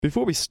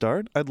Before we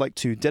start, I'd like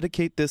to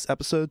dedicate this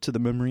episode to the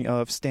memory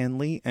of Stan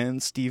Lee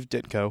and Steve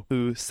Ditko,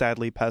 who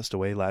sadly passed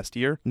away last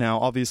year. Now,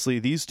 obviously,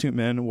 these two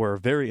men were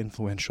very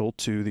influential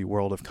to the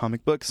world of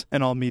comic books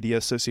and all media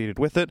associated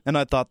with it, and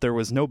I thought there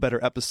was no better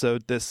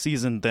episode this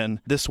season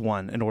than this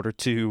one in order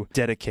to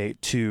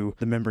dedicate to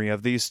the memory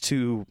of these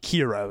two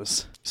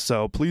heroes.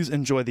 So please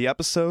enjoy the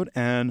episode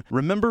and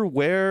remember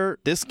where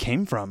this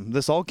came from.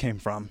 This all came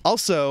from.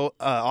 Also,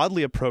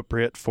 oddly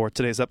appropriate for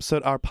today's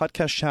episode, our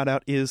podcast shout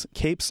out is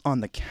Capes on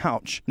the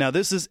Couch. Now,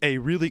 this is a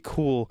really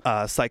cool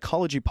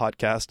psychology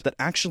podcast that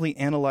actually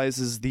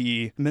analyzes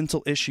the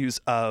mental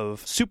issues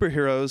of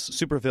superheroes,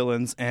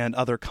 supervillains, and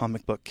other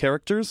comic book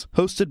characters.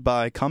 Hosted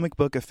by comic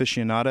book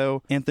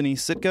aficionado Anthony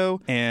Sitko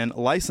and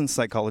licensed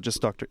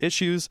psychologist Dr.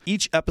 Issues.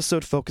 Each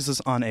episode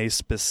focuses on a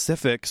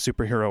specific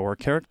superhero or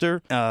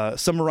character,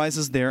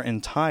 summarizes their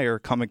entire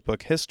comic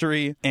book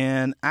history,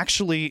 and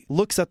actually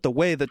looks at the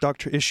way that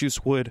Dr.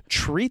 Issues would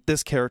treat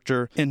this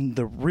character in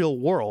the real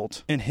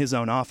world in his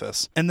own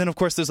office. And then, of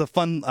course, there's a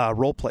fun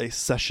roleplay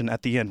session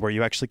at the end where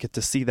you actually get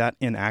to see that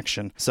in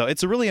action. So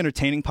it's a really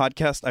entertaining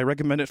podcast. I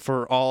recommend it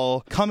for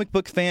all comic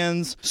book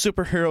fans,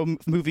 superhero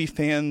movie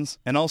fans,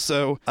 and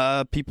also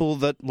people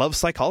that love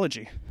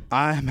psychology.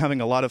 I'm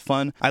having a lot of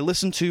fun. I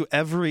listened to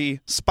every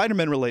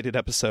Spider-Man related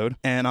episode,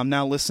 and I'm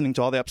now listening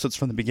to all the episodes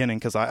from the beginning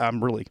because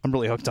I'm really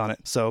hooked on it.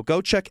 So go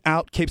check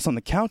out Capes on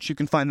the Couch. You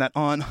can find that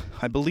on,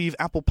 I believe,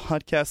 Apple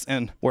Podcasts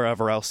and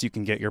wherever else you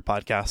can get your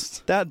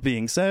podcasts. That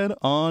being said,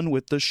 on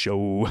with the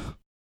show.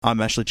 I'm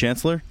Ashley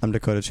Chancellor. I'm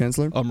Dakota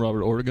Chancellor. I'm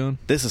Robert Oregon.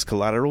 This is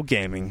Collateral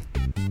Gaming.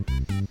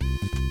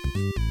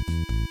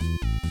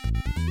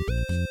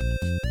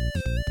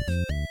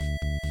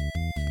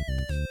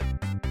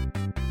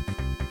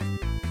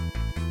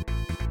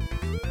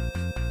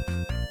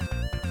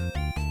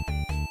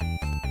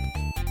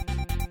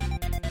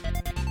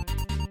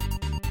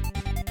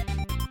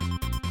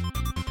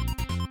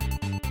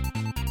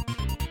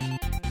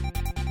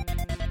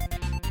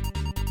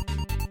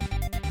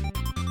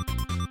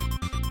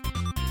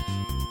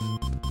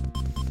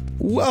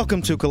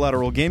 Welcome to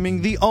Collateral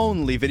Gaming, the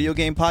only video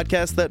game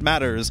podcast that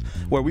matters,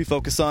 where we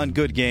focus on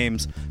good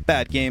games,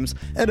 bad games,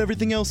 and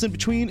everything else in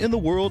between in the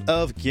world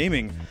of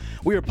gaming.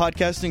 We are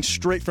podcasting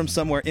straight from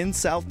somewhere in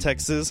South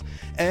Texas,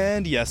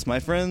 and yes, my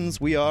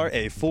friends, we are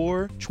a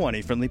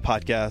 420 friendly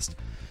podcast.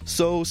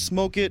 So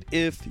smoke it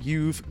if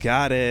you've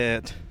got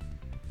it.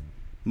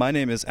 My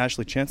name is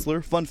Ashley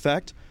Chancellor. Fun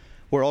fact,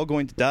 we're all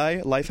going to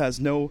die, life has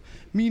no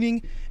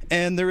meaning,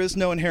 and there is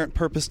no inherent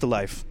purpose to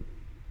life.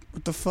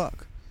 What the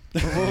fuck?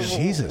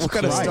 Jesus What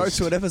kind of Christ. start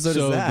to an episode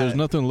So is that? there's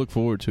nothing to look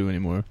forward to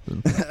anymore.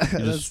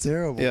 That's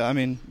terrible. Yeah, I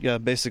mean, yeah,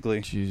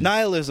 basically. Jesus.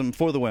 Nihilism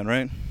for the win,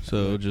 right?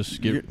 So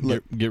just get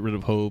rid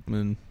of hope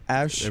and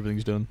Ash,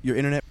 everything's done. your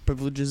internet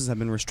privileges have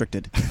been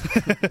restricted.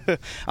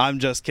 I'm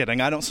just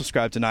kidding. I don't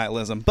subscribe to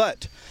nihilism.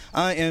 But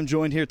I am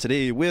joined here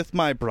today with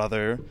my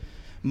brother,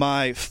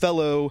 my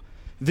fellow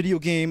video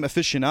game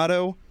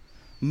aficionado,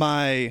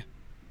 my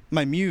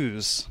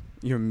muse.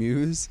 Your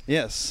muse?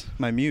 Yes,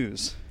 my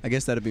muse. I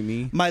guess that'd be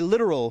me. My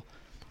literal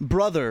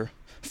brother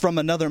from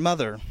another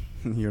mother.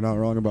 You're not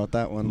wrong about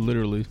that one.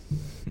 Literally.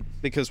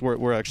 Because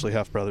we're actually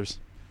half brothers.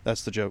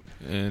 That's the joke.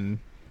 And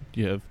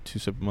you have two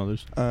separate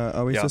mothers.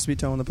 Are we Yeah. supposed to be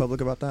telling the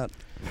public about that?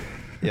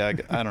 Yeah,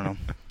 I don't know.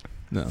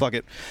 No. Fuck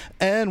it.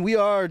 And we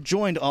are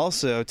joined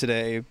also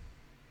today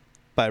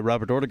by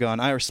Robert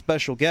Ortegon, our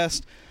special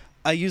guest.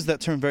 I use that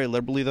term very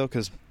liberally, though,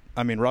 because,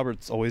 I mean,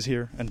 Robert's always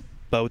here, and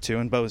Bo, too,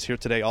 and Bo is here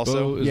today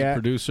also. Bo is Yeah. a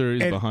producer.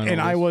 He's behind all And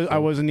this. I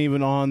wasn't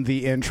even on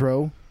the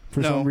intro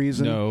for No. some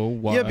reason. No,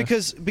 why? Yeah,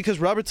 because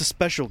Robert's a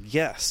special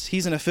guest.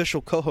 He's an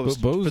official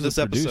co-host But Bo's for this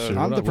the producer. episode.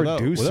 I'm the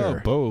producer.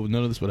 Without Bo,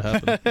 none of this would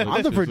happen.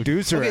 I'm the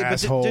producer, Okay, but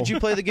asshole. did you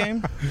play the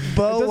game?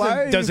 Bo,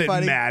 Does it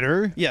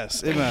matter?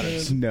 Yes, it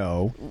matters.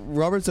 No.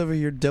 Robert's over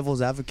here,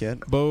 devil's advocate.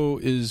 Bo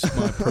is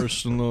my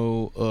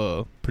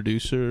personal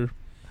producer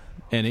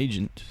and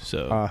agent.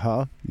 So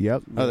Uh-huh.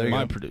 Yep. Oh, there you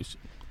my go. producer.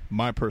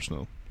 My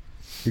personal.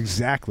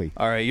 Exactly.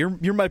 All right,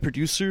 you're my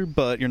producer,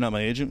 but you're not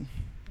my agent.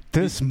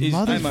 This He's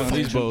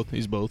motherfucker. both.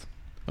 He's both.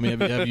 I mean,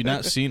 have you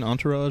not seen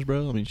Entourage,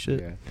 bro? I mean,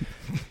 shit.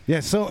 Yeah,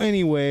 so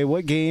anyway,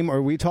 what game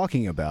are we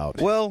talking about?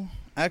 Well,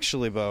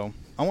 actually, Bo,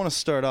 I want to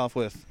start off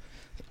with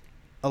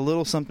a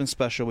little something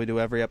special we do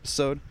every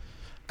episode.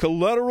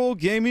 Collateral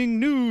Gaming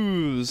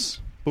News.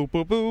 Boo,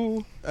 boo,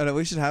 boo. I know,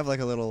 we should have like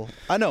a little...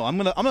 I know. I'm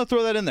gonna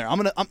throw that in there.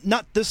 I'm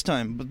not this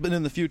time, but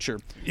in the future.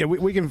 Yeah,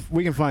 we can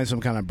find some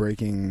kind of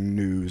breaking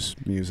news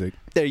music.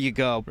 There you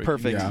go. Breaking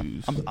Perfect. Yeah.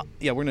 news.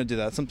 Yeah, we're gonna do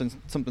that.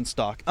 Something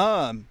stock.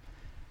 E3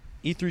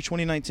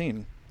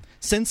 2019.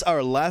 Since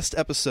our last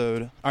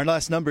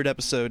numbered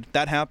episode,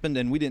 that happened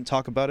and we didn't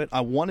talk about it.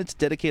 I wanted to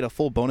dedicate a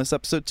full bonus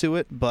episode to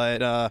it,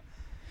 but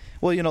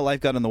well, you know, life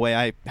got in the way.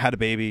 I had a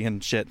baby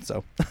and shit,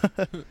 so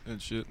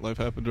And shit, life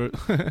happened,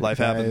 right? life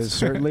That happens. is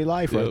certainly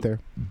life right Yep. there.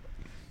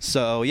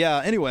 So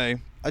yeah. Anyway,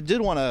 I did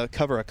want to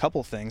cover a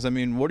couple things. I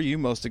mean, what are you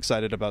most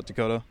excited about,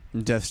 Dakota?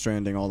 Death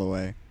Stranding all the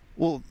way.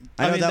 Well,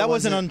 I I know mean, that that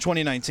wasn't on wasn't-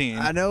 2019.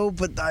 I know,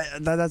 but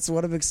that's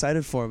what I'm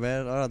excited for,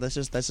 man. Oh, that's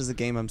just a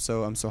game I'm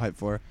so hyped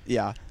for.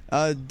 Yeah.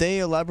 They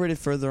elaborated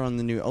further on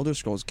the new Elder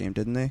Scrolls game,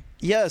 didn't they?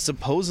 Yeah,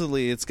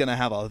 supposedly it's going to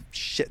have a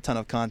shit ton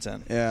of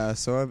content. Yeah,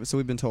 so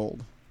we've been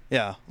told.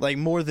 Yeah, like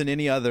more than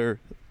any other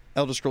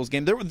Elder Scrolls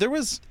game. There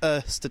was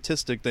a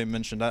statistic they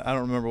mentioned. I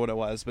don't remember what it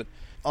was, but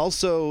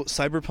also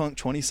Cyberpunk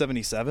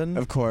 2077.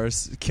 Of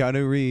course,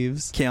 Keanu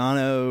Reeves.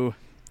 Keanu.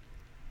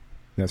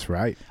 That's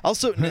right.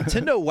 Also,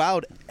 Nintendo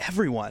wowed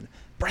everyone.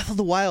 Breath of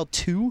the Wild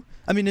 2?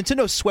 I mean,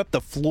 Nintendo swept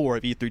the floor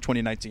of E3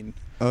 2019.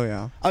 Oh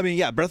yeah. I mean,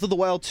 yeah, Breath of the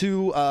Wild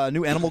 2,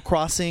 new Animal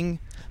Crossing,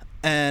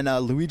 and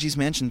Luigi's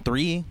Mansion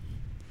 3.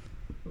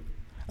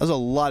 There's a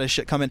lot of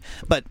shit coming.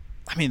 But,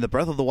 I mean, the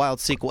Breath of the Wild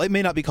sequel, it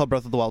may not be called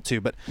Breath of the Wild 2,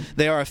 but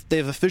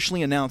they've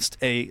officially announced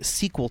a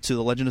sequel to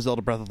The Legend of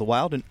Zelda Breath of the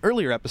Wild, an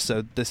earlier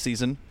episode this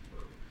season.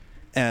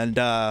 And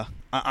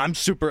I'm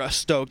super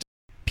stoked.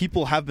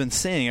 People have been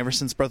saying ever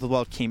since Breath of the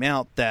Wild came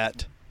out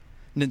that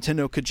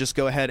Nintendo could just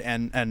go ahead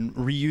and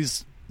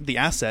reuse the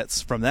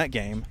assets from that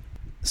game.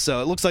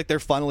 So it looks like they're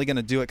finally going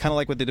to do it, kind of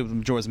like what they did with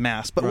Majora's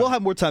Mask. But Right. we'll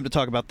have more time to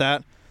talk about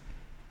that.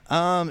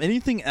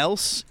 Anything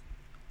else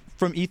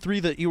from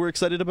E3 that you were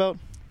excited about?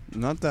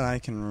 Not that I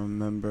can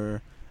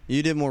remember.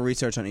 You did more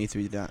research on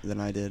E3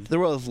 than I did. There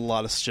was a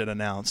lot of shit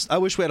announced. I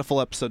wish we had a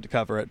full episode to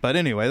cover it. But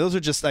anyway, those are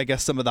just, I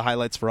guess, some of the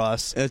highlights for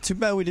us. Too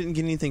bad we didn't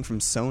get anything from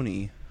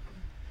Sony.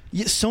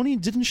 Yeah, Sony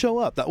didn't show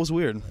up. That was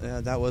weird. Yeah,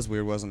 that was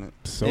weird, wasn't it?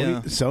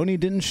 Sony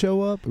didn't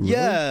show up? Really?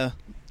 Yeah.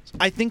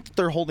 I think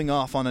they're holding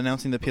off on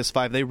announcing the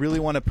PS5. They really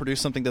want to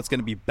produce something that's going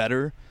to be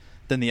better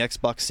than the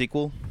Xbox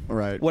sequel.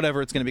 Right.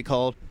 Whatever it's going to be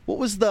called. What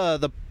was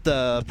the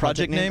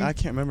project name? I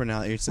can't remember now.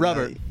 That you said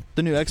Robert, that.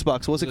 the new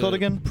Xbox. What was it called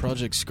again?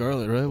 Project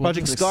Scarlet, right?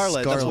 Project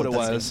Scarlet. That's what it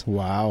Scarlet, was.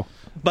 Wow.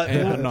 But I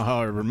don't know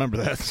how I remember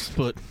that,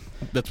 but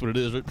that's what it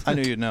is. Right? I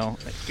knew you'd know.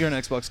 You're an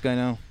Xbox guy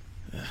now.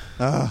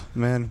 Ah,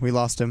 man, we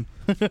lost him.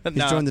 He's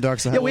Nah. joined the dark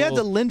side. Yeah, we had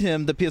to lend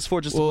him the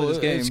PS4 just to play this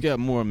game. It's got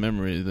more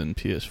memory than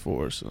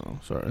PS4, so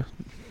sorry.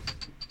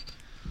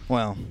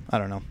 Well, I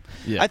don't know.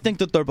 Yeah, I think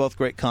that they're both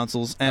great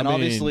consoles, and I mean,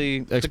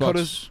 obviously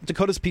Xbox-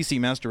 Dakota's PC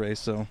Master Race.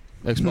 So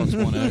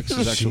Xbox One X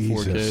is actual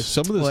 4K. Jesus.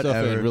 Some of the stuff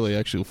Whatever. ain't really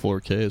actual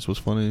 4K. Is what's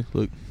funny.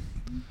 Look,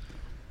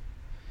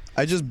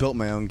 I just built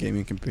my own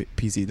gaming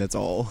PC. That's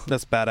all.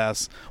 that's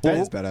badass. That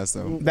Well, is badass,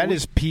 though. That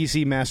is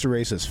PC Master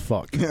Race as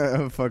fuck.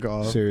 Fuck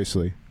off.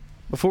 Seriously.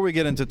 before we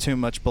get into too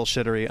much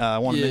bullshittery, I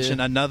want to Yeah. mention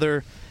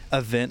another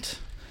event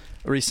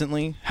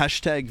recently. #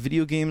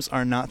 video games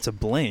are not to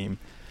blame.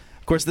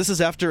 Of course, this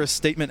is after a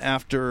statement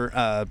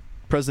after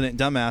President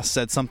Dumbass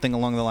said something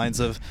along the lines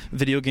of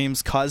video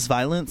games cause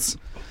violence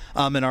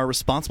and are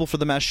responsible for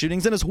the mass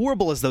shootings. And as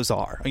horrible as those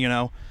are, you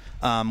know,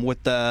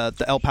 with the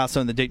El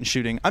Paso and the Dayton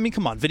shooting. I mean,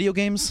 come on, video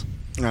games?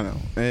 I know.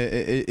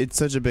 It's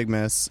such a big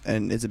mess,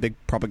 and it's a big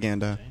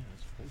propaganda.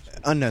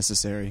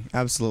 Unnecessary.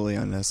 Absolutely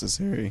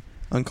unnecessary.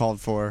 Uncalled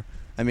for.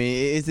 I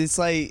mean, it's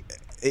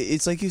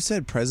like you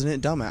said,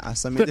 President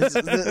Dumbass. I mean,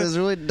 there's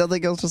really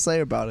nothing else to say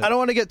about it. I don't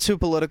want to get too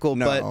political,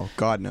 No, but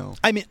God, no.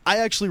 I mean, I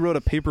actually wrote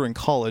a paper in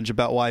college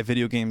about why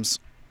video games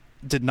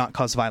did not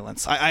cause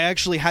violence. I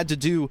actually had to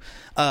do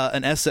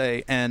an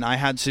essay, and I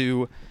had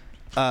to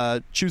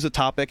choose a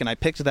topic, and I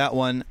picked that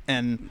one,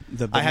 and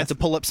I had to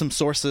pull up some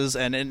sources,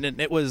 and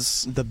it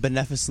was... The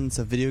beneficence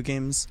of video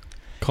games.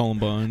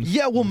 Columbine.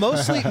 Yeah, well,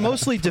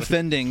 mostly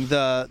defending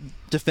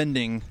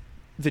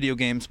video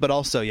games, but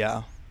also,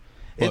 yeah.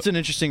 It's an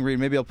interesting read.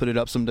 Maybe I'll put it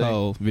up someday.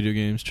 How video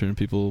games turn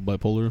people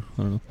bipolar.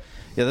 I don't know.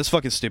 Yeah, that's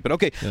fucking stupid.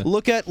 Okay, Yeah.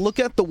 look at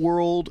the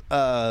world.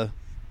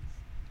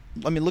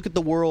 Look at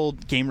the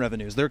world game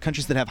revenues. There are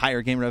countries that have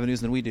higher game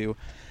revenues than we do,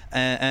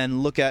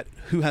 and look at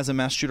who has a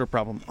mass shooter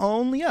problem.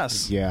 Only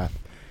us. Yeah.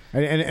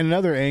 And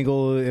another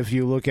angle, if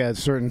you look at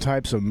certain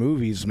types of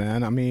movies,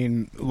 man, I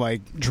mean,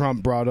 like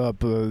Trump brought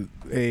up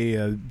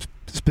a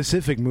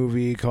specific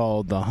movie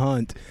called The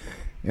Hunt.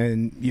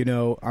 And, you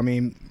know, I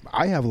mean,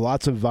 I have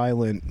lots of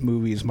violent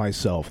movies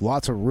myself,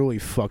 lots of really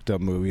fucked up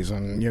movies.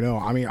 And, you know,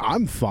 I mean,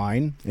 I'm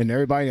fine. And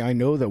everybody I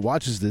know that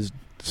watches this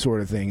sort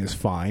of thing is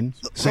fine.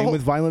 Same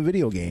with violent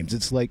video games.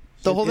 It's like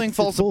The whole thing it's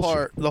falls bullshit.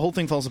 apart. The whole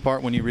thing falls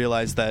apart when you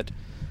realize that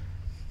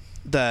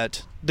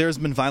there's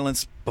been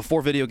violence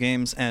before video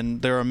games,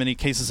 and there are many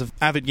cases of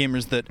avid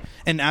gamers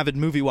and avid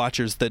movie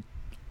watchers that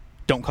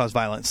don't cause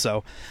violence.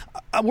 So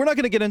we're not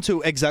going to get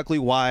into exactly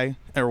why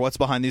or what's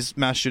behind these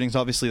mass shootings.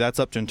 Obviously, that's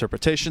up to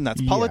interpretation.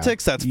 That's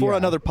politics. That's for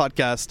another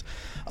podcast.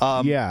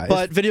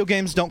 But video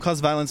games don't cause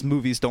violence.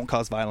 Movies don't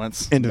cause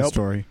violence. End of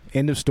story.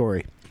 End of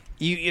story.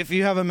 If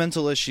you have a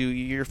mental issue,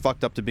 you're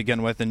fucked up to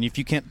begin with. And if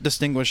you can't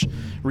distinguish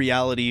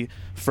reality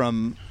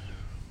from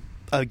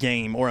a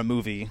game or a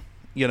movie,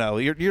 you know,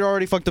 you're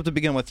already fucked up to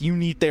begin with. You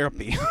need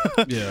therapy.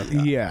 Yeah.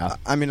 Yeah.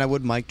 I mean, I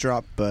would mic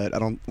drop, but I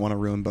don't want to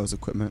ruin Bo's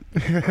equipment.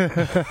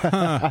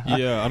 Yeah,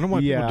 I don't know why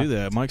Yeah. people do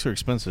that. Mics are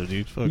expensive,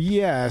 dude. Fuck.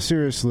 Yeah,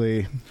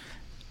 seriously.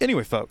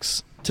 Anyway,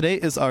 folks, today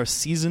is our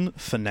season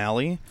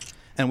finale,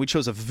 and we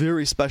chose a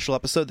very special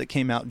episode that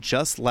came out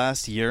just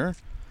last year,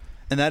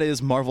 and that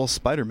is Marvel's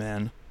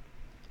Spider-Man,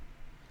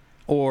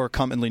 or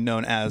commonly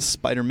known as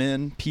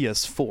Spider-Man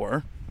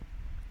PS4.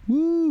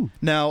 Woo!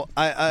 Now,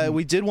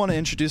 we did want to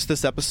introduce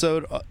this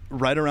episode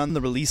right around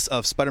the release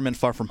of Spider-Man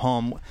Far From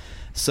Home.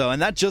 So,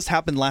 and that just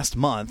happened last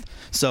month.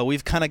 So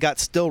we've kind of got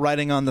still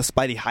riding on the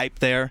Spidey hype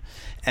there.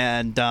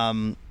 And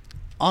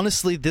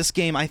honestly, this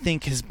game, I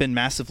think, has been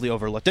massively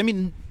overlooked. I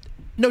mean,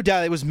 no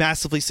doubt it was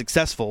massively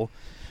successful.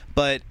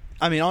 But,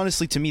 I mean,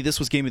 honestly, to me, this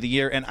was Game of the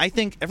Year. And I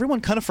think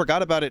everyone kind of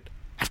forgot about it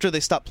after they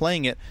stopped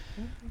playing it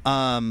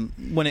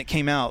when it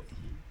came out.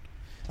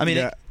 I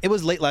mean, it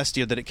was late last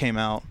year that it came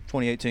out,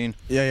 2018.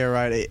 Yeah, you're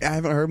right. I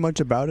haven't heard much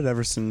about it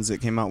ever since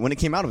it came out. When it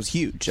came out, it was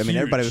huge. I mean,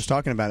 everybody was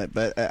talking about it.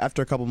 But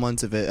after a couple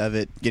months of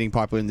it getting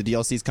popular and the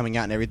DLCs coming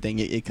out and everything,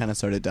 it kind of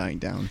started dying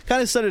down.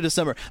 Kind of started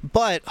December.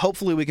 But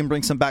hopefully we can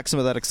bring some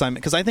of that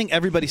excitement. Because I think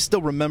everybody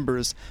still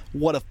remembers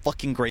what a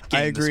fucking great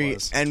game I agree.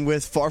 this was. And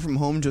with Far From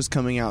Home just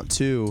coming out,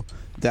 too,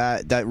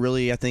 that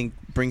really, I think,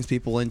 brings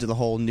people into the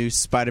whole new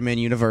Spider-Man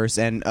universe.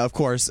 And, of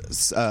course,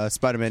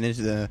 Spider-Man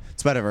into the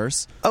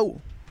Spider-Verse.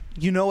 Oh,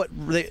 you know what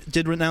they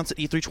did announce at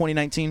E3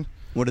 2019?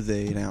 What did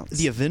they announce?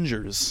 The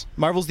Avengers.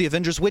 Marvel's The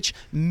Avengers, which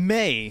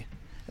may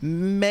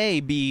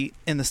be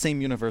in the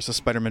same universe as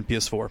Spider-Man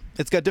PS4.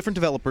 It's got different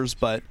developers,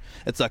 but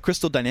it's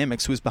Crystal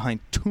Dynamics who's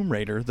behind Tomb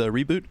Raider, the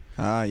reboot.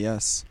 Ah,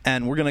 yes.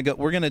 And we're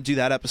gonna do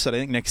that episode, I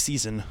think, next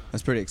season.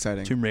 That's pretty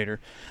exciting. Tomb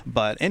Raider.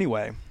 But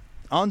anyway,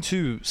 on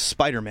to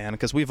Spider-Man,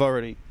 because we've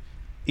already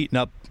eaten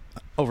up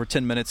over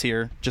 10 minutes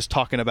here just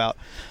talking about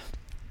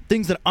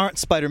things that aren't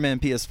Spider-Man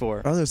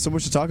PS4. Oh, there's so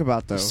much to talk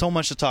about, though. So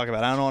much to talk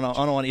about. I don't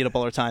want to eat up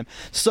all our time.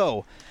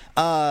 So,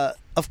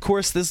 of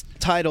course, this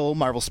title,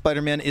 Marvel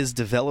Spider-Man, is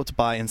developed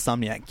by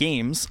Insomniac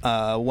Games,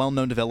 a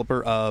well-known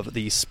developer of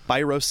the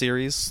Spyro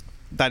series.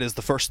 That is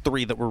the first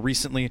 3 that were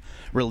recently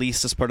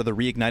released as part of the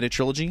Reignited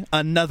trilogy.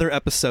 Another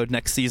episode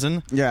next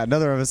season. Yeah,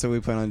 another episode we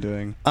plan on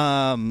doing.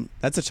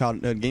 That's a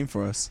childhood game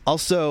for us.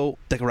 Also,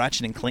 the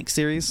Ratchet and Clank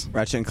series.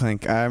 Ratchet and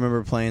Clank. I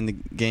remember playing the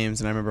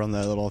games, and I remember on the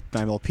my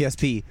little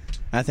PSP.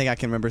 I think I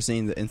can remember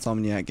seeing the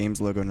Insomniac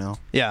Games logo now.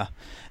 Yeah.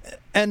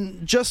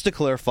 And just to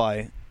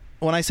clarify,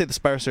 when I say the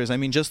Spyro series, I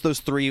mean just those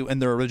 3 in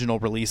their original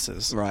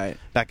releases. Right.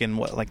 Back in,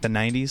 what, like the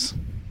 90s?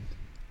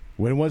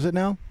 When was it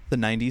now? The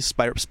 90s?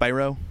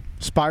 Spyro?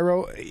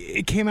 Spyro,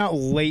 it came out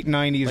late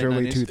 90s, Late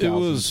early 90s. 2000s. It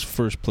was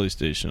first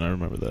PlayStation. I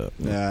remember that.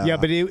 Yeah.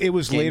 But it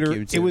was later.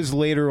 GameCube, too. It was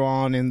later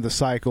on in the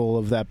cycle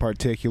of that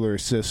particular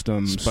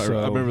system. Spyro. So,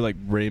 I remember like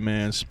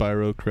Rayman,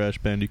 Spyro, Crash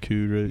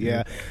Bandicoot. Right?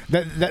 yeah,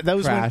 that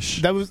was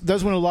Crash. when, that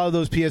was when a lot of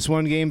those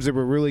PS1 games that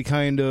were really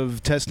kind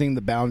of testing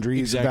the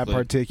boundaries of that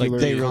particular.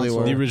 Like They really console.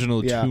 were. The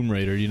original Yeah. Tomb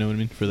Raider. You know what I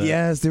mean? For that.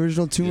 Yes, the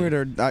original Tomb Yeah.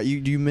 Raider.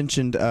 You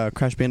mentioned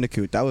Crash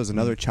Bandicoot. That was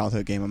another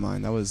childhood game of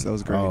mine. That was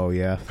great. Oh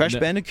yeah. Crash No.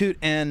 Bandicoot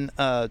and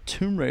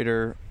Tomb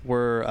Raider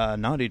were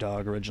Naughty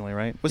Dog originally,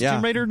 right? Was Yeah.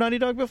 Tomb Raider Naughty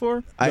Dog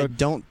before? I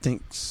don't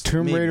think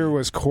Tomb maybe. Raider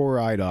was Core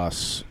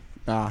Eidos.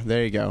 Ah,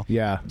 there you go.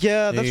 Yeah.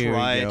 Yeah, that's There you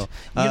right. go.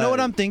 You know what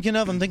I'm thinking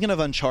of? I'm thinking of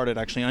Uncharted,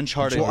 actually.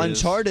 Uncharted. Well, is-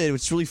 Uncharted,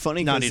 it's really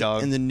funny Naughty because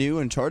Dog. in the new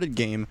Uncharted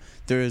game,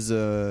 there's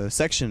a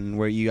section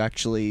where you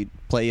actually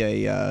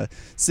play a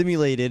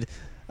simulated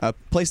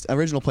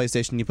original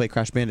PlayStation. You play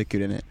Crash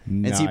Bandicoot in it,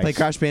 and so you play Nice.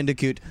 Crash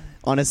Bandicoot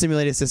on a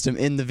simulated system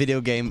in the video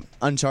game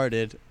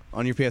Uncharted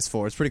on your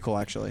PS4. It's pretty cool,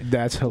 actually.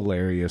 That's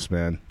hilarious,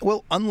 man.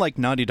 Well, unlike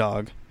Naughty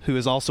Dog, who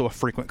is also a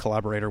frequent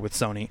collaborator with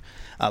Sony,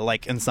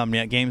 like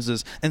Insomniac Games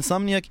is,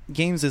 Insomniac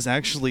Games is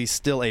actually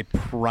still a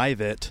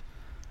private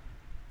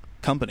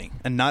company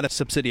and not a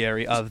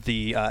subsidiary of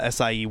the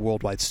SIE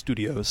Worldwide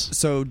Studios.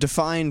 So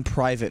define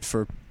private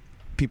for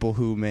people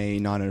who may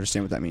not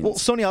understand what that means. Well,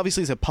 Sony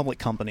obviously is a public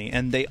company,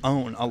 and they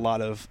own a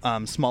lot of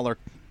smaller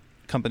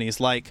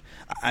companies. Like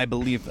I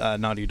believe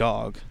Naughty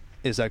Dog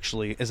is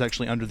actually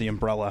under the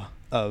umbrella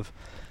of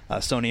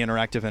Sony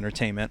Interactive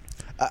Entertainment.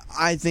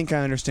 I think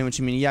I understand what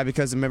you mean. Yeah,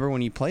 because remember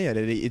when you play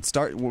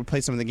we'll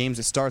play some of the games.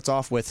 It starts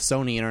off with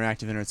Sony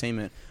Interactive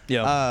Entertainment.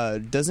 Yeah.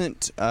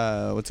 Doesn't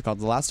what's it called?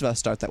 The Last of Us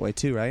start that way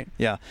too, right?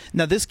 Yeah.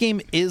 Now this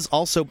game is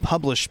also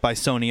published by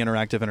Sony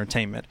Interactive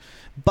Entertainment,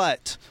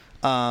 but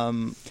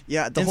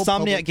Yeah, the whole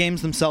Insomniac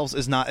Games themselves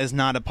is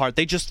not a part.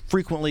 They just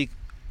frequently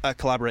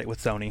collaborate with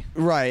Sony.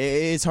 Right.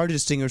 It's hard to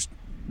distinguish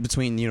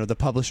between the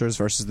publishers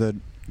versus the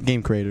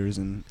game creators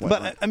and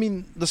whatnot. But I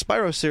mean, the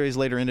Spyro series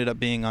later ended up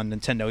being on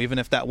Nintendo, even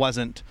if that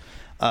wasn't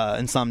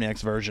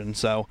Insomniac's version.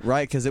 So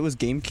right, because it was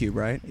GameCube,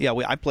 right? yeah,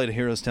 I played A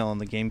Hero's Tale on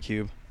the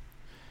GameCube.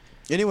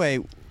 Anyway,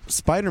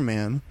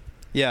 Spider-Man.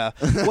 Yeah.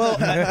 Well,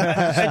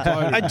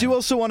 I do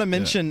also want to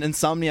mention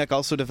Insomniac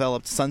also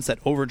developed Sunset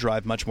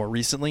Overdrive much more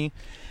recently,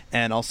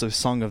 and also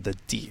Song of the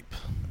Deep.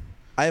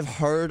 I've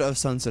heard of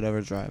Sunset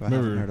Overdrive. I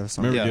haven't heard of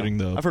Sunset. Remember Yeah. getting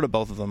the I've heard of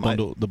both of them.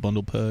 the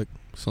bundle pack,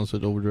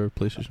 Sunset Overdrive,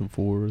 PlayStation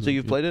 4. So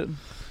you've played it?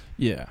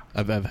 Yeah,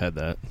 I've had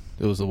that.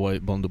 It was the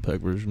white bundle pack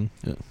version.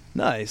 Yeah,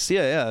 Nice.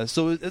 Yeah.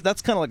 So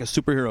that's kind of like a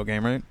superhero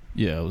game, right?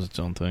 yeah, it was its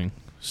own thing.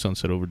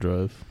 Sunset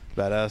Overdrive.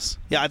 Badass.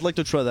 Yeah, I'd like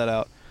to try that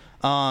out.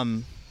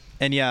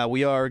 And yeah,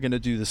 we are going to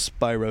do the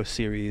Spyro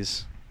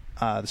series,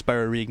 the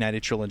Spyro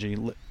Reignited trilogy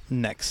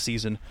next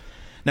season.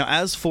 Now,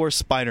 as for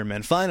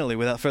Spider-Man, finally,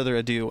 without further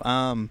ado,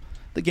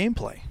 the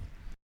gameplay.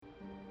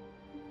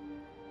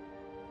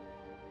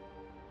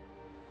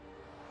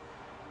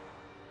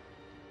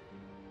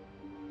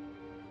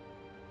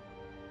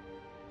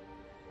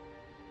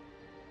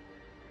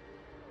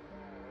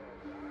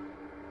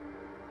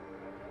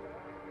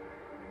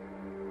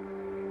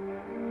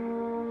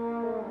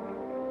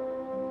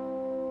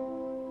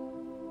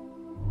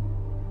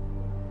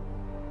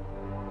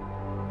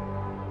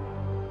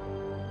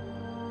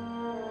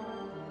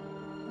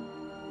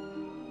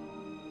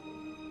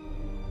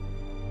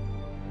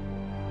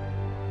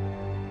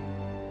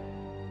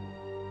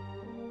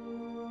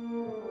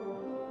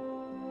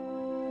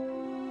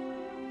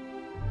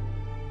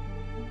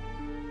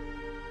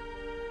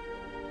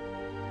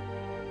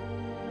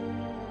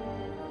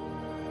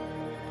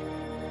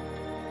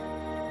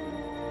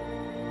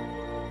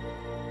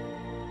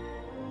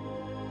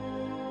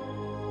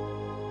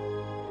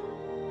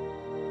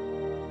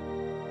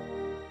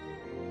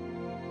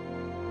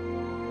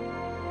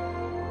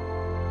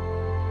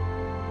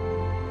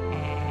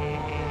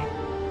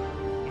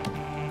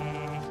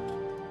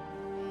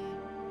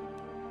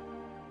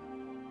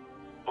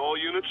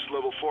 units,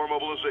 level 4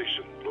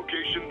 mobilization.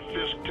 Location,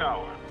 Fisk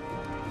Tower.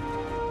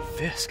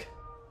 Fisk?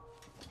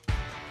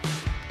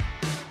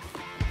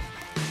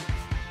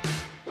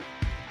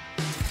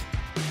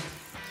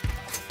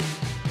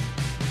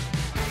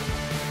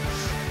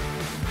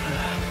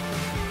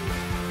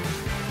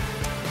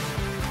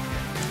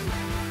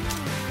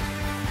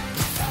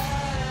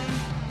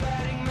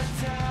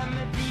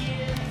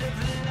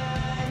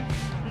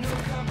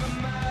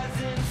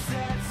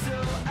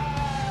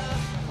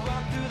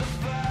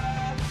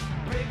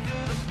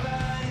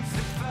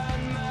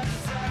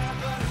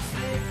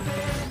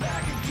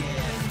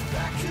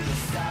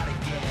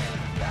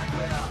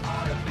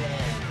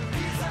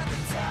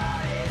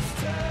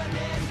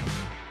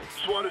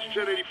 SWAT is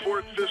 1084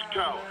 at Fisk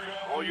Tower.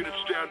 All units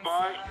stand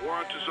by.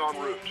 Warrant is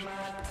en route.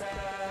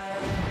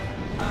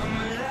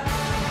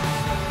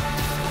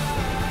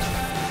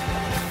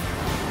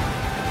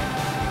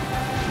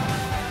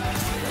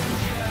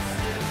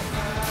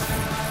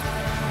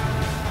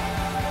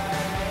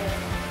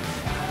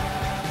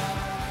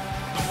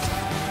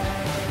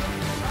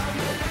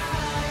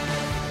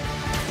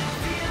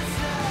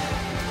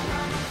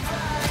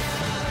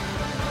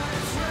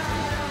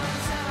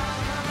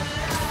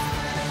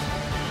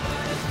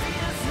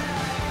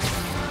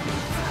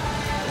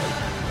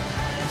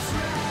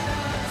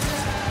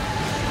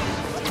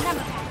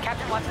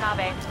 Captain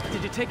Watanabe.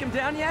 Did you take him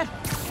down yet?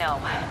 No,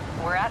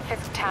 we're at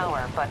Fisk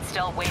Tower, but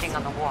still waiting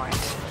on the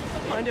warrant.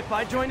 Mind if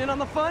I join in on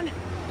the fun?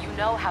 You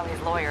know how his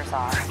lawyers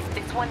are.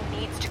 This one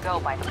needs to go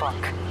by the book.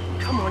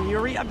 Come on,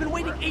 Yuri. I've been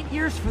waiting 8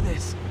 years for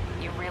this.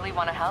 You really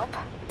want to help?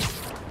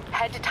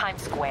 Head to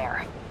Times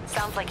Square.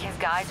 Sounds like his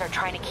guys are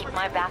trying to keep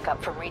my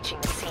backup from reaching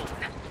the scene.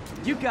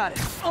 You got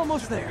it.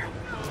 Almost there.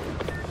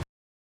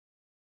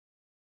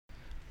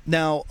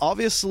 Now,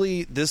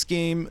 obviously, this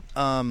game,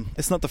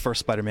 it's not the first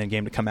Spider-Man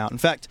game to come out. In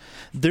fact,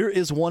 there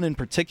is one in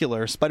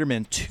particular,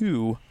 Spider-Man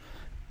 2,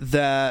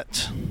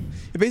 that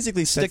It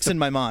basically sticks in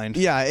my mind.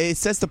 Yeah, it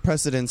sets the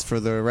precedence for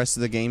the rest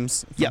of the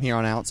games from here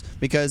on out,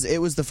 because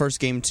it was the first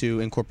game to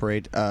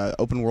incorporate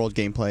open world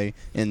gameplay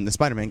in the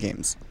Spider-Man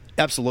games.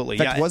 Absolutely,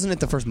 In fact, wasn't it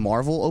the first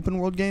Marvel open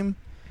world game?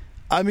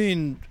 I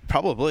mean,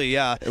 probably,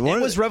 yeah. It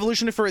was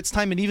revolutionary for its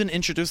time and even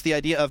introduced the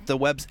idea of the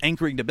webs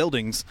anchoring to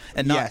buildings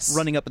and not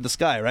running up in the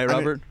sky, right,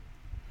 Robert?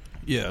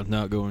 Yeah,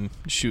 not going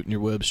shooting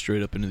your web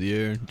straight up into the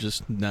air,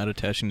 just not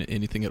attaching to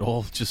anything at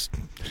all. Just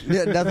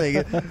nothing.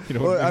 You know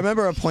Well, what I mean? I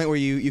remember a point where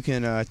you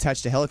can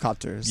attach to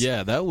helicopters.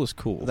 Yeah, that was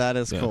cool. That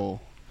is cool.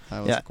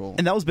 That was cool.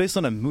 And that was based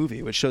on a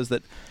movie, which shows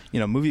that,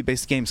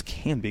 movie-based games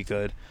can be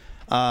good.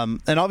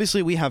 And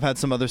obviously we have had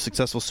some other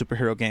successful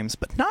superhero games,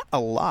 but not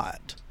a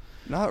lot.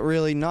 Not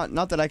really.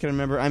 Not that I can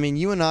remember. I mean,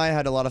 you and I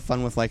had a lot of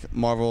fun with like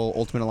Marvel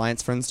Ultimate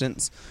Alliance, for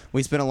instance.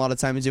 We spent a lot of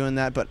time doing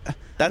that, but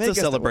that's a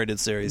celebrated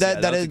series.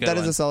 That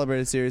is a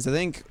celebrated series. I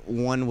think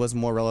one was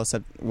more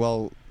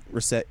well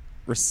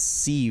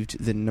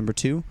received than number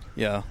 2.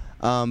 Yeah.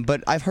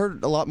 But I've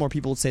heard a lot more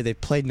people say they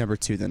played number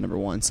 2 than number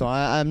 1, so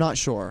I'm not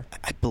sure.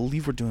 I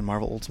believe we're doing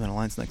Marvel Ultimate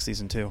Alliance next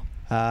season too.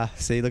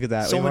 See, look at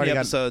that. So many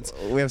episodes.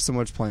 We have so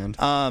much planned.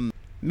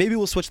 Maybe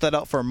we'll switch that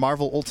out for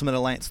Marvel Ultimate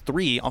Alliance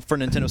 3 for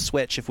Nintendo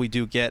Switch if we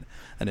do get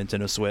a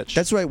Nintendo Switch.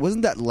 That's right.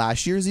 Wasn't that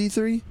last year's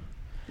E3?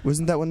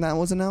 Wasn't that when that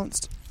was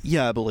announced?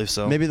 Yeah, I believe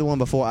so. Maybe the one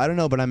before. I don't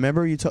know, but I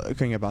remember you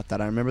talking about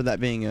that. I remember that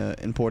being an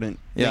important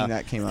thing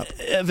that came up.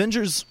 The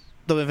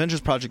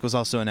Avengers project was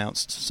also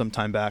announced some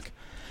time back.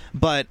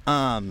 But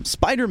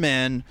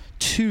Spider-Man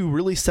 2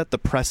 really set the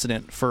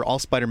precedent for all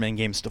Spider-Man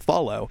games to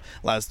follow,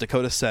 as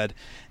Dakota said.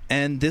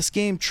 And this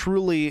game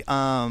truly...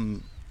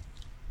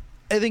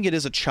 I think it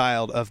is a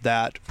child of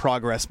that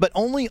progress, but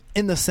only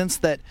in the sense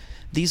that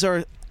these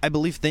are, I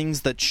believe,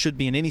 things that should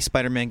be in any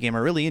Spider-Man game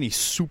or really any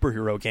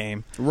superhero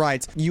game.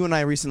 Right. You and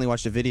I recently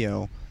watched a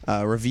video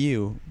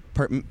review,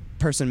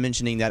 person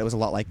mentioning that it was a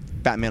lot like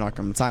Batman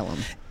Arkham Asylum.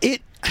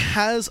 It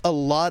has a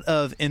lot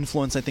of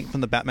influence, I think,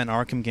 from the Batman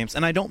Arkham games,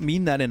 and I don't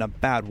mean that in a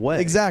bad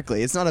way.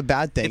 Exactly. It's not a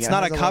bad thing. It's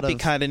not a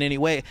copycat in any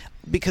way,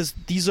 because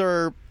these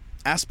are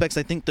aspects,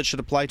 I think, that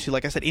should apply to,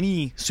 like I said,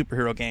 any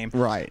superhero game.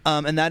 Right.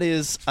 And that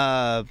is...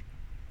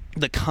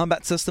 the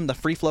combat system, the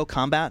free flow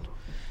combat,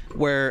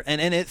 where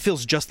and it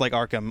feels just like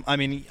Arkham. I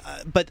mean,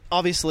 but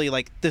obviously,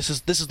 like this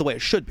is the way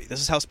it should be.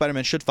 This is how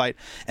Spider-Man should fight,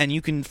 and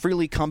you can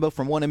freely combo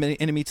from one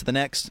enemy to the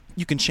next.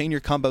 You can chain your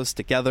combos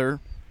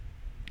together,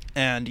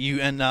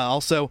 and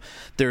also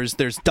there's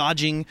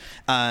dodging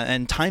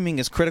and timing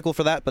is critical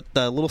for that. But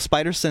the little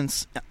spider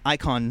sense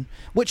icon,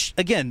 which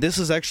again, this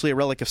is actually a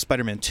relic of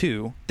Spider-Man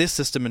 2. This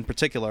system in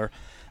particular.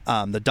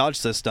 The dodge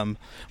system,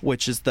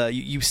 which is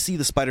you see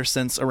the spider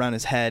sense around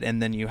his head,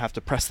 and then you have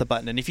to press the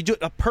button. And if you do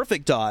a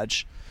perfect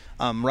dodge,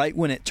 right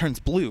when it turns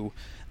blue,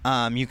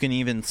 You can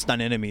even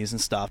stun enemies and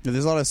stuff.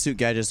 There's a lot of suit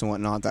gadgets and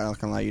whatnot that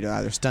can allow you to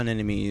either stun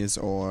enemies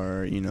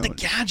or, The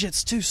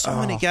gadgets, too. So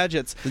many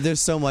gadgets. There's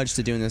so much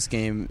to do in this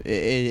game.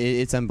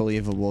 It's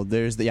unbelievable.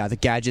 There's the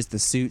gadgets, the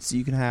suits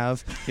you can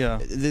have. Yeah.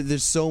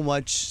 There's so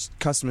much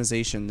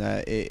customization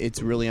that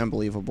it's really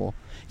unbelievable.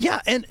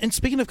 Yeah, and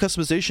speaking of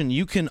customization,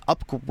 you can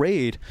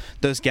upgrade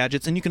those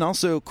gadgets, and you can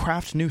also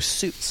craft new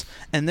suits.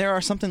 And there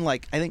are something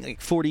like, I think,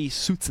 like 40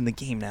 suits in the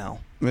game now.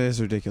 It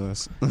is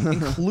ridiculous.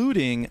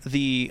 Including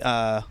the,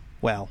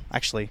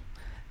 actually,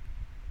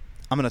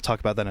 I'm going to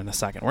talk about that in a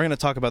second. We're going to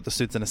talk about the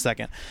suits in a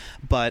second.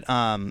 But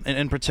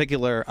in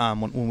particular,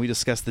 when we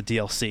discuss the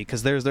DLC,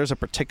 because there's a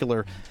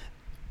particular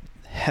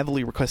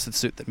heavily requested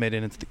suit that made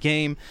it into the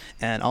game,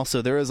 and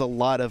also there is a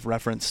lot of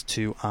reference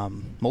to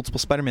multiple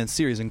Spider-Man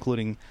series,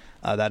 including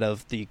that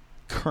of the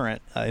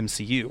current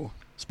MCU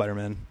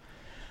Spider-Man.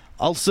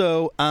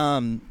 Also,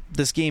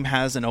 this game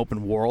has an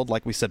open world,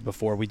 like we said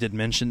before. We did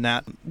mention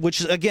that,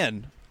 which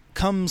again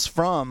comes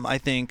from, I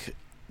think,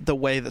 the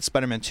way that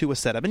Spider-Man 2 was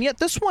set up. And yet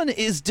this one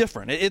is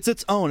different. It's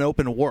its own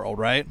open world,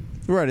 right?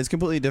 Right, it's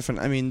completely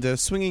different. I mean, the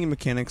swinging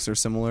mechanics are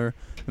similar.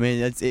 I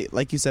mean,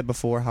 like you said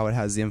before, how it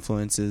has the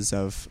influences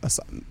of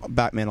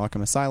Batman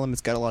Arkham Asylum.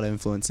 It's got a lot of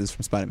influences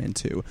from Spider-Man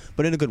 2,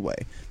 but in a good way,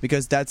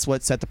 because that's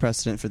what set the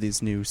precedent for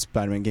these new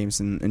Spider-Man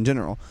games in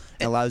general.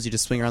 It allows you to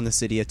swing around the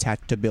city,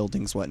 attack to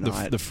buildings,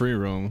 whatnot. The free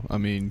roam. I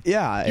mean,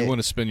 yeah, you want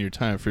to spend your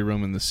time free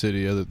roaming the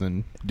city other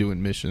than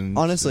doing missions.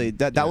 Honestly,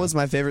 that was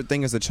my favorite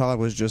thing as a child,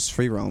 was just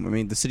free roam. I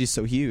mean, the city's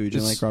so huge,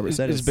 and like Robert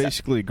said, it's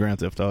basically Grand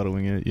Theft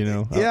Autoing it,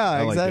 Yeah,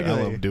 I exactly.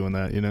 I love doing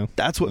that,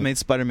 That's what made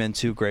Spider-Man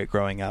 2 great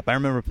growing up. I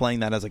remember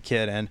playing that as a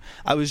kid, and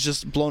I was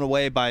just blown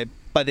away by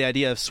the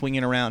idea of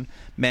swinging around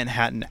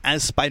Manhattan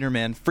as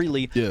Spider-Man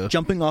freely,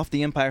 jumping off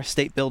the Empire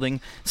State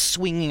Building,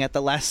 swinging at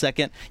the last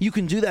second. You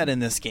can do that in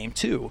this game,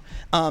 too.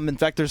 In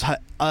fact, there's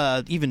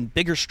even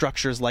bigger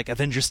structures like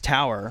Avengers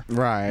Tower.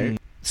 Right.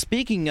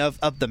 Speaking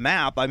of the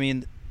map, I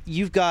mean,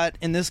 you've got,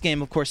 in this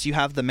game, of course, you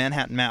have the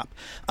Manhattan map.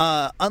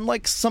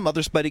 Unlike some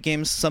other Spidey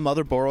games, some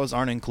other boroughs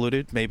aren't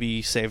included,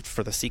 maybe saved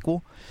for the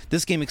sequel.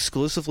 This game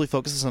exclusively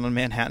focuses on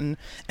Manhattan,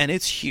 and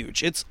it's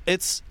huge.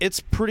 It's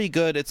pretty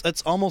good.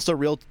 It's almost a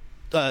real...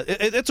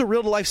 it's a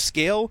real-life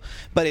scale,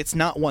 but it's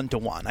not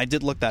one-to-one. I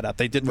did look that up.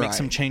 They did make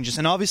some changes.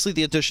 And obviously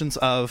the additions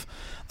of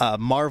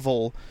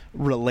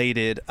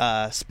Marvel-related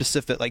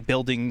specific like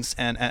buildings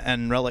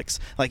and relics.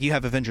 Like you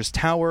have Avengers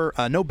Tower,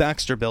 no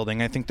Baxter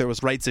Building. I think there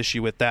was rights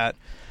issue with that.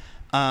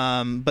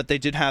 But they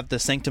did have the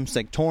Sanctum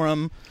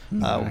Sanctorum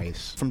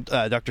from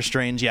Doctor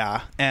Strange,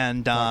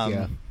 and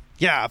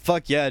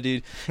fuck yeah,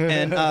 dude.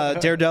 And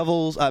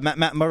Daredevil's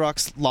Matt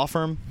Murdock's law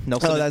firm,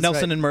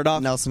 Nelson and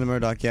Murdock. Nelson and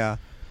Murdock, yeah.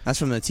 That's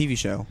from the TV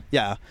show.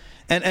 Yeah.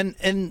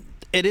 And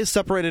it is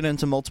separated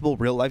into multiple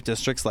real-life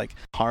districts like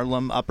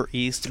Harlem, Upper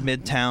East,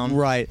 Midtown.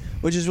 Right,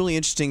 which is really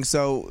interesting.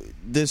 So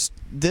this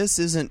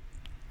isn't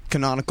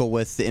canonical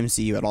with the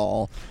MCU at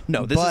all.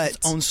 No, this is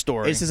its own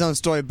story. It's its own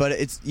story, but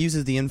it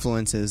uses the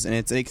influences and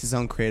it takes its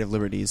own creative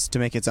liberties to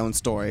make its own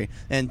story.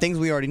 And things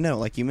we already know,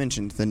 like you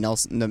mentioned, the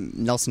Nelson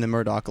and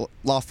Murdock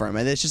law firm.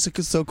 And it's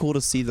just so cool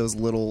to see those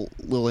little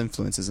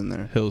influences in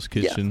there. Hell's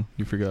Kitchen. Yeah.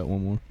 You forgot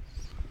one more.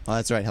 Oh,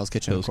 that's right, Hell's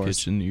Kitchen, of course. Hell's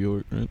Kitchen, New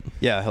York, right?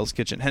 Yeah, Hell's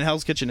Kitchen. And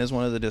Hell's Kitchen is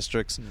one of the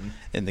districts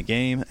in the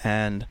game.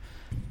 And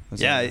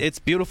it's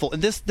beautiful.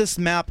 And this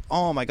map,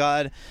 oh my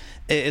god,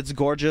 it's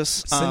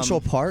gorgeous.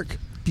 Central Park,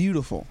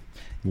 beautiful.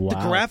 Wow. The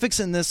graphics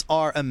in this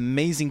are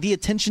amazing. The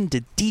attention to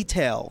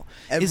detail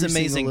is amazing.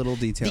 Every single little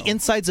detail. The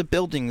insides of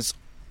buildings,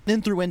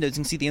 in through windows, you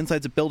can see the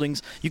insides of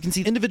buildings. You can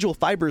see individual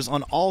fibers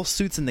on all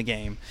suits in the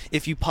game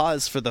if you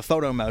pause for the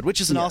photo mode, which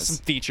is an awesome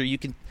feature. You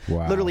can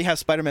literally have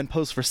Spider-Man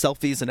pose for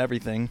selfies and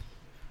everything.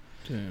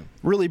 Damn.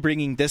 Really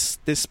bringing this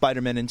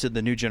Spider-Man into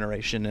the new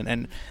generation.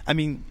 And I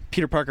mean,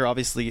 Peter Parker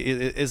obviously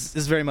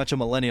is very much a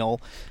millennial,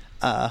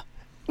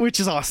 which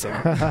is awesome.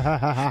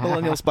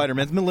 Millennial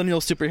Spider-Man,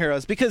 millennial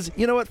superheroes. Because,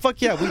 you know what?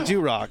 Fuck yeah, we do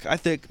rock. I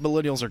think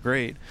millennials are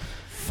great.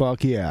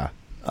 Fuck yeah.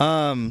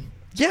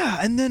 Yeah,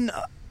 and then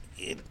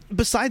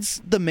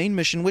besides the main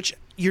mission, which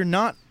you're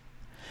not...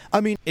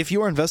 I mean, if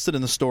you are invested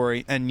in the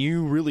story and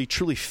you really,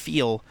 truly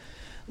feel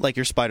like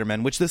you're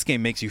Spider-Man, which this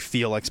game makes you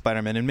feel like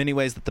Spider-Man in many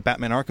ways that the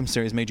Batman Arkham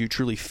series made you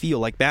truly feel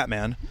like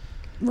Batman.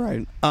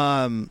 Right.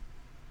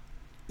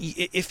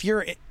 If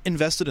you're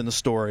invested in the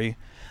story,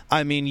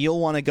 I mean, you'll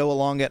want to go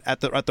along at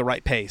the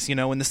right pace. You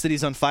know, when the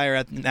city's on fire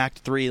in Act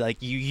 3, like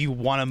you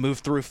want to move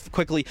through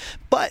quickly,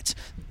 but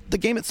the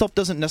game itself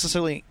doesn't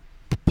necessarily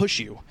push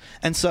you,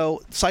 and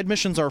so side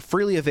missions are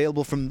freely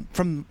available from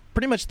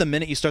pretty much the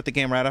minute you start the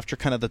game, right after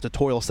kind of the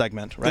tutorial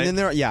segment, right? And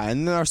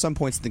then there are some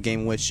points in the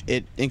game which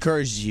it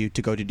encourages you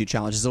to go to do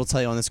challenges. It'll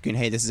tell you on the screen,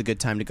 hey, this is a good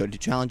time to go do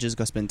challenges,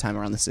 go spend time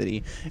around the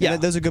city. Yeah,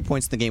 those are good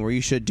points in the game where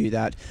you should do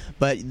that.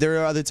 But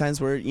there are other times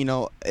where, you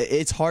know,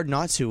 it's hard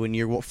not to. When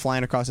you're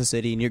flying across the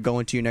city and you're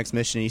going to your next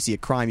mission and you see a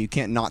crime, you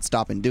can't not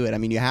stop and do it. I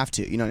mean, you have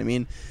to, you know what I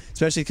mean?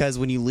 Especially because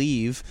when you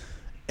leave,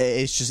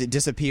 it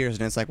disappears,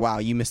 and it's like, wow,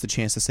 you missed the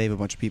chance to save a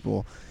bunch of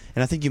people.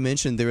 And I think you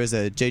mentioned there is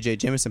a J.J.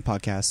 Jameson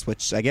podcast,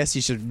 which I guess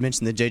you should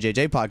mention the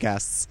JJJ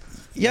podcasts.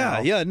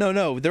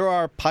 No. There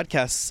are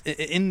podcasts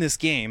in this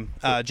game.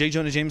 J.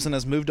 Jonah Jameson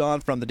has moved on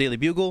from the Daily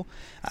Bugle,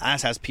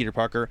 as has Peter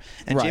Parker.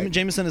 And Right.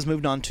 Jameson has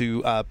moved on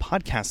to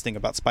podcasting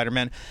about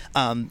Spider-Man.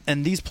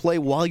 And these play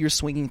while you're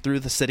swinging through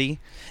the city,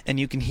 and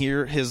you can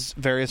hear his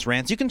various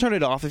rants. You can turn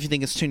it off if you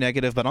think it's too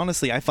negative, but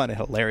honestly, I find it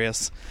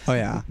hilarious. Oh,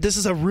 yeah. This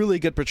is a really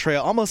good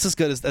portrayal, almost as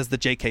good as the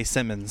J.K.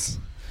 Simmons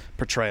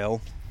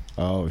portrayal.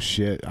 Oh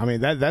shit! I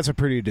mean that's a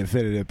pretty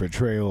definitive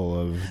portrayal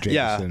of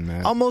Jameson,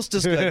 man. Almost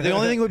as good. The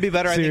only thing would be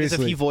better, I think, is if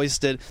Seriously. he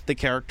voiced the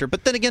character.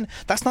 But then again,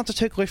 that's not to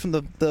take away from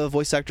the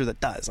voice actor that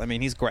does. I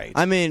mean, he's great.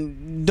 I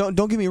mean, don't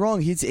get me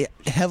wrong. He's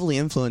heavily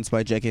influenced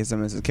by J.K.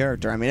 Simmons'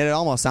 character. I mean, it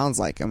almost sounds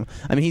like him.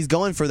 I mean, he's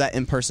going for that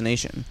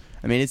impersonation.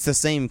 I mean, it's the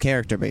same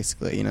character,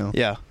 basically, you know?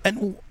 Yeah,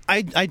 and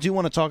I do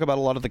want to talk about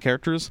a lot of the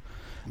characters.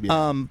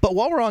 Yeah. But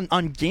while we're on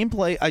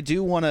gameplay, I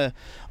do want to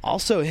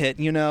also hit,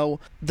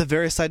 the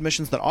various side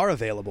missions that are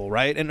available,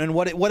 right? And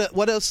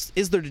what else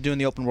is there to do in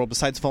the open world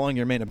besides following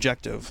your main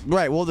objective?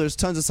 Right. Well, there's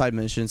tons of side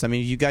missions. I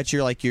mean, you got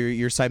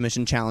your side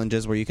mission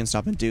challenges where you can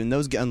stop and do, and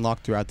those get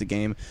unlocked throughout the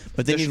game.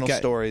 But then Additional you've got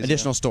stories,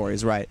 additional yeah.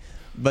 stories, right?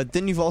 But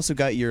then you've also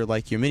got your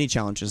mini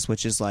challenges,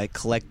 which is like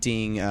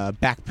collecting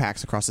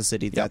backpacks across the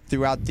city. That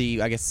throughout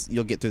I guess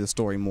you'll get through the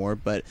story more,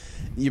 but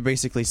you're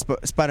basically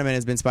Spider-Man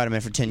has been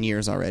Spider-Man for 10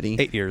 years already.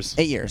 8 years.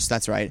 8 years,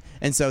 that's right.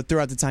 And so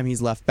throughout the time,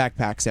 he's left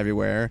backpacks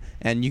everywhere,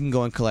 and you can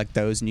go and collect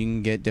those, and you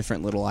can get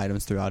different little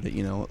items throughout it,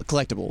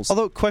 collectibles.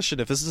 Although, question,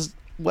 if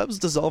webs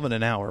dissolve in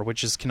an hour,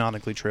 which is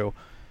canonically true,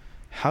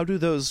 how do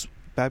those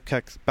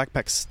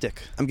backpacks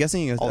stick? I'm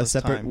guessing all a this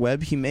separate time.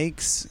 web he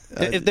makes.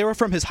 If they were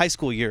from his high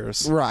school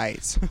years.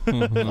 Right.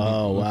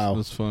 Oh, wow.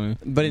 That's funny.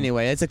 But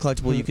anyway, it's a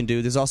collectible you can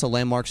do. There's also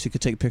landmarks you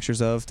could take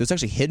pictures of. There's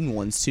actually hidden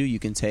ones, too, you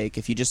can take.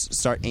 If you just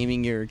start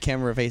aiming your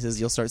camera faces,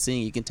 you'll start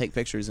seeing you can take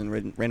pictures in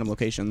random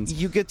locations.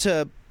 You get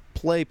to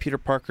play Peter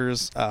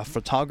Parker's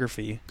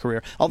photography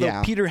career. Although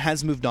Yeah. Peter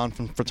has moved on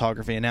from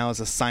photography and now is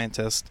a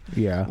scientist,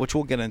 Yeah. which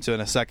we'll get into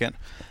in a second.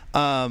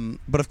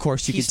 But of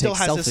course, you He can still take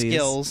has selfies. his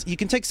skills. You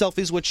can take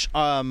selfies, which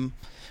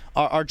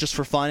are just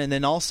for fun, and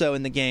then also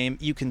in the game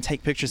you can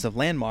take pictures of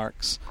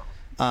landmarks.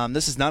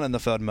 This is not in the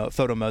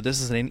photo mode. This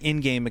is an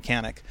in-game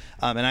mechanic,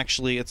 and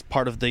actually it's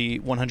part of the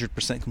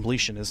 100%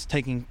 completion is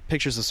taking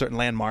pictures of certain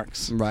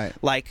landmarks, Right.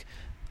 like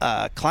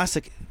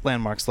classic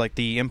landmarks like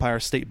the Empire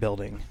State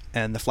Building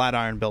and the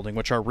Flatiron Building,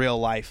 which are real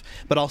life,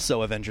 but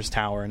also Avengers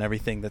Tower and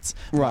everything that's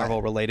Right.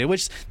 Marvel related.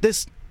 Which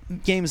this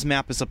game's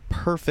map is a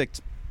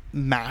perfect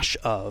mash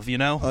of,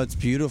 Oh, it's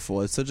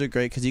beautiful. It's such a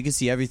great because you can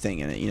see everything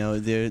in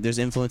it. There's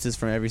influences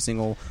from every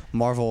single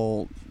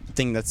Marvel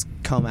thing that's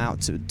come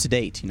out to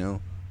date.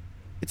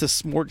 It's a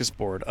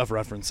smorgasbord of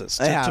references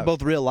Yeah. to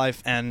both real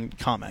life and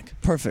comic.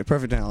 Perfect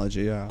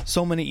analogy. Yeah.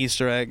 So many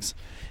Easter eggs,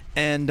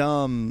 and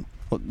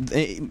Well,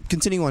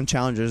 continuing on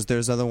challenges,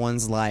 there's other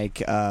ones like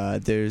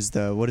there's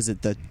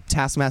the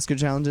Taskmaster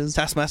challenges.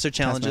 Taskmaster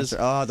challenges.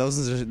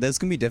 Taskmaster. Those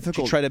can be You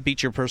difficult. try to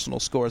beat your personal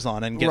scores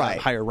on and get Right.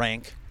 a higher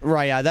rank.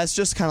 Right. Yeah. That's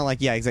just kind of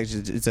like exactly.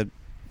 It's a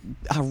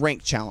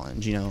rank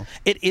challenge.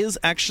 It is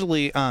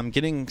actually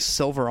getting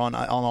silver on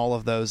all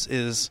of those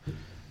is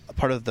a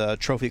part of the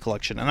trophy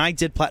collection, and I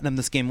did platinum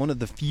this game. One of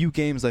the few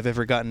games I've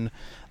ever gotten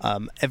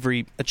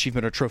every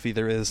achievement or trophy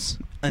there is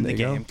in There the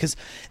you go. game, because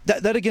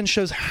that again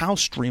shows how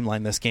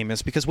streamlined this game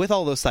is. Because with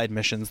all those side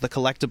missions, the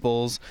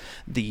collectibles,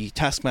 the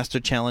Taskmaster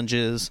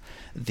challenges,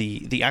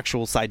 the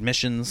actual side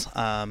missions,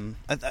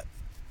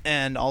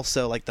 and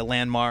also like the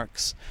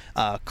landmarks,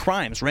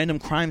 random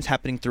crimes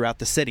happening throughout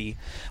the city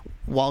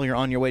while you're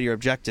on your way to your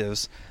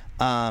objectives.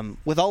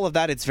 With all of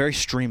that, it's very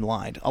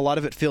streamlined. A lot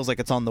of it feels like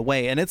it's on the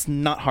way, and it's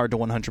not hard to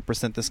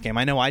 100% this game.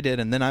 I know I did,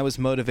 and then I was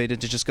motivated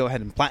to just go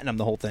ahead and platinum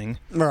the whole thing.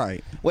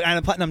 Right. And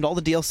I platinumed all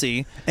the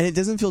DLC. And it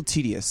doesn't feel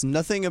tedious.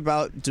 Nothing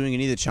about doing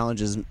any of the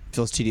challenges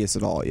feels tedious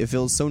at all. It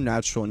feels so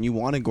natural, and you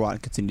want to go out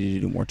and continue to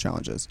do more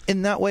challenges.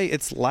 In that way,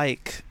 it's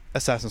like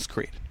Assassin's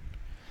Creed.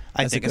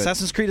 I That's think a good-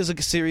 Assassin's Creed is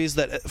a series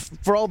that,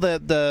 for all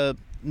the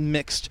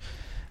mixed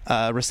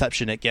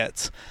reception it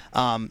gets,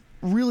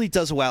 really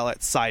does well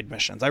at side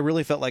missions. I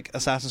really felt like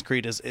Assassin's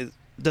Creed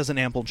does an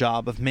ample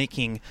job of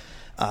making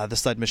the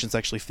side missions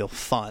actually feel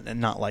fun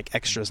and not like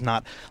extras,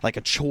 not like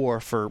a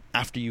chore for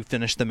after you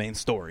finish the main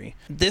story.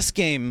 This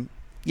game,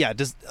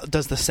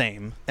 does the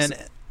same. And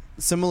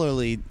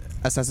Similarly,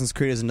 Assassin's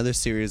Creed is another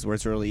series where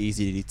it's really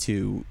easy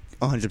to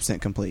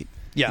 100% complete.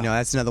 yeah,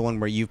 That's another one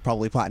where you've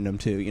probably platinumed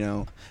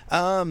too.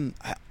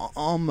 I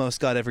almost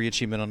got every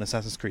achievement on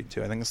Assassin's Creed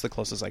 2. I think it's the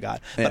closest I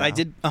got, but I Yeah.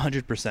 did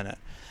 100% it.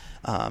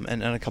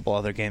 And a couple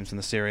other games in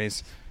the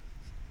series.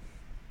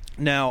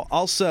 Now,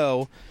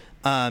 also,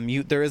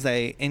 There is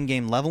a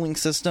in-game leveling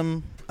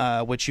system,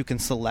 which you can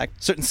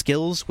select certain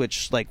skills,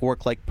 which like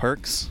work like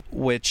perks,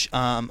 which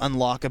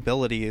unlock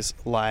abilities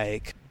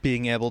like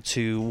being able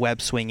to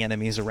web swing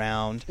enemies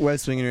around. Web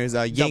swingers,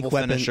 yank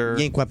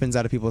weapons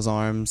out of people's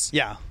arms.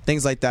 Yeah.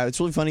 Things like that.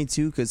 It's really funny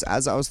too, because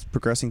as I was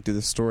progressing through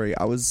the story,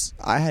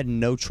 I had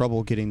no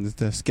trouble getting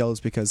the skills,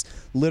 because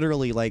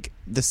literally like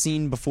the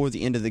scene before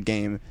the end of the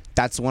game,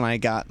 that's when I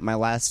got my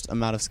last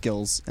amount of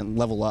skills and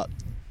level up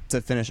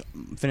to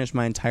finish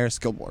my entire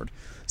skill board.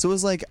 So it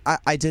was like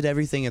I did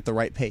everything at the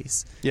right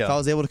pace. Yeah. If I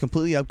was able to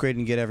completely upgrade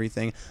and get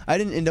everything. I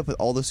didn't end up with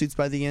all the suits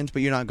by the end,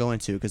 but you're not going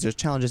to, because there's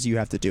challenges you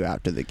have to do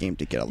after the game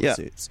to get all the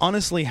suits.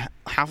 Honestly,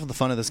 half of the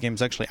fun of this game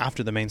is actually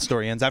after the main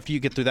story ends, after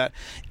you get through that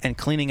and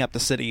cleaning up the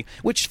city,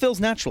 which feels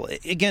natural.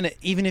 Again,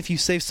 even if you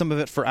save some of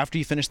it for after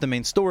you finish the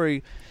main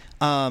story,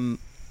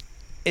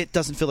 it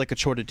doesn't feel like a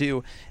chore to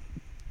do.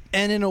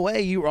 And in a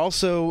way, you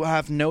also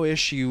have no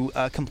issue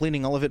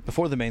completing all of it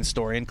before the main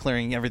story and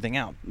clearing everything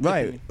out.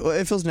 Right. Well,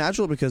 it feels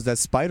natural because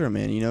that's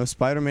Spider-Man. You know,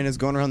 Spider-Man is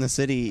going around the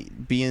city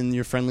being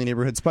your friendly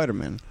neighborhood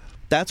Spider-Man.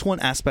 That's one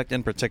aspect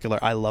in particular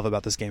I love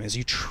about this game, is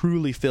you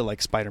truly feel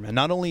like Spider-Man.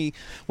 Not only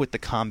with the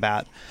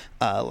combat,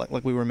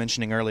 like we were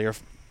mentioning earlier,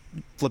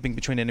 flipping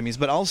between enemies,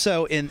 but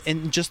also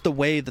in just the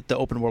way that the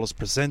open world is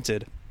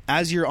presented.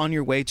 As you're on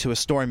your way to a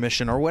story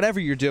mission or whatever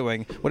you're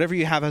doing, whatever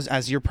you have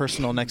as your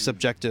personal next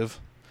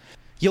objective,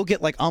 you'll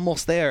get like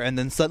almost there, and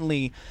then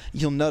suddenly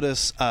you'll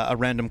notice a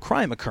random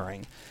crime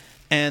occurring.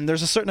 And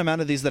there's a certain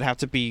amount of these that have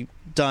to be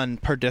done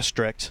per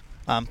district,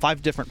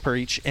 5 different per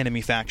each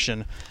enemy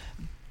faction,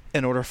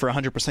 in order for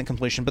 100%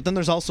 completion. But then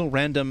there's also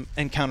random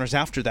encounters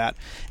after that.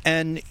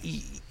 And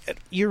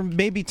you're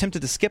maybe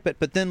tempted to skip it,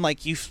 but then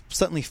like you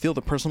suddenly feel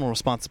the personal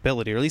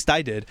responsibility, or at least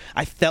I did.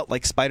 I felt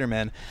like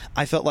Spider-Man.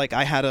 I felt like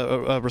I had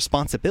a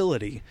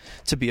responsibility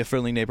to be a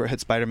friendly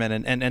neighborhood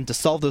Spider-Man and to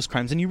solve those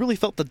crimes. And you really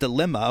felt the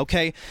dilemma.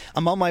 Okay,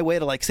 I'm on my way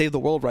to like save the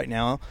world right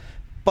now,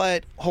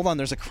 but hold on,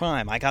 there's a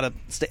crime. I gotta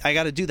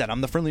do that.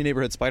 I'm the friendly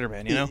neighborhood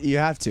Spider-Man, you know? You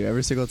have to,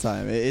 every single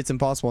time. It's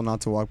impossible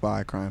not to walk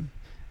by a crime.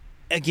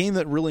 A game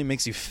that really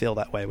makes you feel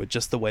that way with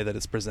just the way that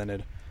it's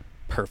presented.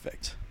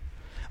 Perfect.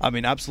 I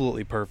mean,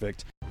 absolutely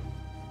perfect.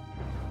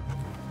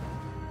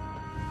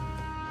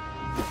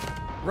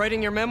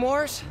 Writing your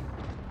memoirs?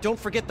 Don't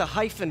forget the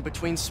hyphen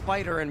between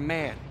spider and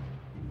man.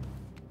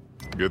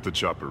 Get the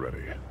chopper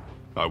ready.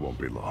 I won't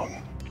be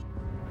long.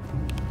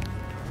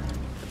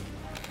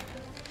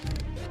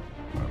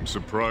 I'm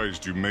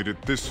surprised you made it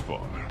this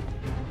far.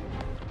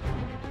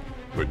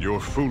 But your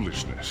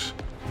foolishness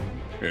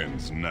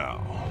ends now.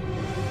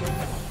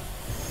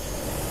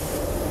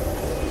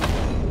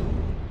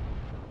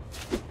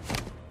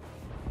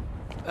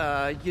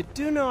 You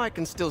do know I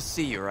can still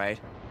see you, right?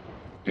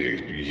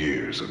 8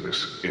 years of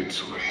this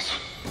insolence.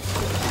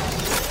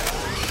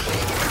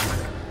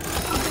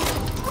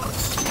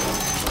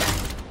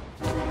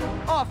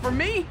 Oh, for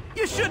me?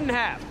 You shouldn't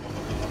have.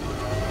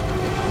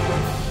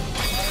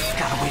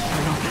 Gotta wait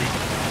for an opening.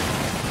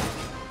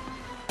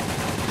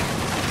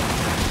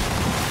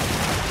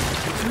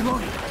 It's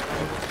reloading.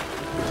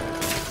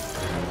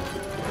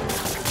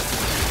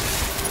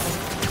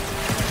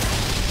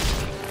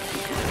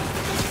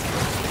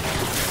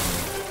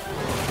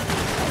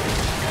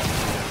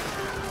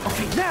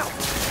 Okay, now!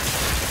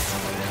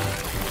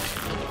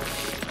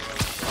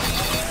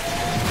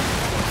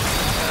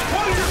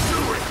 What are you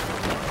doing?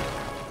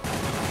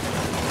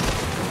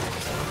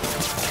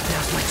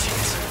 Now's my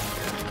chance.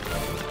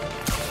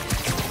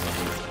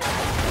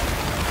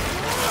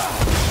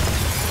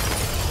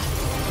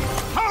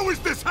 How is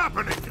this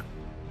happening?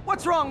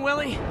 What's wrong,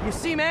 Willie? You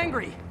seem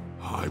angry.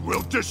 I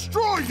will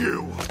destroy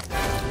you!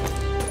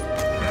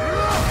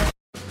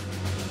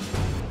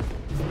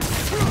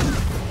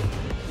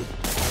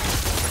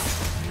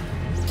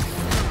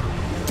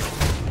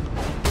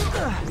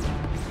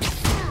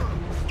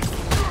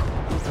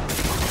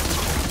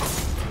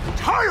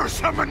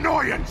 Tiresome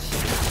annoyance!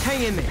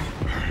 Hang in there.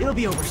 It'll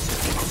be over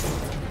soon.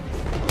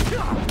 You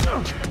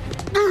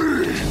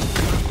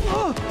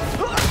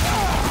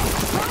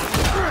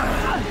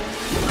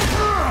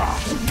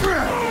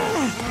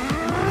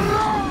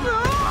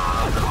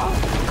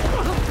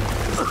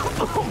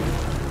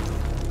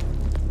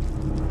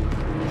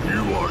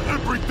are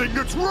everything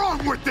that's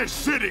wrong with this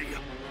city!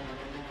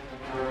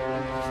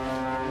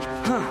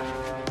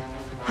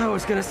 I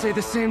was gonna say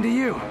the same to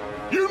you.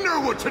 You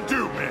know what to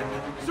do, men!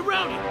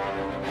 Surround him!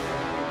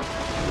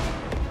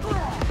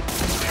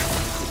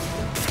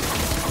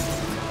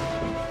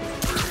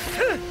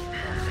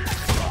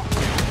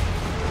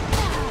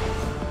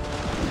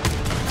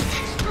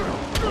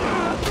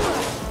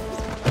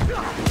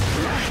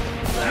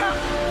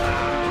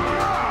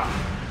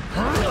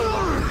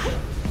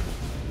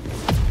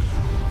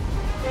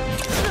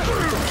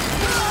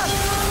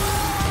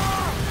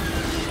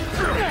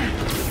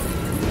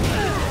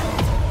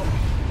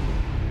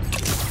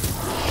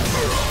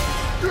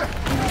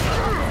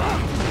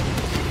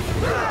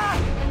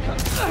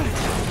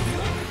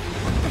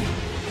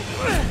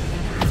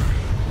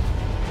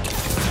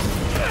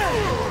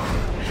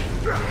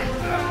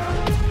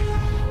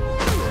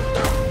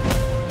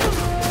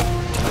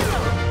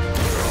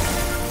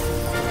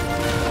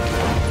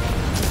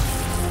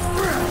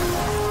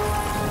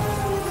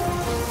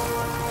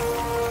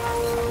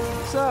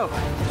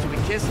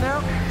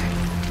 out?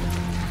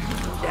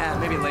 Yeah,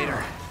 maybe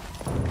later.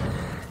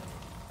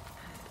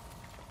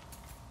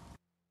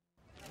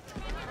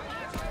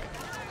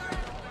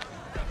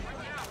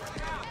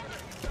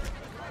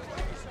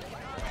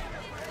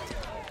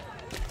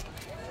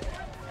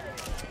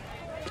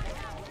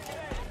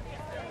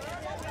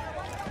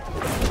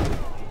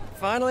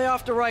 Finally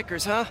off to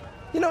Rikers, huh?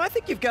 You know, I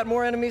think you've got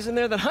more enemies in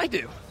there than I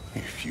do.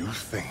 If you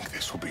think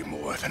this will be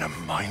more than a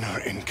minor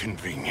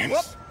inconvenience...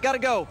 Whoop, gotta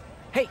go.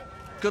 Hey,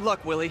 good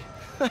luck, Willie.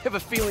 I have a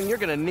feeling you're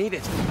gonna need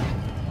it.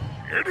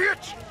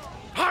 Idiot!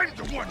 I'm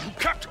the one who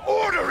kept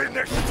order in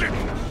this city!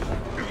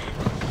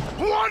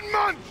 1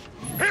 month!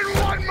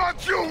 In 1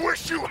 month you'll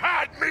wish you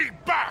had me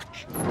back!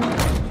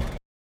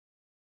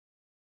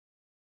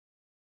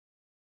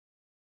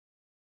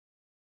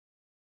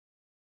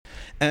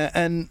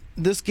 And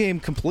this game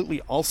completely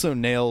also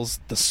nails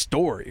the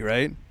story,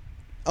 right?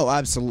 Oh,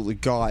 absolutely.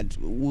 God,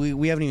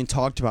 we haven't even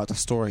talked about the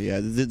story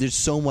yet. There's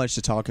so much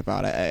to talk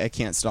about. I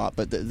can't stop.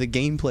 But the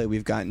gameplay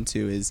we've gotten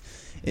to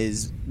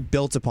is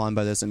built upon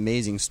by this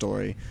amazing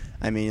story.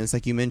 I mean, it's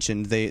like you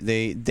mentioned,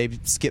 they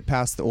skip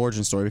past the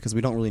origin story because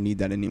we don't really need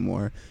that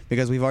anymore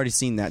because we've already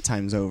seen that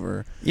times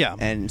over. Yeah.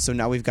 And so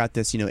now we've got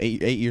this,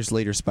 8 years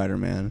later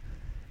Spider-Man.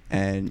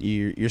 And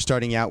you're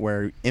starting out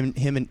where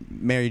him and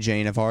Mary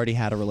Jane have already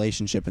had a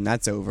relationship, and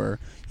that's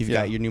over. You've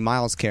got your new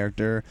Miles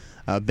character.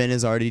 Ben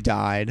has already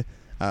died.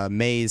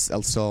 May's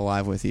still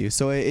alive with you.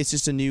 So it's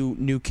just a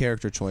new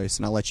character choice,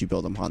 and I'll let you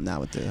build upon that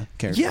with the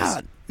characters.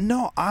 Yeah,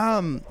 no,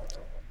 I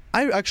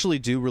actually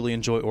do really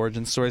enjoy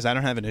origin stories. I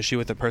don't have an issue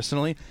with it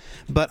personally,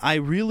 but I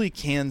really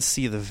can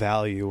see the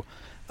value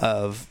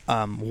of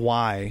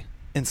why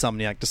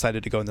Insomniac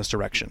decided to go in this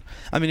direction.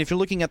 I mean, if you're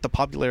looking at the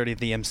popularity of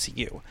the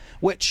MCU,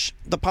 which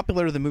the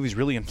popularity of the movies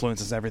really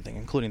influences everything,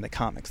 including the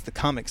comics. The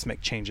comics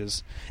make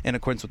changes in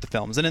accordance with the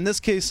films. And in this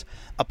case,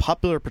 a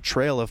popular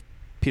portrayal of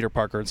Peter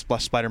Parker and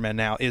Spider-Man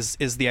now is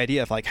the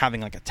idea of like having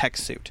like a tech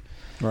suit.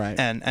 Right.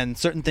 And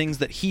certain things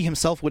that he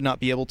himself would not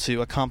be able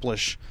to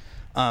accomplish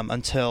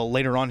until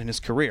later on in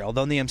his career.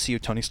 Although in the MCU,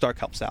 Tony Stark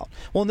helps out.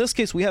 Well, in this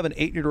case, we have an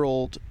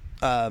 8-year-old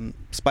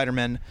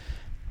Spider-Man,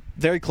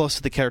 very close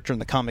to the character in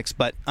the comics,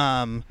 but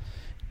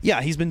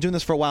yeah, he's been doing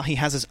this for a while. He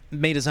has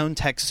made his own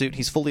tech suit.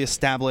 He's fully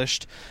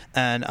established,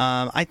 and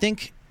I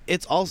think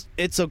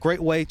it's a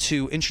great way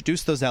to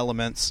introduce those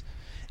elements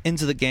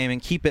into the game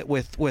and keep it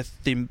with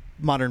the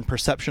modern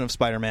perception of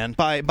Spider-Man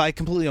by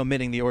completely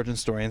omitting the origin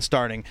story and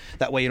starting.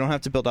 That way you don't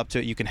have to build up to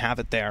it. You can have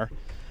it there.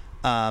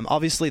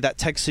 Obviously, that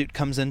tech suit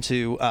comes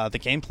into the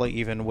gameplay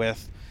even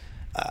with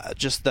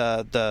just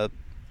the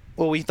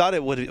well, we thought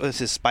it was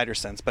his spider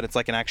sense, but it's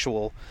like an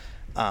actual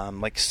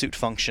like suit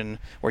function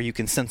where you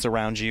can sense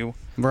around you,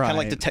 right?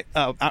 Kind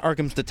of like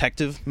Arkham's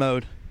detective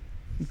mode,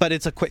 but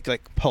it's a quick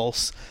like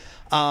pulse.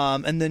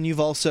 And then you've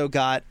also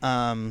got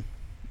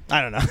I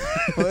don't know.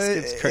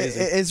 It's crazy.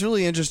 It's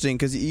really interesting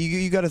because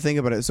you got to think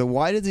about it. So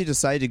why did they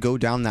decide to go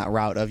down that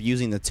route of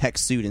using the tech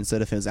suit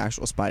instead of his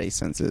actual Spidey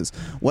senses?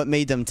 What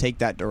made them take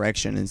that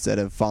direction instead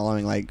of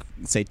following, like,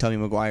 say, Tobey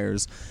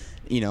Maguire's?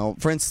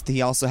 For instance,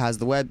 he also has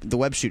the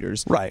web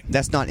shooters. Right.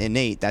 That's not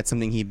innate. That's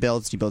something he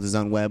builds. He builds his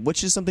own web,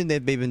 which is something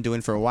they've been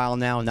doing for a while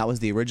now, and that was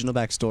the original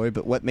backstory.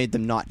 But what made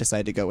them not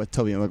decide to go with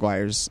Tobey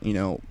Maguire's,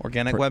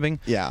 organic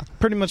webbing? Yeah.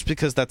 Pretty much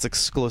because that's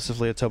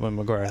exclusively a Tobey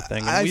Maguire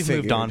thing. And we've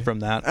moved on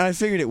from that. I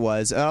figured it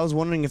was. I was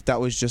wondering if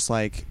that was just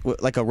like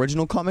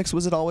original comics.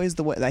 Was it always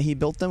the way that he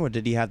built them, or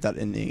did he have that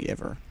in the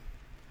ever?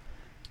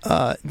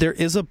 There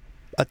is a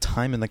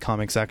time in the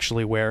comics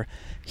actually where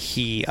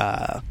he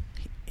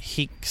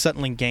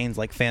suddenly gains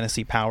like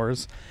fantasy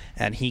powers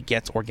and he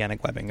gets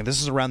organic webbing. And this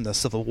is around the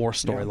Civil War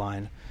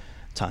storyline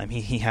time.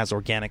 He has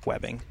organic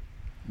webbing.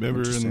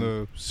 Remember in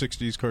the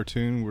 60s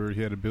cartoon where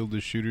he had to build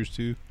his shooters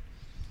too?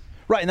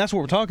 Right, and that's what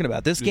we're talking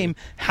about. This game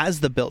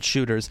has the built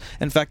shooters.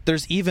 In fact,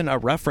 there's even a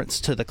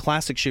reference to the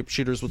classic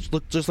shooters, which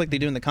look just like they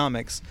do in the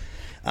comics,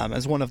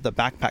 as one of the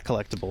backpack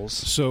collectibles.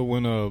 So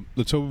when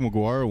the Tobey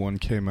Maguire one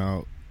came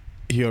out,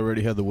 he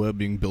already had the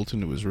webbing built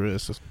into his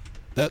wrist.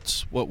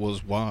 That's what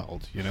was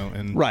wild,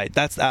 and right,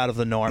 that's out of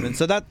the norm, and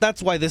so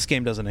that's why this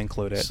game doesn't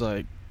include it. It's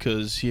like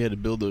because he had to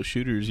build those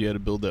shooters, he had to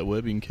build that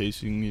webbing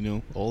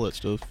casing, all that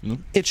stuff.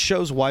 It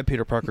shows why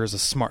Peter Parker is a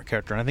smart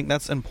character, and I think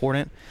that's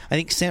important. I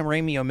think Sam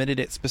Raimi omitted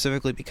it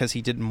specifically because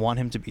he didn't want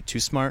him to be too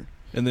smart.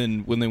 And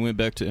then when they went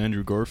back to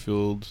Andrew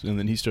Garfield, and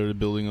then he started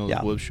building all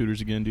the web shooters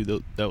again,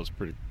 dude, that was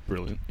pretty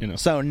brilliant.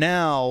 So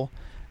now.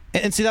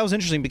 And see, that was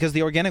interesting because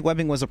the organic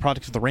webbing was a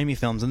product of the Raimi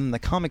films, and then the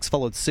comics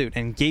followed suit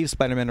and gave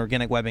Spider-Man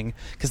organic webbing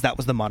because that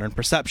was the modern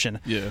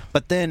perception. Yeah.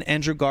 But then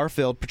Andrew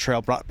Garfield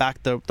portrayal brought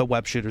back the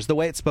web shooters the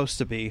way it's supposed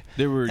to be.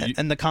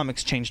 And the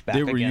comics changed back.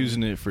 They were again.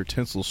 using it for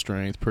tensile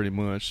strength, pretty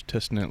much,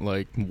 testing it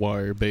like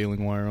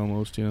baling wire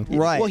almost.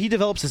 Right. Well, he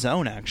develops his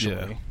own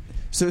actually.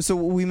 Yeah. So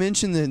we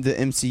mentioned the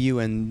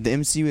MCU, and the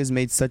MCU has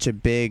made such a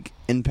big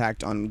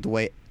impact on the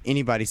way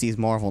anybody sees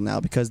Marvel now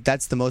because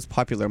that's the most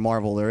popular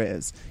Marvel there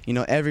is.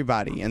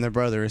 Everybody and their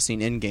brother has seen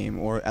Endgame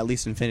or at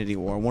least Infinity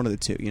War, one of the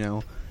two.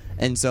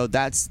 And so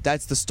that's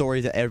the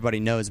story that everybody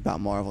knows about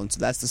Marvel, and so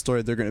that's the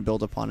story they're going to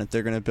build upon. If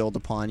they're going to build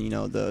upon,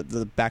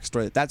 the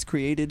backstory that's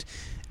created,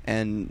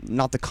 and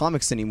not the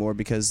comics anymore,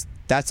 because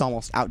that's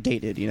almost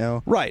outdated,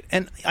 Right,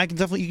 and you can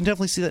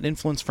definitely see that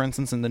influence, for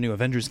instance, in the new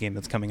Avengers game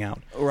that's coming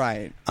out.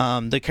 Right.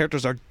 The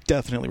characters are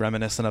definitely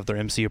reminiscent of their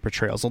MCU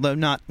portrayals, although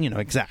not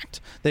exact.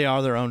 They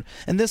are their own.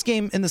 And this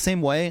game, in the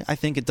same way, I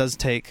think it does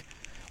take.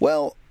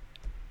 Well,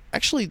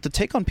 actually, the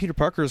take on Peter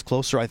Parker is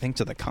closer, I think,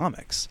 to the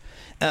comics.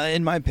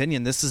 In my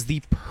opinion, this is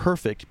the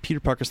perfect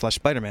Peter Parker /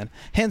 Spider-Man.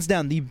 Hands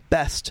down, the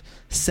best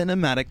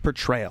cinematic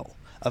portrayal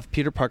of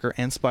Peter Parker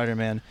and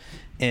Spider-Man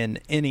in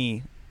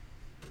anything.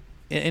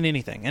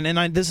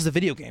 And this is a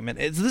video game.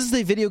 This is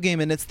a video game,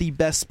 and it's the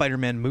best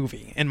Spider-Man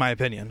movie, in my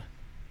opinion.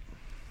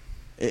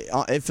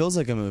 It feels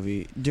like a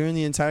movie during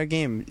the entire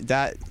game.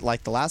 That,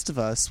 like The Last of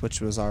Us,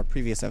 which was our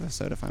previous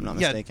episode, if I'm not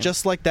mistaken. Yeah,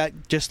 just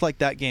like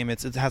that game,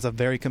 it has a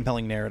very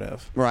compelling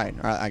narrative. Right.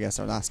 Or I guess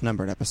our last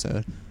numbered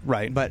episode.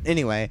 Right. But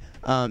anyway,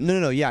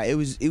 no. Yeah, it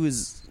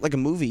was like a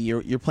movie.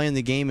 You're playing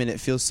the game, and you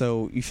feel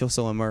so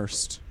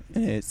immersed.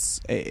 And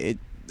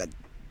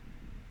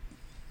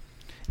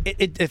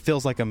it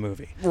feels like a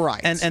movie. Right.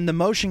 And the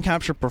motion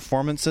capture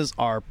performances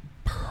are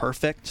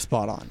perfect.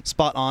 Spot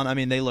on. I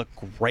mean, they look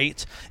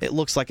great. It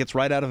looks like it's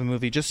right out of a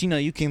movie. Just,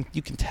 you can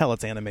tell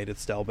it's animated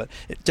still, but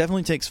it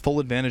definitely takes full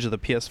advantage of the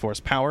PS4's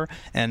power.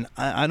 And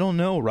I don't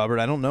know, Robert.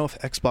 I don't know if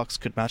Xbox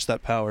could match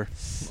that power.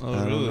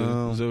 Oh,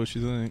 really? Is that what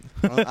you think?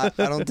 I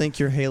don't think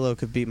your Halo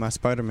could beat my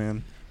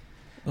Spider-Man.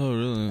 Oh,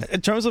 really?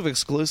 In terms of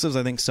exclusives,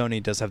 I think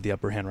Sony does have the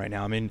upper hand right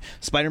now. I mean,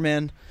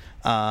 Spider-Man,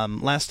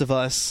 Last of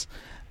Us,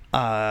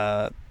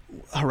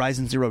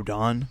 Horizon Zero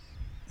Dawn.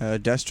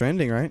 Death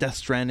Stranding, right? Death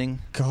Stranding.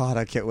 God,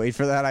 I can't wait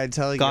for that. I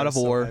tell you. God of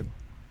War.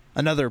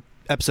 Another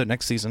episode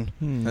next season.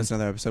 That's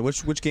another episode.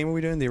 Which game are we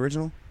doing? The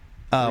original?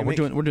 We're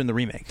doing the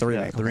remake. The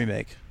remake. The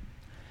remake.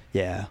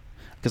 Yeah,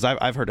 because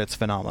I've heard it's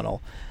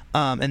phenomenal.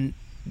 And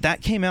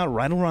that came out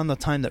right around the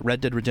time that Red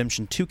Dead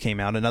Redemption 2 came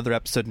out, another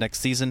episode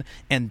next season,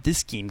 and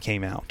this game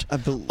came out.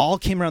 All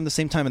came around the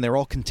same time, and they were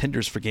all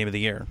contenders for Game of the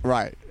Year.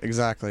 Right,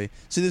 exactly.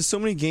 So there's so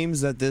many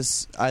games that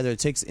this either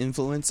takes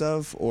influence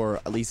of, or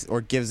at least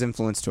gives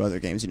influence to other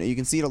games. You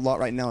can see it a lot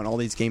right now in all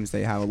these games.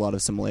 They have a lot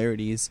of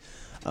similarities.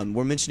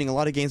 We're mentioning a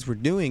lot of games we're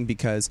doing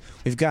because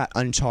we've got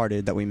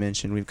Uncharted that we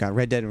mentioned. We've got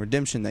Red Dead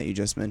Redemption that you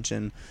just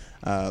mentioned.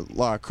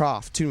 Lara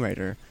Croft, Tomb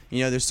Raider.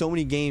 There's so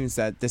many games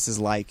that this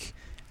is like,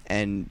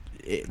 and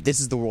this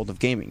is the world of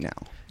gaming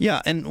now.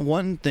 Yeah, and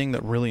one thing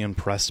that really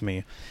impressed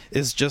me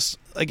is just,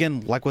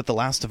 again, like with The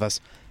Last of Us,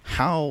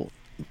 how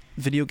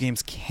video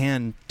games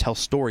can tell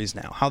stories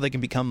now, how they can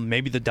become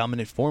maybe the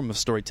dominant form of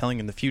storytelling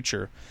in the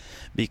future,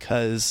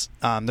 because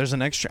there's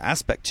an extra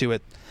aspect to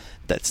it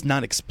that's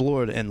not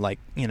explored in, like,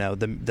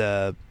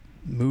 the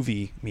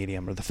movie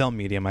medium, or the film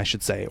medium, I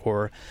should say,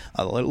 or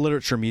a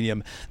literature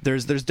medium.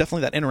 There's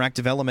definitely that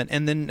interactive element,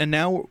 and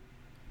now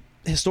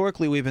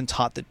historically we've been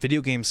taught that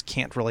video games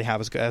can't really have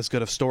as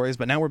good of stories,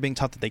 but now we're being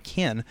taught that they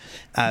can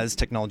as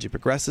technology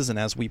progresses and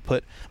as we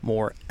put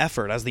more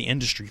effort, as the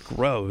industry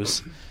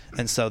grows.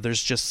 And so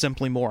there's just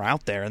simply more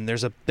out there, and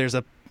there's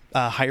a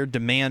higher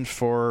demand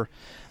for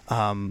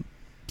a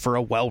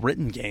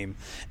well-written game,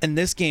 and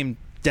this game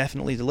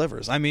definitely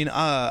delivers. I mean,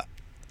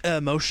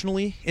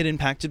 emotionally it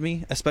impacted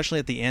me, especially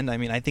at the end. I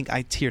mean, I think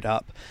I teared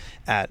up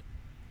at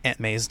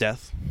Aunt May's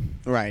death.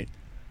 Right.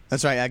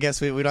 That's right. I guess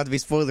we don't have to be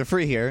spoiler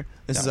free here.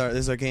 This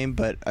is our game,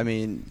 but I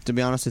mean, to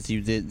be honest with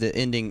you, the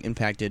ending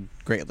impacted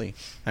greatly.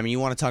 I mean, you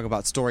want to talk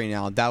about story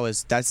now?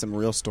 That's some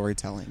real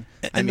storytelling.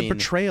 And the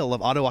portrayal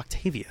of Otto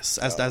Octavius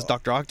as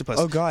Dr. Octopus.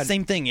 Oh God,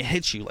 same thing. It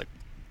hits you like.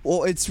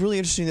 Well, it's really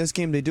interesting. This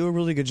game, they do a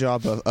really good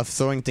job of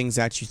throwing things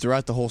at you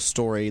throughout the whole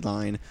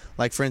storyline.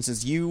 Like, for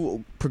instance,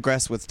 you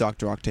progress with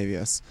Dr.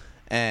 Octavius,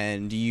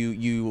 and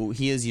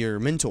he is your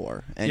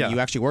mentor, and you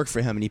actually work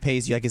for him, and he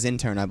pays you like his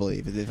intern, I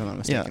believe, if I'm not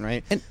mistaken,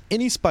 right? And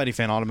any Spidey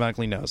fan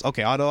automatically knows,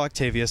 okay, Otto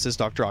Octavius is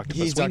Dr. Octopus.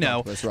 He's Dr.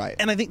 Octopus, right?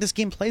 And I think this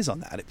game plays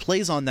on that. It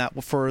plays on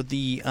that for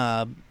the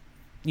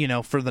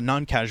for the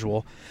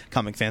non-casual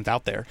comic fans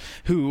out there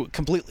who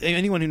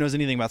anyone who knows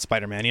anything about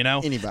Spider-Man,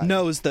 anybody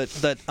knows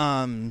that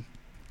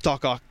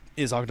Doc Ock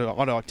is Otto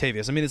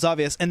Octavius. I mean, it's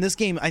obvious. And this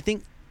game, I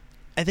think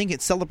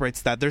it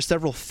celebrates that. There's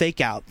several fake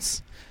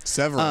outs.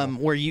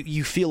 Where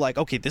you feel like,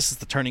 okay, this is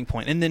the turning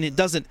point, and then it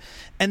doesn't,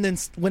 and then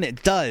when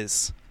it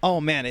does, oh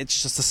man,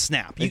 it's just a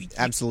snap.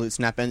 Absolute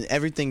snap, and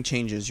everything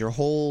changes. Your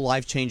whole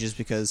life changes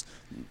because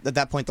at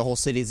that point the whole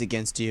city is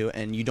against you,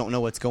 and you don't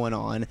know what's going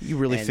on. You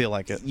really feel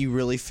like it. You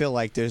really feel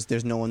like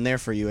there's no one there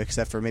for you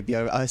except for maybe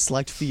a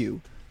select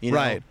few.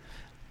 Right.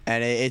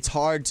 And it's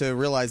hard to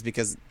realize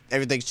because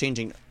everything's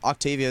changing.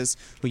 Octavius,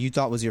 who you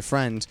thought was your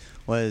friend,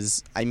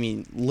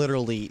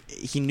 literally,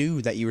 he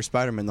knew that you were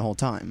Spider-Man the whole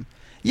time.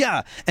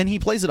 Yeah, and he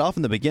plays it off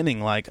in the beginning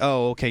like,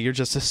 oh, okay, you're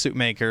just a suit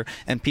maker,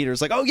 and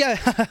Peter's like, oh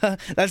yeah,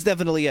 that's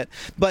definitely it.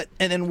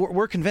 And then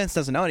we're convinced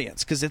as an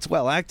audience because it's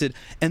well acted,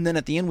 and then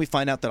at the end we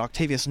find out that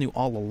Octavius knew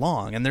all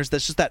along, and there's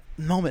just that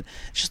moment,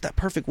 it's just that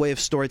perfect way of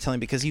storytelling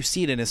because you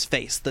see it in his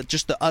face,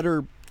 just the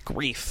utter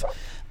grief.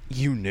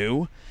 you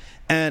knew.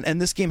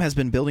 And this game has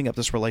been building up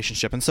this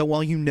relationship, and so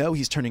while you know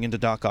he's turning into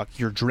Doc Ock,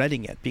 you're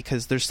dreading it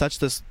because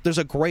there's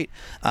a great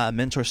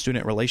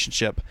mentor-student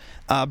relationship,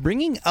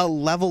 bringing a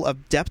level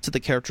of depth to the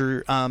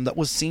character that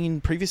was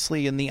seen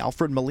previously in the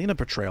Alfred Molina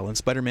portrayal in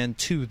Spider-Man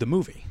 2, the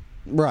movie,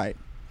 Right.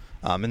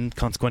 and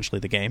consequentially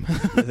the game.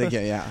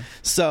 Yeah.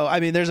 So I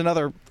mean, there's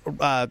another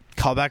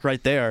callback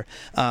right there,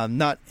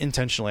 not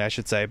intentionally, I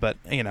should say, but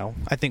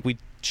I think we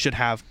should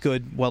have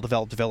good,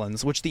 well-developed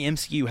villains, which the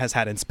MCU has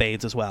had in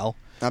spades as well.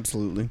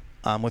 Absolutely.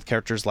 With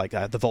characters like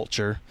the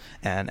Vulture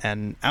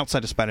and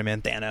outside of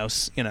Spider-Man,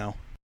 Thanos,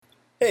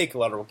 Hey,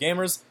 Collateral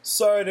Gamers.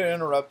 Sorry to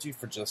interrupt you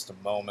for just a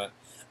moment.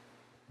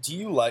 Do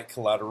you like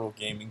Collateral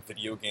Gaming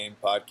video game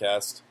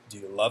podcast? Do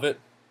you love it?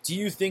 Do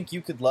you think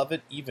you could love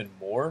it even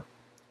more?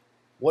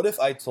 What if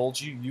I told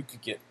you you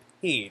could get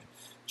paid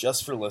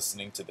just for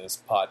listening to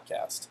this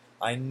podcast?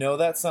 I know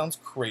that sounds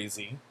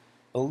crazy.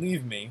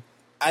 Believe me,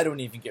 I don't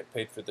even get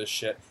paid for this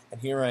shit,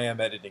 and here I am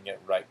editing it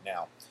right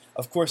now.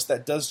 Of course,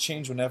 that does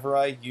change whenever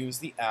I use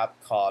the app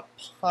called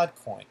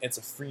Podcoin. It's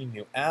a free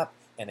new app,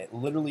 and it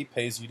literally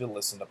pays you to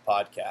listen to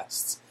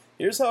podcasts.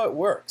 Here's how it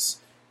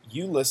works.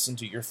 You listen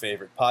to your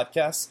favorite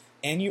podcasts,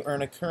 and you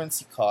earn a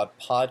currency called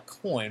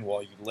Podcoin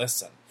while you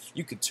listen.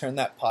 You could turn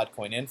that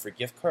Podcoin in for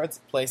gift cards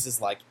at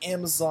places like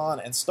Amazon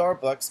and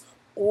Starbucks,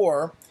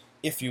 or,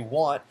 if you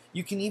want,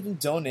 you can even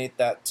donate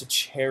that to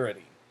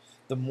charity.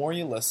 The more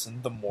you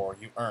listen, the more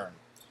you earn.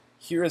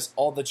 Here is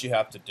all that you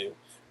have to do.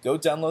 Go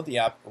download the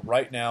app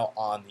right now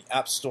on the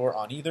App Store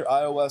on either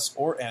iOS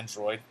or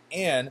Android,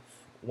 and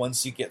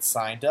once you get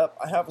signed up,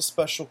 I have a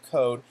special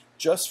code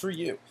just for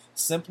you.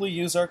 Simply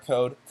use our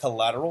code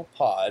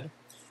CollateralPod,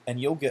 and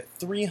you'll get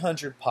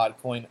 300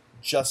 Podcoin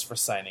just for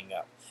signing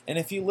up. And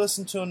if you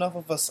listen to enough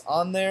of us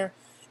on there,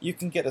 you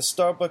can get a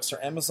Starbucks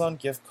or Amazon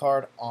gift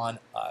card on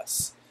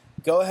us.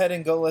 Go ahead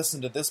and go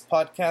listen to this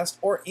podcast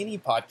or any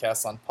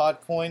podcast on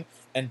Podcoin,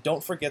 and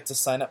don't forget to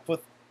sign up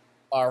with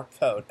our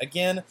code.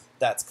 Again,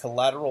 that's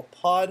Collateral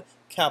Pod,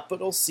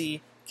 capital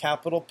C,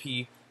 capital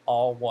P,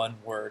 all one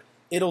word.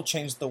 It'll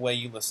change the way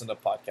you listen to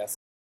podcasts.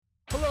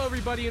 Hello,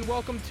 everybody, and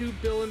welcome to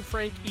Bill and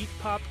Frank Eat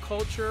Pop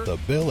Culture. The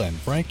Bill and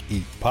Frank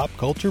Eat Pop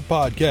Culture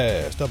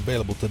Podcast,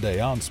 available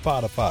today on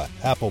Spotify,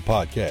 Apple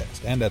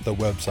Podcasts, and at the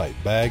website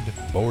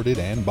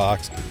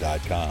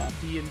baggedboardedandboxed.com.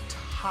 The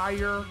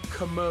entire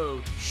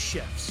commode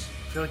shifts.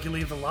 I feel like you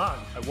leave the log.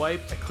 I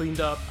wiped, I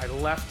cleaned up, I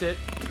left it.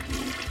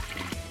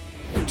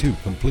 Two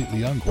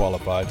completely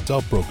unqualified,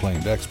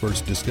 self-proclaimed experts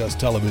discuss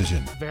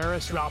television.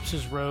 Varys drops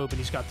his robe and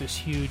he's got this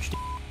huge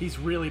He's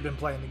really been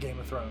playing the Game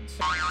of Thrones.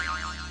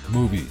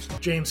 Movies.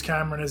 James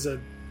Cameron is a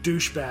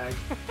douchebag.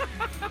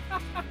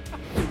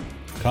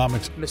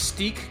 Comics.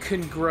 Mystique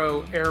can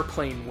grow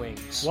airplane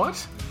wings.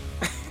 What?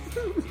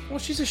 Well,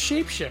 she's a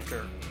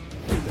shapeshifter.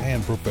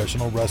 And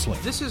professional wrestling.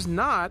 This is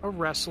not a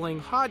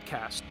wrestling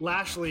podcast.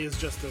 Lashley is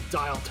just a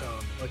dial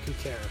tone. Like, who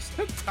cares?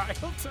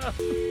 Dial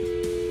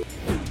tone.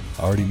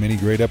 Already many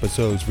great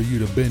episodes for you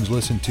to binge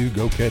listen to.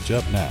 Go catch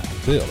up now.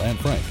 Bill and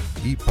Frank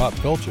Eat Pop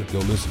Culture. Go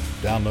listen,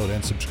 download,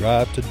 and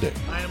subscribe today.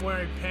 I am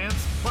wearing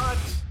pants, but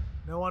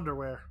no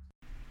underwear.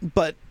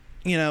 But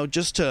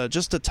just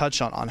to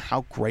touch on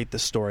how great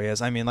this story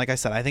is. I mean, like I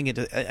said, I think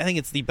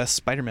it's the best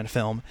Spider-Man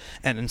film,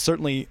 and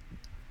certainly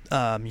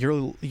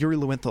Yuri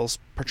Lewinthal's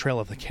portrayal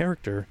of the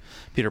character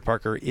Peter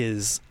Parker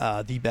is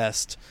the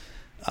best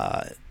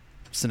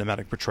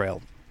cinematic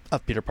portrayal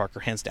of Peter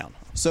Parker, hands down.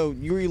 So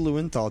Yuri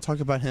Lowenthal, talk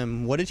about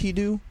him. What did he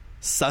do?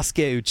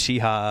 Sasuke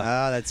Uchiha.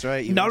 Ah, that's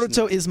right.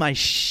 Naruto is my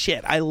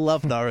shit. I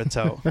love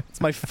Naruto.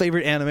 It's my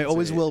favorite anime.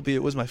 Always will be.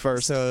 It was my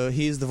first. So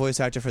he's the voice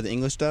actor for the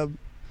English dub?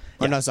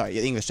 Yeah. Oh, no, sorry.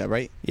 The English dub,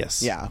 right?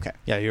 Yes. Yeah, okay.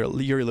 Yeah,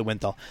 Yuri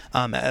Lowenthal.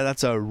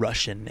 That's a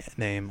Russian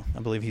name.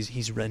 I believe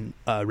he's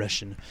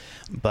Russian.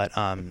 But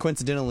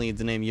coincidentally,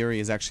 the name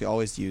Yuri is actually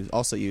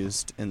also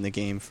used in the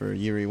game for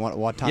Yuri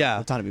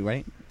Watanabe,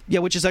 right? Yeah,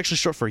 which is actually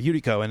short for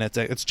Yuriko, and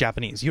it's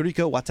Japanese.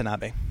 Yuriko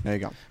Watanabe. There you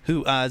go.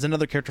 Who is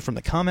another character from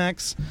the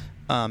comics,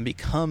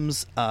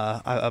 becomes,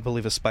 I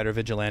believe, a spider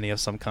vigilante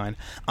of some kind.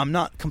 I'm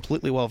not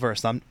completely well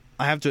versed. I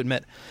have to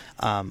admit,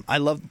 I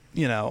love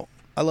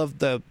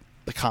the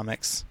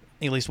comics,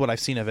 at least what I've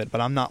seen of it,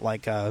 but I'm not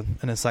like an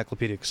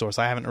encyclopedic source.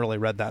 I haven't really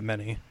read that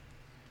many.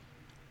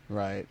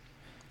 Right.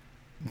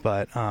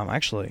 But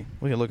actually,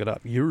 we can look it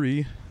up.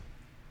 Yuri,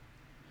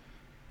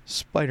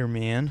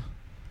 Spider-Man.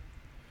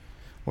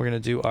 We're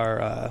gonna do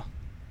our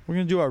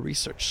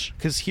research,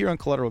 because here on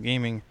Collateral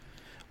Gaming,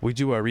 we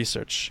do our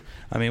research.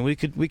 I mean, we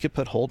could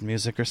put hold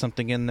music or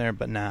something in there,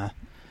 but nah.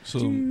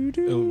 Some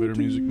elevator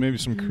music, maybe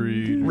some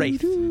Creed.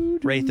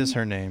 Wraith is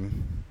her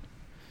name.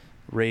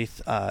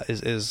 Wraith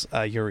is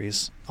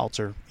Yuri's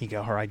alter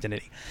ego, her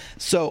identity.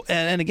 So,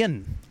 and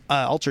again,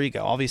 alter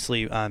ego,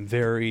 obviously,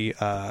 very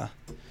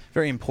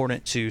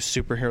important to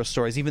superhero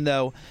stories. Even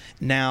though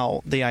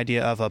now the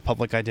idea of a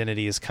public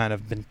identity has kind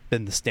of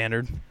been the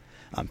standard.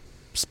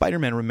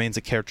 Spider-Man remains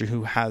a character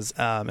who has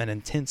an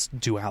intense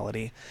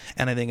duality,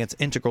 and I think it's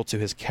integral to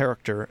his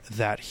character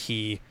that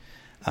he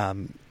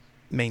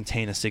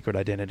maintain a secret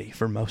identity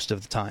for most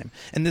of the time.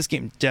 And this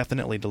game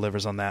definitely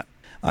delivers on that.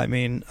 I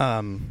mean,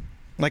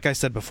 like I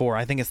said before,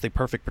 I think it's the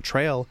perfect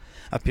portrayal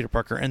of Peter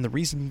Parker, and the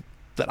reason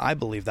that I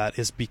believe that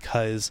is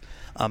because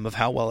of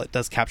how well it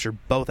does capture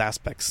both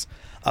aspects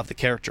of the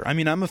character. I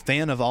mean, I'm a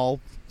fan of all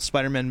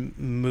Spider-Man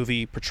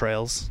movie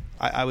portrayals,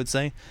 I would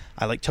say.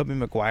 I like Tobey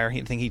Maguire.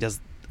 I think he does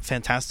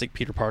fantastic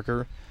Peter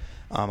Parker.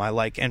 I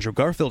like Andrew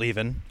Garfield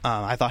even.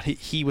 I thought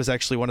he was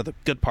actually one of the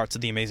good parts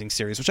of the Amazing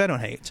series, which I don't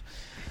hate,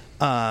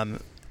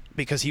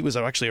 because he was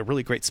actually a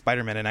really great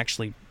Spider-Man and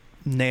actually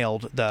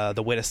nailed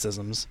the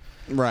witticisms.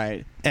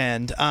 Right.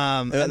 And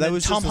that then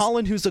was Tom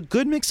Holland, who's a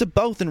good mix of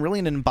both and really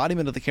an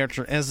embodiment of the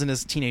character as in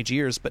his teenage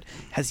years, but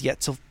has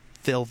yet to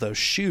fill those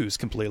shoes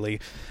completely,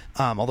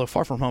 although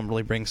Far From Home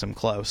really brings him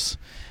close.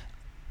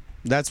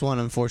 That's one,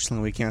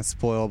 unfortunately, we can't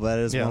spoil, but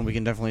it is one we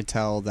can definitely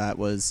tell that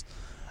was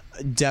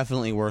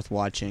definitely worth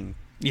watching.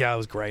 Yeah, it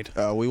was great.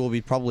 We will be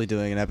probably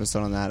doing an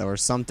episode on that or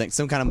something,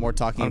 some kind of more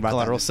talking on about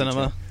Collateral that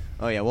Cinema.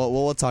 Oh yeah,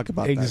 we'll talk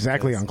about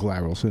exactly that on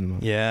Collateral Cinema.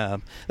 Yeah,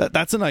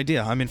 that's an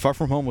idea. I mean, Far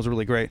From Home was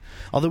really great,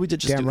 although we did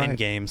just do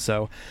Endgame.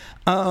 So,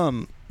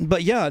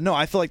 but yeah, no,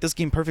 I feel like this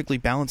game perfectly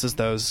balances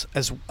those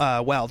as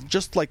well,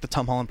 just like the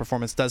Tom Holland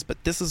performance does.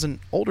 But this is an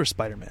older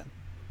Spider-Man.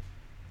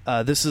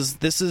 This is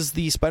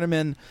the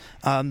Spider-Man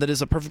that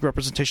is a perfect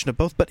representation of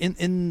both, but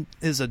in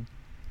is a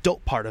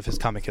adult part of his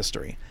comic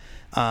history.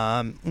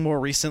 More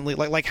recently,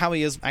 like how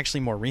he is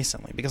actually more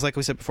recently, because like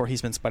we said before,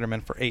 he's been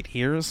Spider-Man for 8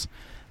 years,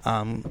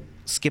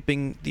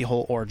 skipping the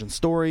whole origin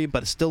story,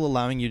 but still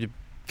allowing you to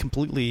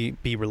completely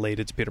be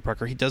related to Peter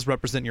Parker. He does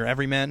represent your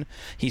everyman.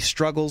 He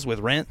struggles with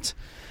rent.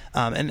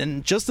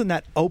 And just in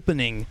that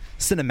opening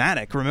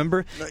cinematic,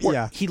 remember?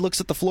 Yeah. He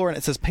looks at the floor and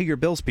it says, "Pay your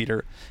bills,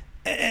 Peter."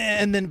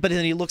 But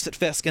then he looks at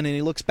Fisk and then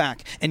he looks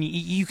back, and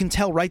you can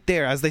tell right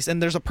there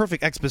and there's a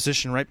perfect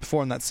exposition right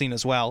before in that scene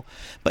as well.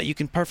 But you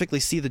can perfectly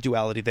see the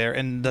duality there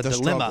and the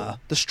dilemma,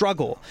 the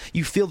struggle.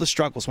 You feel the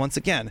struggles once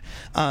again.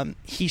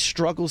 He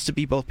struggles to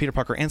be both Peter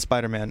Parker and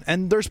Spider-Man,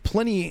 and there's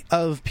plenty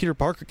of Peter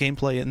Parker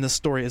gameplay in this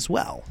story as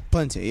well.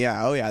 Plenty,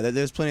 yeah. Oh yeah,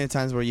 there's plenty of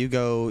times where you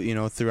go,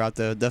 throughout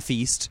the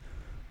feast,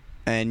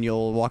 and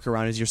you'll walk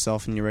around as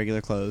yourself in your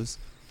regular clothes.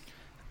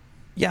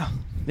 Yeah.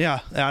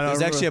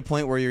 There's actually a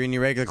point where you're in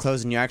your regular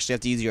clothes and you actually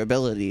have to use your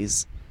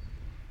abilities.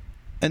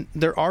 And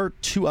there are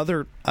 2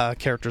 other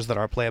characters that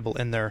are playable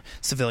in their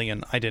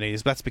civilian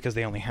identities. That's because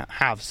they only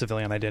have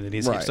civilian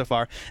identities here so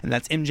far. And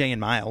that's MJ and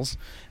Miles,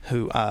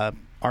 who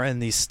are in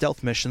these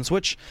stealth missions,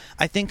 which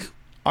I think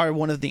are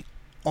one of the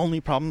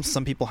only problems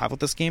some people have with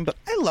this game, but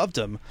I loved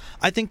them.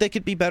 I think they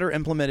could be better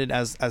implemented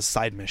as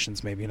side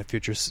missions, maybe in a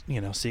future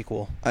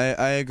sequel. I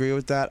agree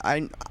with that.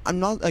 I'm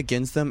not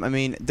against them. I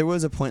mean, there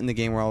was a point in the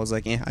game where I was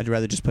like, I'd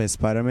rather just play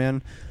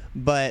Spider-Man,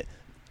 but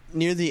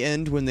near the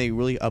end when they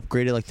really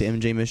upgraded like the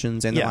MJ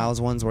missions and the Miles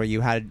ones where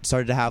you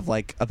started to have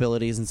like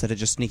abilities instead of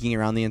just sneaking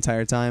around the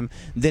entire time,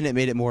 then it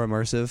made it more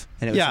immersive,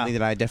 and it was something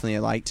that I definitely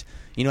liked.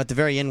 At the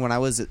very end when I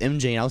was at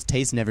MJ and I was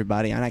tasting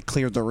everybody and I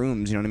cleared the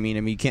rooms, you know what I mean?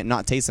 I mean, you can't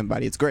not taste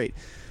somebody. It's great.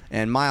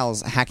 And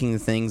Miles hacking the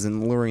things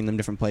and luring them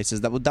different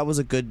places. That was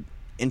a good,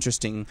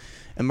 interesting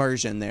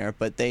immersion there.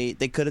 But they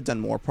could have done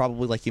more,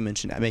 probably like you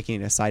mentioned,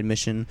 making it a side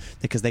mission,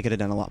 because they could have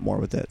done a lot more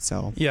with it.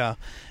 So yeah,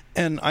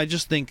 and I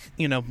just think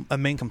a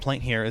main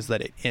complaint here is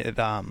that it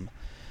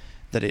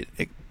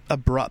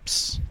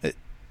abrupts.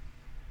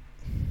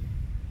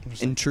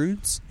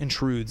 Intrudes in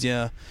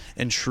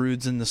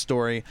the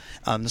story.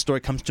 The story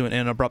comes to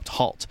an abrupt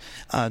halt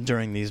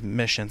during these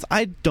missions.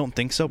 I don't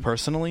think so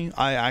personally.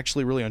 I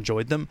actually really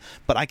enjoyed them,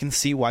 but I can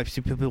see why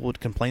people would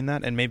complain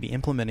that, and maybe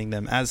implementing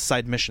them as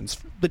side missions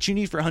that you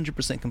need for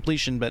 100%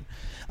 completion, but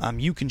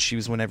you can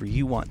choose whenever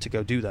you want to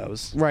go do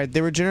those. Right.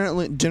 They were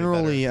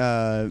generally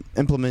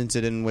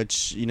implemented in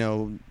which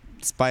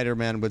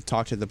Spider-Man would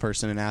talk to the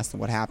person and ask them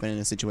what happened in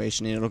a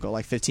situation, and it'll go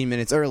like 15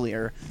 minutes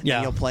earlier. Yeah.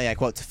 And you'll play like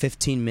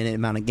 15-minute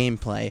amount of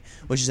gameplay,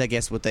 which is I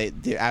guess what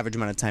the average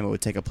amount of time it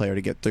would take a player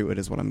to get through it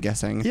is what I'm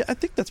guessing. Yeah, I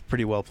think that's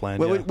pretty well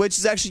planned. Which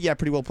is actually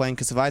pretty well planned,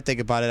 because if I think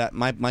about it,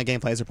 my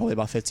gameplays are probably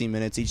about 15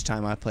 minutes each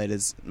time I played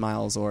as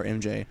Miles or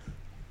MJ,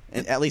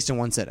 at least in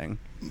one sitting.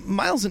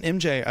 Miles and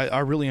MJ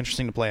are really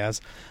interesting to play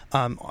as.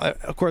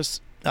 Of course,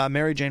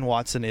 Mary Jane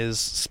Watson is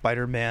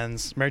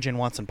Spider-Man's Mary Jane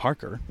Watson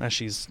Parker, as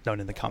she's known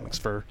in the comics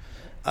for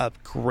a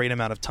great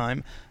amount of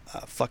time.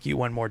 Fuck you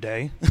one more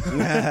day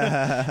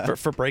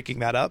for breaking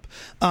that up.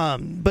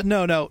 But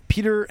no,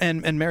 Peter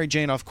and Mary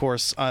Jane, of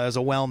course, is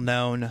a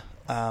well-known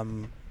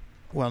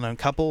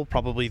couple,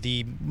 probably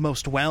the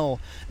most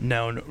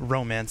well-known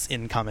romance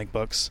in comic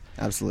books.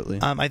 Absolutely.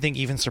 I think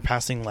even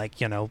surpassing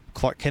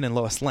Clark Kent and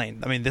Lois Lane.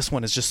 I mean, this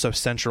one is just so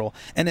central,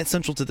 and it's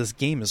central to this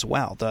game as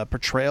well. The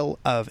portrayal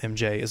of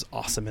MJ is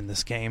awesome in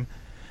this game,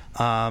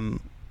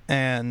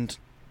 and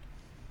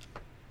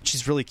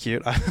she's really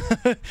cute.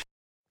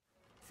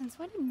 Since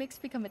when did Mix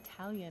become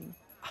Italian?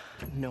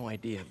 No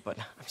idea, but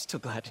I'm still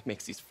glad he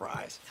makes these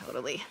fries.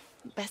 Totally.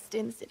 Best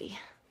in the city.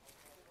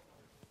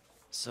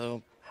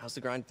 So, how's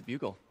the grind at the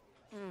Bugle?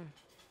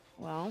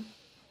 Well,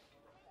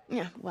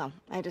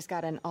 I just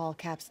got an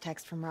all-caps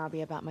text from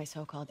Robbie about my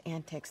so-called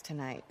antics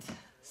tonight.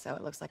 So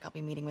it looks like I'll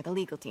be meeting with a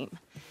legal team.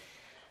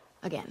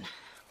 Again.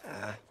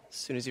 As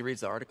soon as he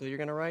reads the article you're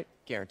gonna write,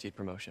 guaranteed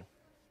promotion.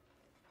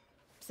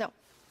 So,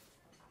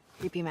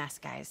 creepy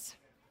mask guys.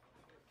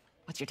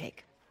 What's your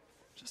take?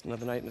 Just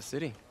another night in the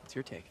city. What's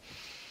your take?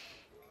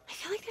 I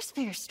feel like there's a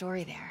bigger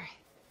story there.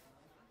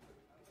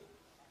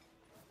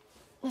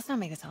 Let's not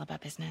make this all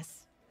about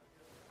business.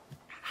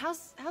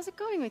 How's it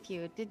going with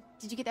you? Did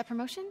you get that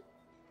promotion?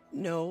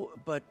 No,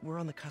 but we're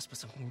on the cusp of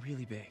something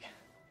really big.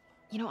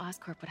 You know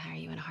Oscorp would hire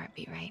you in a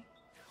heartbeat, right?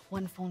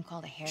 One phone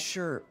call to hair.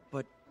 Sure,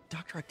 but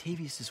Dr.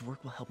 Octavius'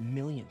 work will help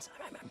millions.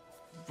 I'm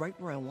right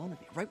where I want to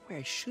be, right where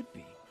I should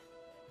be.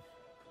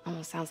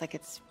 Almost sounds like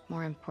it's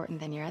more important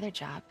than your other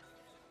job.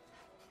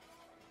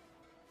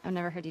 I've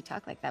never heard you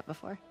talk like that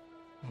before.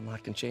 A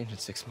lot can change in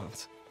 6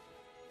 months.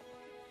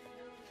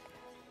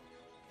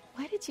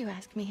 Why did you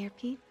ask me here,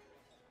 Pete?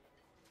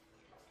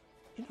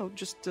 You know,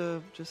 just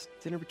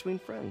dinner between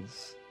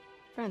friends.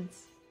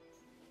 Friends.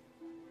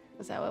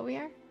 Is that what we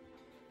are?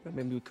 Well,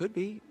 maybe we could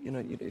be, you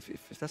know,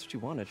 if that's what you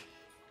wanted.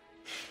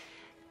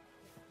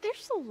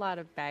 There's a lot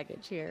of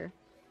baggage here.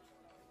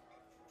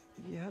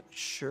 Yeah,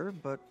 sure,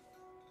 but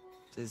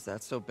is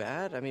that so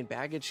bad? I mean,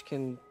 baggage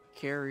can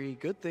carry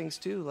good things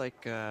too,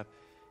 like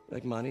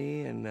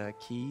money and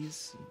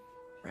keys, and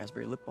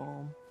raspberry lip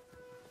balm.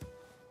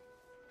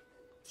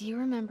 Do you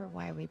remember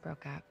why we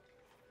broke up?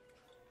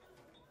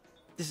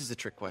 This is a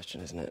trick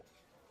question, isn't it?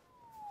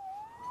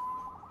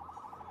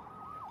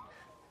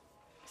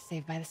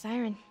 Saved by the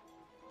siren.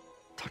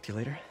 Talk to you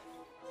later.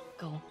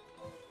 Go.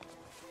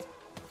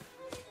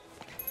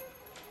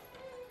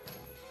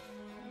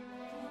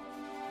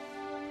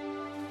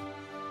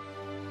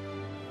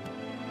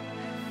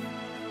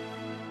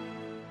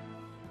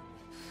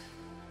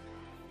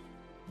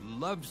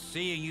 Love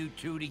seeing you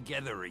two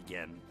together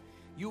again.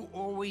 You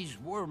always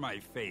were my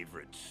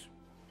favorites.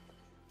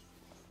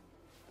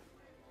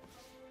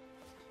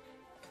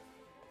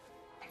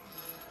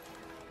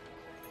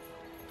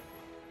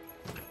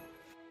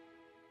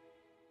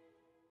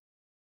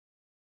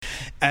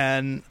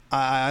 And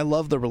I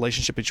love the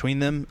relationship between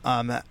them.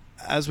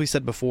 As we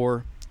said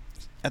before,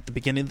 at the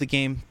beginning of the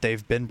game,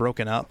 they've been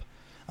broken up,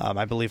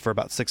 I believe, for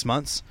about 6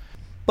 months.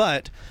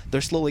 But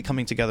they're slowly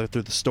coming together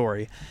through the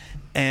story.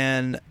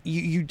 And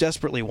you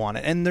desperately want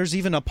it. And there's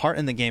even a part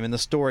in the game, in the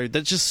story,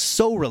 that's just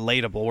so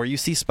relatable, where you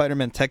see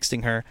Spider-Man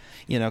texting her,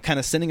 you know, kind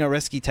of sending a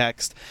risky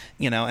text,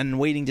 you know, and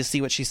waiting to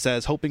see what she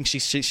says, hoping she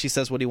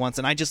says what he wants.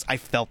 And I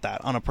felt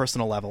that on a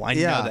personal level. I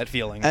know that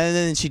feeling. And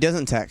then she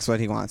doesn't text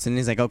what he wants. And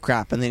he's like, oh,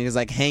 crap. And then he's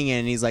like hanging,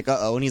 and he's like,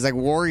 uh-oh. And he's like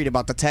worried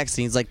about the text.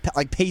 And he's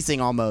like pacing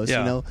almost,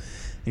 you know.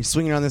 He's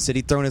swinging around the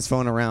city, throwing his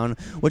phone around,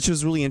 which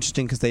was really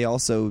interesting because they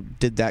also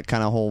did that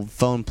kind of whole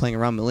phone playing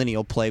around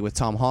millennial play with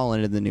Tom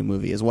Holland in the new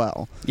movie as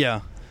well.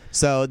 Yeah.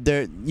 So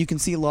there, you can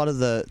see a lot of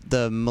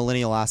the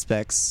millennial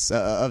aspects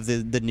of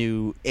the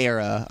new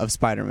era of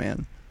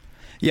Spider-Man.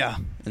 Yeah,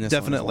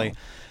 definitely.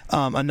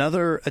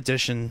 Another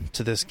addition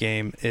to this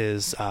game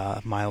is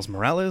Miles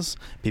Morales.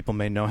 People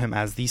may know him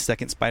as the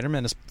second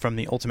Spider-Man from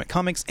the Ultimate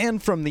Comics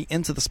and from the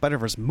Into the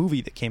Spider-Verse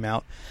movie that came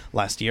out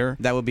last year.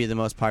 That would be the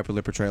most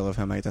popular portrayal of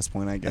him at this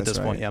point, I guess. At this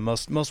point, yeah,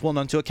 most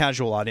well-known to a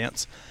casual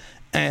audience.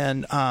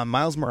 And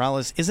Miles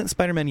Morales isn't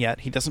Spider-Man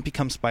yet. He doesn't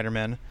become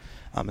Spider-Man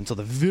until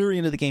the very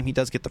end of the game. He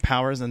does get the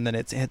powers, and then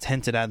it's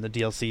hinted at in the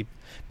DLC.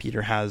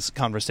 Peter has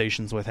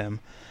conversations with him.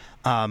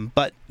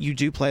 But you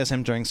do play as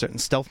him during certain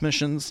stealth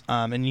missions,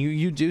 and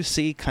you do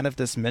see kind of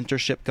this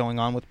mentorship going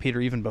on with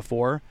Peter even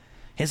before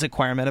his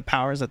acquirement of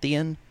powers at the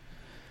end.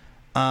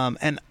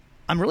 And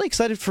I'm really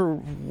excited for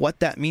what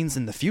that means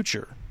in the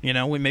future. You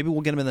know, maybe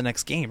we'll get him in the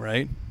next game,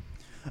 right?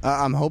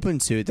 I'm hoping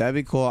to. That'd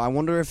be cool. I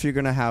wonder if you're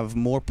going to have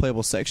more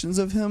playable sections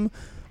of him,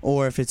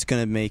 or if it's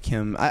going to make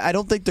him... I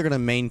don't think they're going to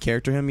main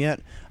character him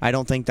yet. I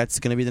don't think that's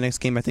going to be the next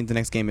game. I think the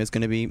next game is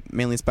going to be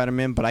mainly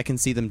Spider-Man, but I can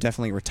see them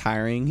definitely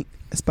retiring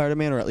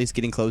Spider-Man, or at least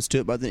getting close to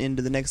it by the end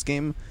of the next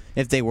game,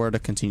 if they were to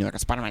continue like a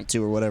Spider-Man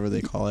 2 or whatever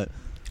they call it.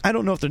 I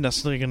don't know if they're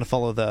necessarily going to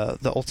follow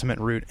the ultimate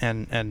route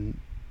and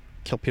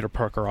kill Peter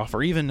Parker off,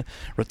 or even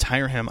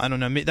retire him. I don't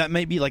know. That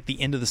may be like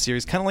the end of the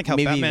series, kind of like how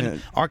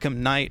Batman Arkham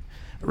Knight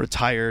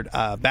retired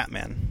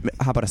Batman.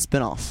 How about a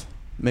spin-off?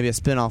 Maybe a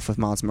spin-off with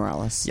Miles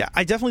Morales. Yeah,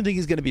 I definitely think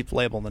he's going to be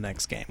playable in the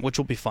next game, which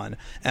will be fun.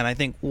 And I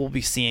think we'll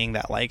be seeing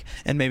that,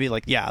 and maybe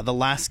the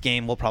last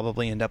game will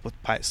probably end up with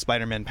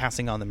Spider-Man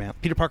passing on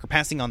Peter Parker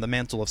passing on the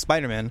mantle of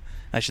Spider-Man,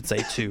 I should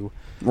say, to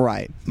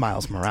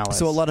Miles Morales.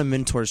 So a lot of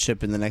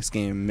mentorship in the next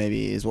game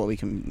maybe is what we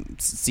can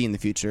see in the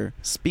future.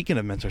 Speaking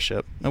of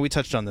mentorship, and we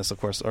touched on this, of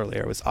course,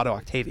 earlier, it was Otto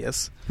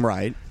Octavius.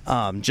 Right.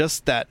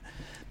 Just that...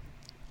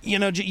 You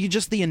know, you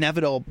just the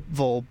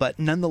inevitable, but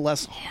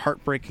nonetheless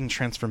heartbreaking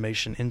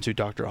transformation into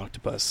Dr.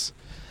 Octopus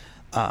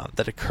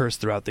that occurs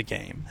throughout the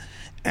game,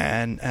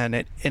 and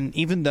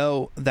even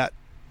though that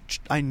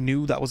I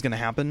knew that was going to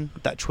happen,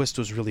 that twist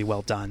was really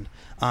well done.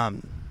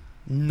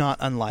 Not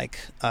unlike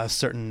a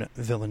certain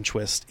villain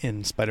twist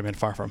in Spider-Man: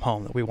 Far From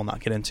Home that we will not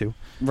get into.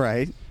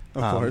 Right,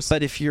 of course.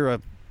 But if you're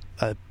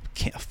a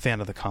fan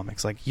of the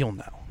comics, you'll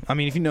know. I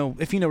mean, if you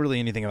know really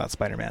anything about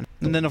Spider-Man.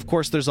 And then, of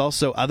course, there's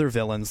also other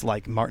villains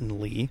like Martin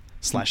Lee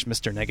 /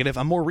 Mr. Negative,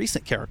 a more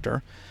recent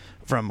character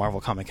from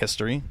Marvel comic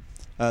history.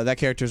 That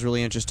character is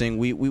really interesting.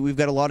 We've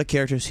got a lot of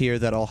characters here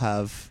that all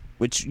have,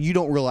 which you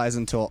don't realize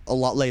until a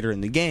lot later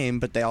in the game,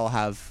 but they all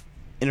have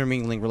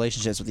intermingling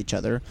relationships with each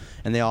other,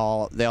 and they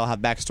all have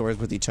backstories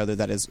with each other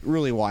that is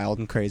really wild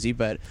and crazy.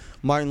 But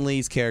Martin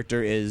Lee's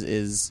character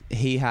is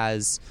he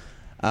has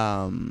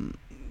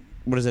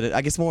what is it?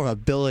 I guess more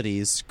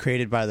abilities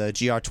created by the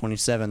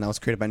GR27 that was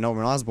created by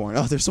Norman Osborn.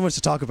 Oh, there's so much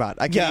to talk about.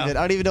 I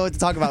don't even know what to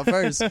talk about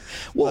first.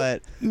 Well,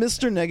 but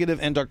Mr. Negative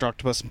and Dr.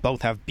 Octopus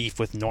both have beef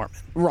with Norman.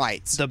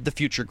 Right. The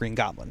future Green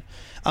Goblin.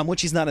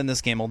 Which he's not in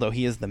this game, although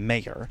he is the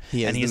mayor.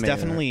 And he's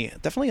definitely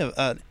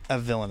a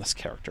villainous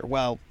character.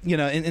 Well,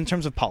 in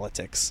terms of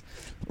politics.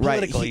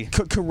 Politically.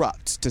 Right.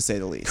 Corrupt, to say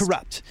the least.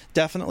 Corrupt.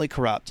 Definitely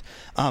corrupt.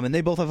 And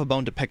they both have a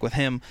bone to pick with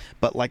him,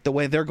 but the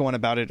way they're going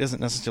about it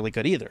isn't necessarily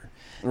good either.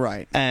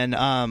 Right. And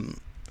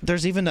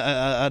there's even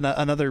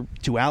another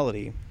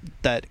duality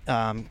that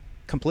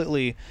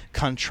completely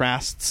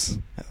contrasts.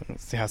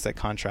 How's that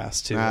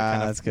contrast too? It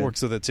kind of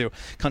works with it too.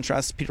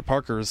 Contrasts Peter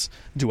Parker's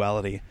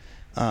duality.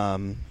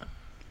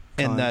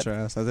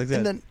 Contrast. I think that.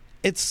 And then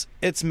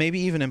it's maybe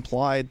even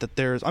implied that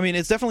there's. I mean,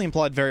 it's definitely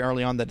implied very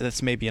early on that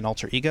this may be an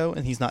alter ego,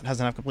 and doesn't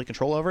have complete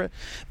control over it.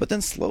 But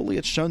then slowly,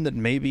 it's shown that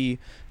maybe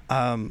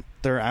there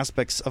are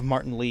aspects of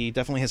Martin Lee,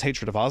 definitely his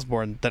hatred of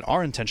Osborn, that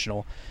are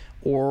intentional,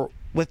 or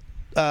with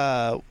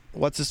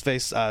what's his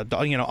face,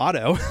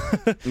 Otto.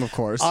 Of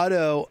course,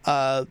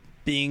 Otto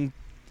being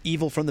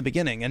evil from the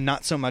beginning, and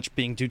not so much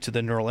being due to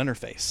the neural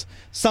interface.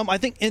 I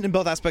think in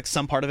both aspects,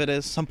 some part of it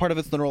is. Some part of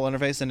it's the neural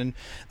interface, and in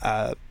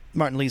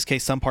Martin Lee's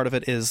case, some part of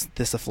it is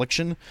this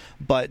affliction.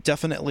 But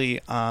definitely,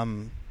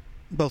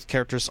 both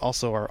characters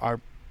also are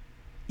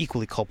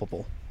equally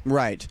culpable.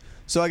 Right.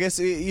 So I guess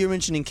you're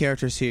mentioning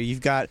characters here.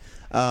 You've got,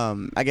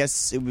 I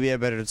guess it would be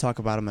better to talk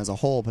about them as a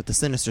whole, but the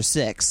Sinister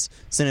Six.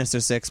 Sinister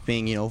Six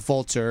being,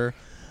 Vulture,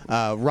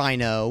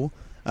 Rhino,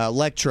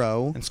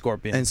 Electro, and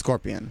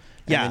Scorpion.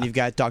 And then you've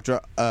got Dr.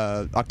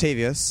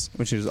 Octavius,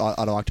 which is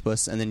Otto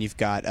Octopus, and then you've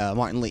got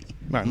Martin Lee.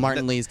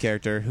 Martin Lee's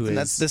character,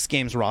 that's this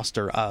game's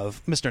roster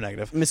of Mr.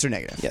 Negative. Mr.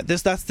 Negative. Yeah,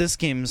 that's this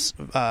game's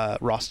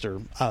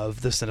roster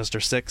of the Sinister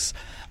Six.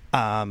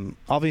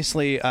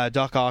 Obviously,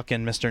 Doc Ock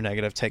and Mr.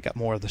 Negative take up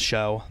more of the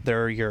show.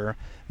 They're your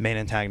main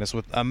antagonists,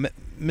 with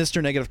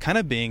Mr. Negative kind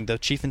of being the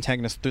chief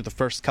antagonist through the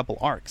first couple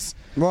arcs.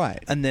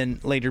 Right. And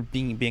then later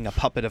being a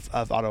puppet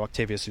of Otto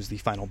Octavius, who's the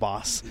final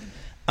boss.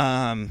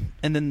 And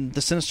then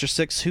the Sinister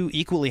Six, who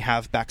equally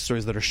have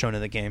backstories that are shown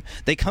in the game.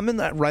 They come in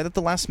right at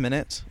the last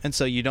minute, and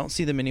so you don't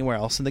see them anywhere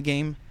else in the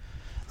game.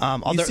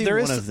 You see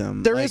one of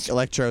them,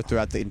 Electro,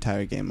 throughout the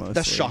entire game mostly.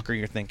 That's Shocker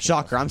you're thinking.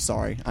 Shocker, I'm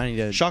sorry.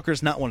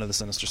 Shocker's not one of the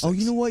Sinister Six. Oh,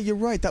 you know what? You're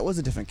right. That was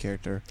a different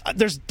character.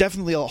 There's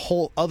definitely a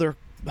whole other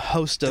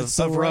host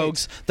of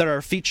rogues that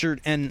are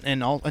featured and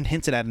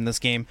hinted at in this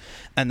game,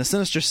 and the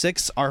Sinister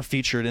Six are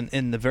featured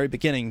in the very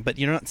beginning, but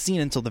you're not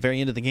seen until the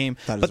very end of the game.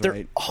 But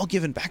they're all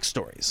given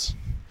backstories.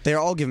 They're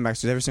all given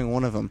backstories, every single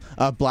one of them.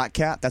 Black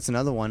Cat, that's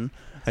another one.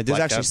 There's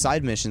actually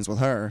side missions with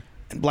her.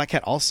 And Black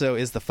Cat also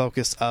is the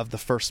focus of the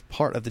first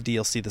part of the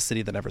DLC, The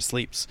City That Never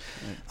Sleeps.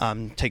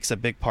 Right. Takes a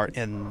big part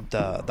in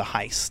the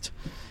heist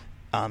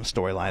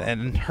storyline,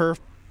 and her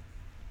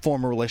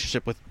former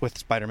relationship with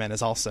Spider-Man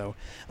is also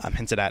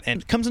hinted at,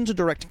 and comes into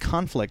direct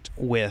conflict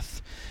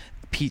with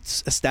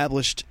Pete's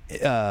established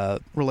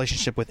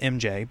relationship with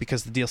MJ,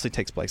 because the DLC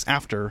takes place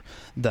after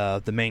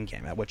the main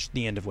game, at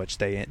the end of which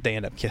they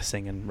end up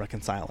kissing and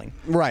reconciling.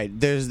 Right.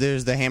 There's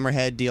the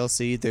Hammerhead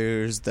DLC.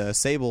 There's the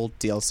Sable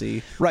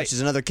DLC, right, which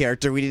is another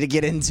character we need to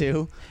get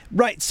into.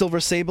 Right.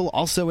 Silver Sable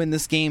also in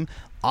this game.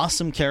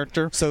 Awesome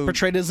character,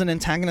 portrayed as an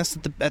antagonist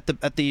at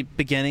the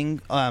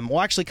beginning.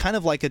 Well, actually, kind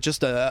of like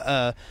just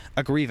a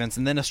grievance,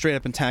 and then a straight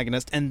up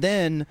antagonist, and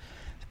then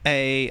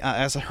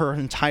as her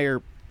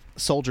entire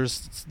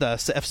soldiers, the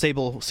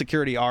Sable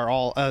security, are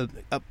all a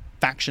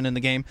faction in the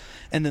game,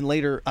 and then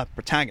later a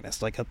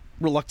protagonist, like a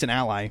reluctant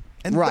ally,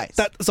 and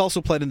that is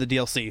also played in the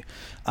DLC.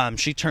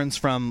 She turns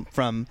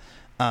from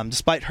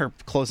despite her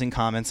closing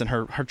comments and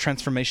her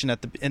transformation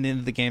at the end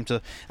of the game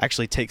to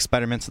actually take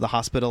Spider-Man to the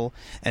hospital,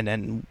 and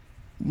then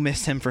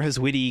miss him for his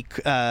crazy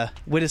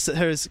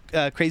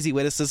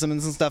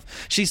witticisms and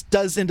stuff. She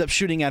does end up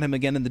shooting at him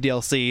again in the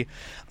DLC,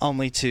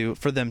 only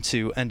for them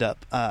to end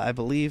up, I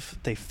believe,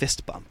 they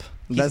fist bump.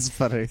 That's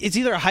funny. It's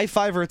either a high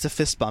five or it's a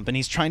fist bump, and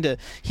he's trying to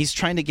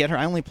get her.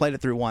 I only played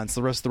it through once.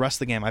 The rest of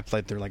the game I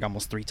played through like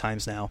almost 3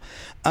 times now.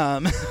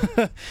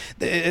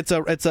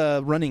 It's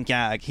a running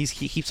gag. He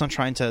keeps on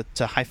trying to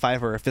high five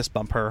her or fist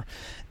bump her,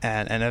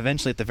 and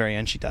eventually at the very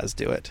end she does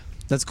do it.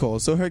 That's cool.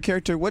 So her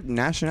character, what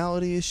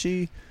nationality is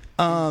she?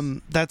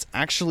 That's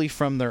actually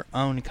from their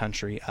own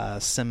country,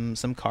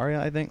 Symkaria,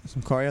 I think.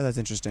 Symkaria, that's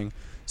interesting.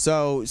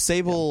 So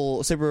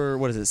Saber,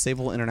 what is it?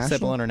 Sable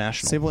International.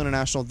 Sable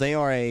International. They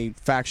are a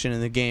faction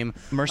in the game.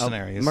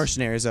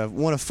 Mercenaries of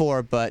one of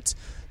 4, but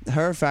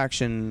her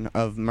faction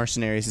of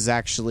mercenaries is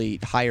actually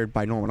hired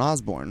by Norman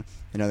Osborn,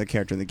 another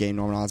character in the game.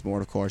 Norman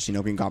Osborn, of course,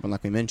 Green Goblin,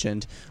 like we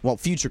mentioned. Well,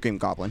 future Green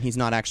Goblin. He's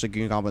not actually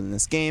Green Goblin in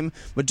this game,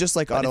 but just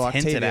like Otto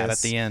Octavius, hinted at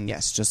the end.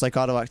 Yes, just like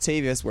Otto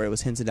Octavius, where it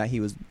was hinted at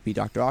he would be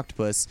Dr.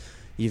 Octopus.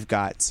 You've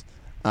got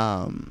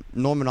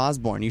Norman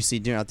Osborn. You see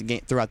throughout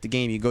the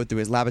game, you go through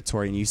his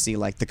laboratory and you see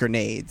like the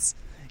grenades.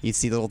 You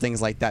see little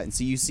things like that, and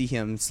so you see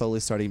him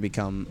slowly starting to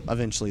become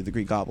eventually the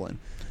Green Goblin.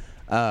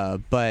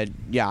 But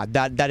yeah,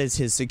 that is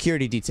his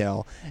security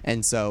detail,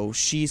 and so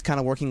she's kind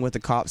of working with the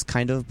cops,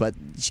 but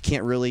she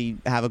can't really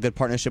have a good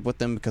partnership with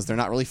them because they're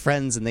not really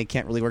friends and they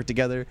can't really work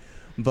together.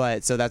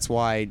 But so that's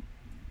why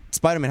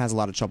Spider-Man has a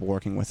lot of trouble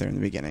working with her in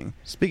the beginning.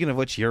 Speaking of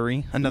which,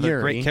 Yuri,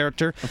 another great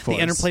character. The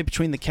interplay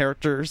between the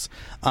characters,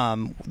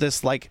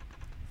 this like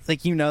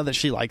that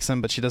she likes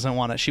him, but she doesn't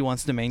want it. She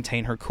wants to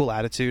maintain her cool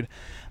attitude.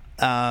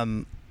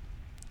 And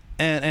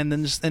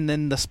then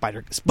the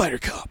Spider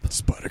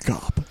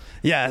Cop.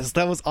 Yes,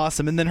 that was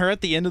awesome. And then her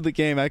at the end of the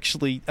game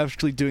actually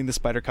doing the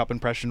Spider Cop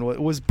impression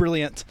was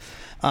brilliant.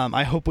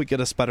 I hope we get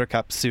a Spider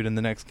Cop suit in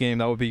the next game.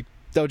 That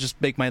would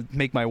just make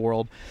my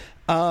world.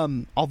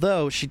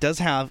 Although she does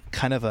have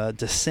kind of a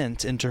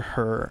descent into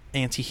her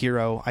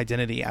anti-hero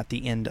identity at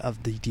the end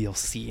of the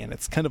DLC, and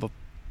it's kind of a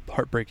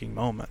heartbreaking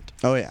moment.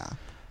 Oh yeah.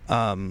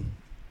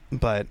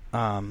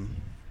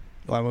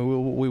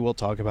 We will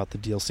talk about the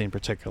DLC in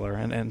particular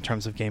and in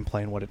terms of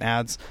gameplay and what it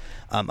adds.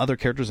 Other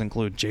characters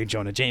include J.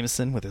 Jonah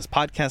Jameson with his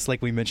podcast,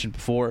 like we mentioned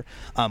before.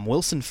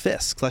 Wilson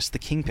Fisk, / the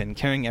Kingpin,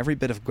 carrying every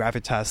bit of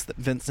gravitas that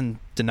Vincent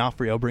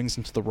D'Onofrio brings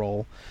into the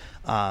role.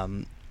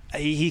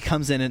 He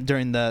comes in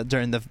during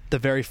the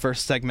very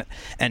first segment,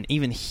 and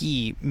even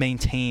he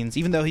maintains,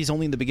 even though he's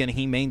only in the beginning,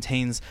 he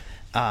maintains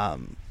a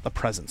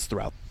presence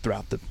throughout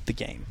the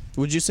game.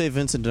 Would you say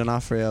Vincent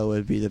D'Onofrio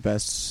would be the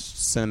best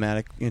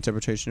cinematic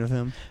interpretation of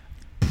him?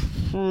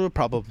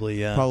 Probably,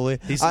 yeah. Probably.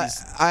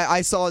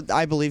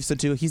 I believe so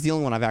too. He's the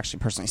only one I've actually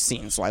personally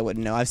seen, so I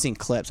wouldn't know. I've seen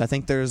clips. I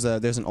think there's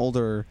an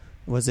older.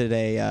 Was it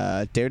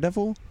a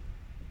Daredevil?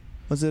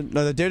 Was it?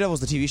 No, the Daredevil's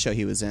the TV show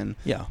he was in.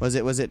 Yeah. Was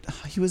it?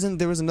 He was in.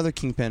 There was another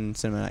Kingpin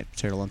cinematic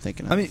material I'm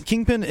thinking of. I mean,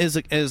 Kingpin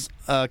is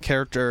a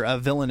character, a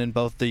villain in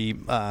both the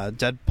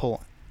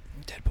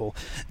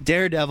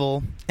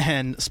Daredevil,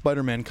 and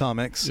Spider-Man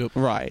comics. Yep.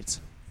 Right.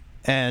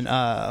 And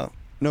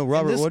no,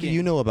 Robert, what do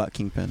you know about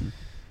Kingpin?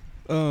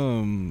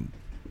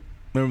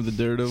 Remember the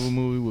Daredevil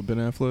movie with Ben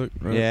Affleck?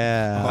 Right?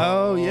 Yeah.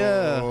 Oh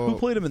yeah. Who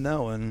played him in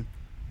that one?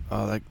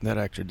 Oh, that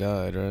actor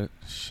died, right?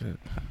 Shit.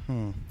 I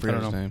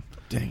don't know. Name.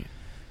 Dang it.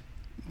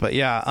 But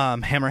yeah,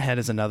 Hammerhead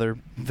is another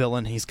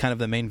villain. He's kind of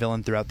the main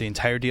villain throughout the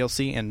entire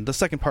DLC, and the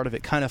second part of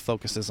it kind of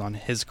focuses on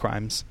his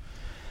crimes.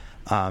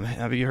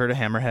 Have you heard of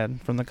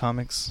Hammerhead from the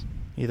comics?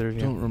 Either of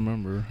you? Don't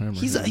remember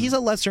Hammerhead. He's a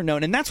lesser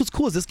known, and that's what's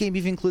cool is this game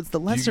even includes the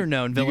lesser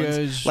known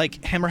villains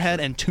like Hammerhead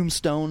and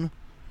Tombstone.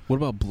 What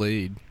about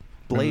Blade?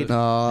 Blade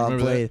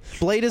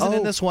isn't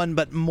in this one,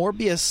 but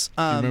Morbius.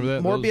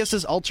 Morbius's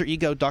Those... alter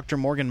ego, Dr.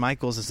 Morgan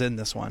Michaels, is in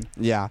this one.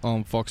 Yeah.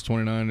 Fox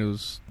 29.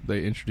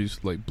 They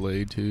introduced like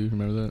Blade too.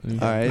 Remember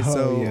that? All right.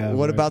 So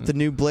what about the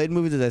new Blade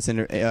movie that's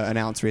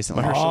announced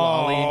recently? Mahershala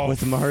Ali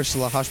with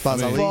Mahershala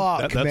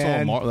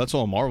Ali. That's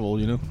all Marvel,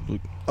 you know.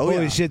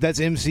 Holy shit,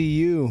 that's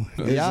MCU.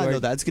 Yeah,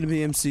 that's going to be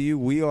MCU.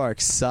 We are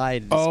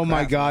excited. Oh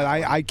my god,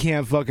 I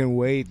can't fucking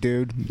wait,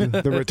 dude.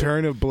 The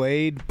return of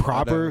Blade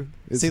proper.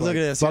 See, look at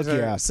this. Fuck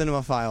yeah.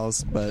 Cinema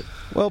files, but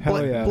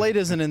Blade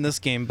isn't in this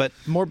game, but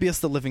Morbius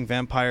the Living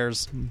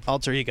Vampire's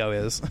alter ego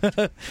is.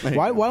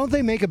 Why don't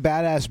they make a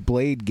badass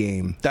Blade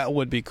game? That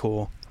would be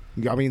cool.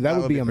 I mean, that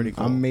would be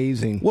cool.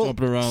 Amazing. Well,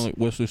 jumping around like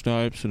Wesley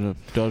Snipes in a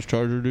Dodge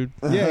Charger, dude.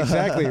 Yeah,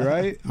 exactly,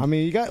 right? I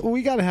mean,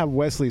 we got to have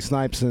Wesley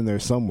Snipes in there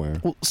somewhere.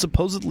 Well,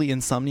 supposedly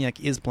Insomniac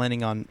is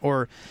planning on,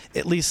 or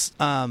at least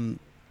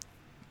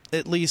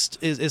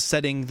is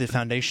setting the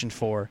foundation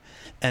for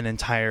an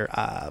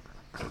entire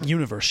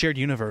shared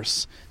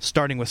universe,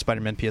 starting with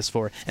Spider-Man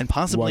PS4, and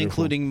possibly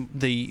including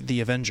the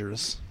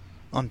Avengers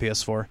on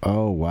PS4.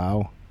 Oh,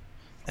 wow.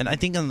 And I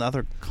think on the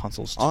other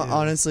consoles too.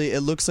 Honestly,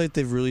 it looks like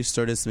they've really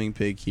started something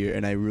big here,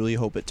 and I really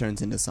hope it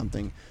turns into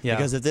something. Yeah.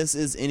 Because if this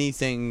is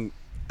anything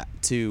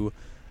to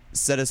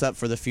set us up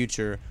for the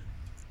future,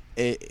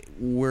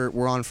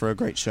 we're on for a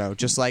great show,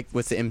 just like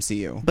with the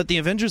MCU. But the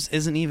Avengers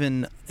isn't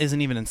even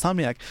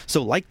Insomniac,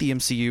 so like the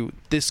MCU,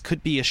 this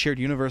could be a shared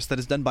universe that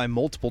is done by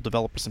multiple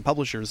developers and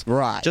publishers.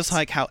 Right. Just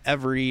like how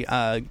every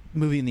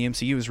movie in the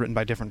MCU is written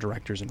by different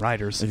directors and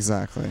writers.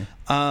 Exactly.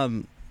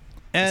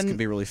 And this can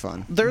be really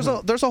fun. There's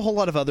a whole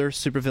lot of other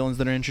supervillains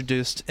that are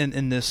introduced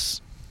in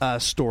this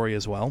story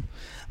as well.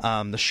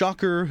 The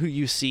Shocker, who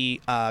you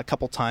see a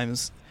couple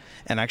times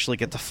and actually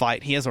get to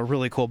fight. He has a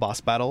really cool boss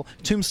battle.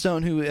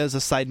 Tombstone, who is a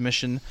side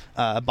mission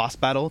boss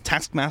battle.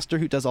 Taskmaster,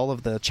 who does all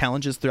of the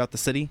challenges throughout the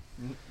city.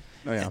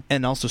 Oh yeah.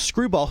 And also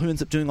Screwball, who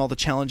ends up doing all the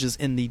challenges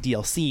in the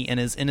DLC and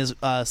is in his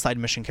side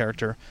mission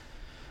character.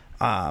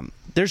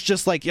 There's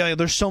just like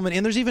there's so many,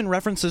 and there's even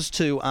references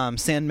to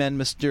Sandman,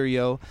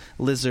 Mysterio,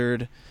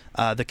 Lizard,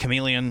 the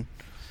Chameleon.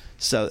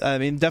 So I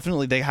mean,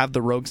 definitely they have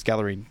the Rogues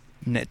Gallery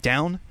net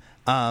down,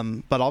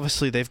 but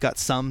obviously they've got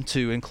some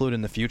to include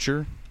in the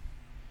future.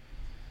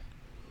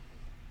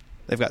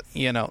 They've got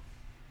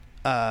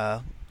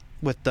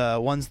with the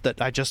ones that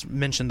I just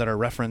mentioned that are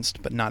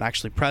referenced but not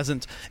actually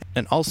present,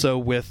 and also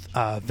with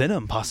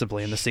Venom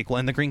possibly in the sequel,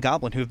 and the Green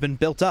Goblin, who have been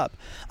built up.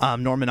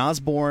 Norman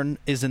Osborn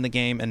is in the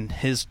game, and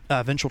his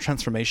eventual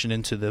transformation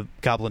into the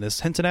Goblin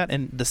is hinted at,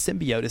 and the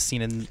symbiote is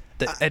seen in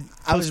the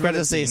I was ready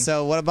to say, scene.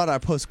 so what about our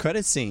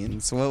post-credit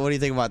scenes? What do you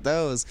think about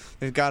those?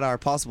 We've got our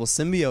possible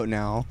symbiote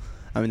now.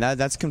 I mean,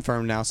 that's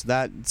confirmed now.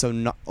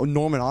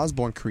 Norman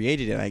Osborn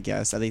created it, I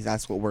guess. I think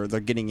that's what they're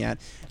getting at.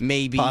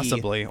 Maybe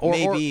possibly, or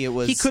it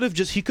was. He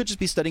could just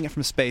be studying it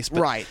from space,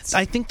 but right?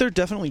 I think they're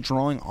definitely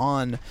drawing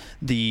on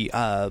the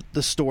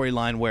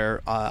storyline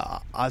where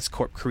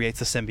Oscorp creates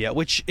a symbiote,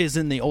 which is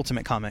in the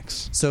Ultimate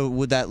Comics. So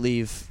would that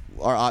leave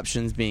our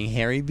options being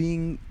Harry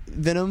being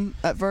Venom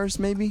at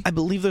first, maybe? I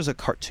believe there's a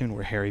cartoon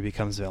where Harry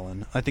becomes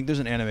villain. I think there's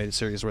an animated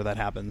series where that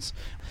happens.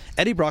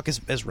 Eddie Brock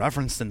is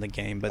referenced in the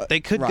game, but they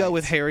could go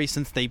with Harry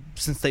since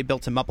they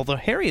built him up, although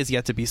Harry is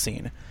yet to be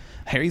seen.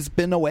 Harry's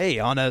been away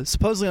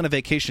supposedly on a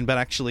vacation, but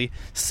actually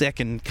sick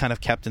and kind of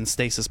kept in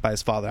stasis by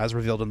his father, as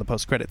revealed in the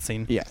post-credit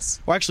scene.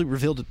 Yes. Or actually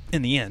revealed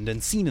in the end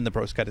and seen in the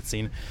post-credit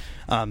scene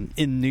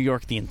in New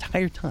York the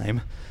entire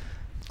time.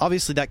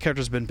 Obviously, that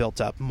character's been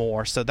built up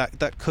more, so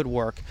that could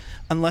work,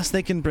 unless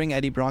they can bring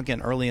Eddie Brock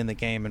in early in the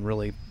game and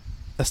really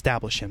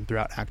establish him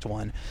throughout Act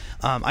 1.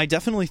 I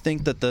definitely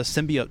think that the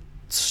symbiote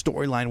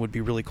storyline would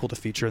be really cool to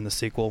feature in the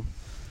sequel.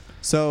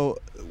 So,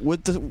 when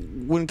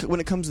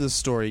it comes to the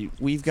story,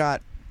 we've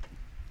got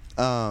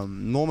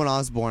Norman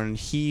Osborn.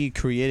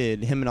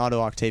 Him and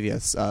Otto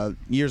Octavius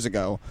years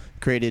ago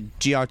created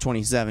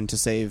GR27 to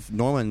save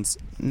Norman's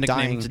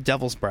nicknamed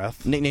Devil's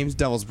Breath. Nicknamed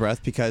Devil's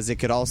Breath because it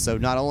could also,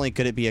 not only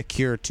could it be a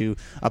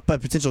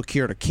potential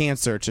cure to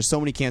cancer, to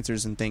so many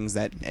cancers and things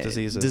that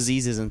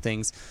diseases and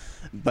things,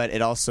 but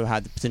it also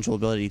had the potential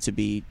ability to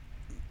be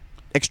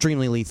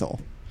extremely lethal.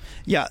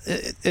 Yeah,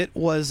 it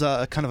was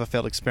kind of a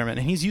failed experiment,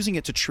 and he's using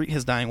it to treat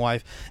his dying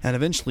wife and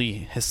eventually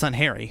his son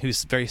Harry,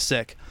 who's very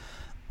sick.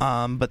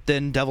 But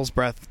then Devil's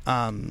Breath,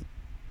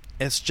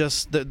 it's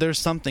just there's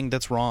something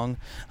that's wrong.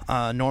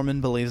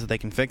 Norman believes that they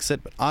can fix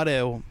it, but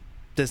Otto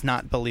does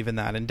not believe in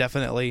that, and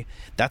definitely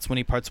that's when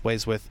he parts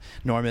ways with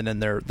Norman,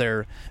 and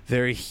their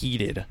very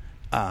heated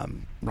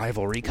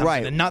rivalry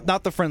comes in, and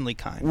not the friendly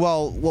kind.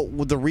 Well,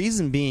 the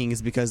reason being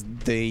is because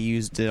they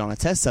used it on a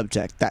test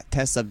subject. That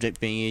test subject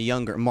being a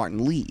younger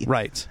Martin Lee,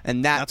 right?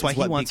 And that's why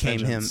he became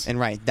vengeance.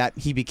 him. And that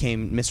he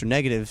became Mr.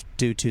 Negative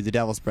due to the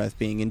Devil's Breath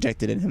being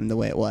injected in him the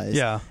way it was.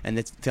 Yeah, and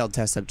it's a failed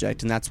test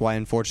subject, and that's why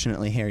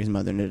unfortunately Harry's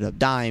mother ended up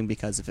dying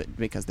because of it,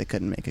 because they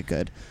couldn't make a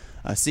good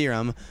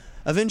serum.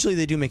 Eventually,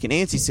 they do make an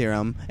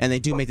anti-serum, and they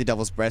do make the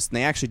Devil's Breath, and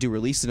they actually do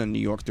release it in New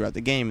York throughout the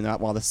game, and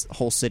while this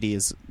whole city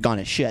is gone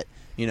as shit,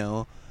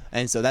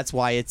 and so that's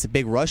why it's a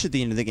big rush at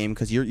the end of the game,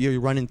 because you're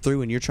running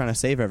through and you're trying to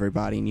save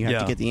everybody, and you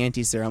have to get the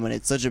anti-serum, and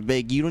it's such a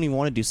big, you don't even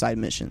want to do side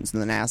missions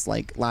in the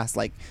last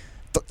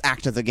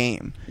act of the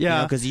game,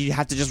 because you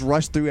have to just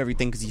rush through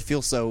everything because you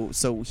feel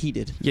so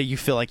heated. Yeah, you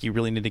feel like you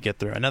really need to get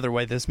through. Another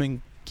way, this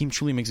game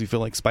truly makes you feel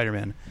like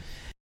Spider-Man.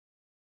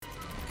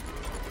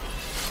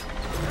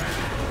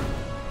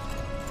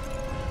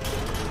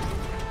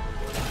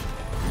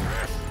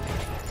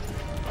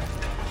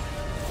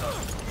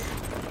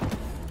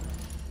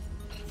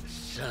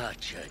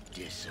 Such a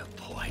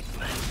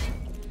disappointment.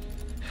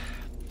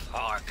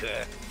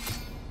 Parker.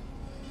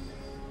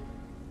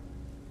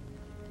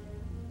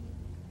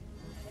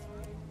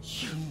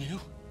 You knew?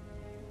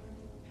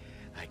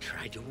 I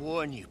tried to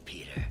warn you,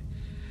 Peter,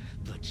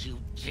 but you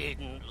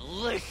didn't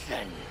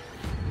listen.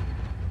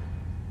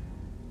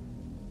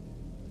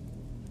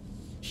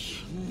 You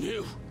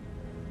knew.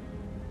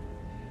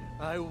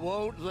 I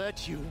won't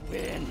let you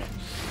win.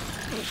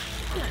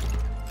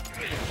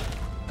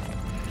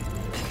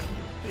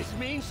 This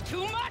means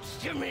too much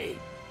to me!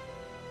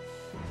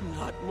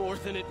 Not more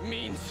than it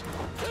means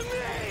to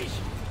me!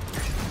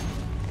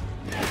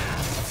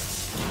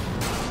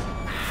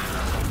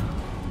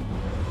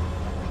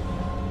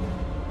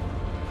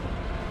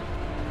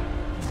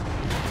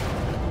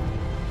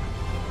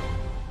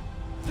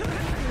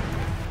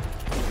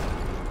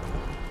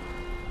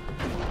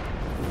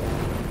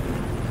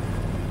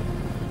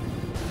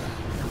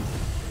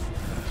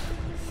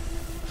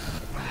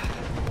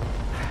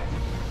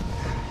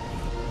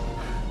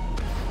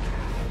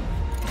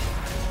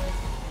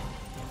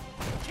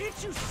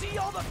 You see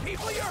all the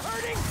people you're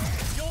hurting?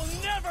 You'll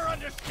never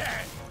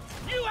understand!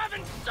 You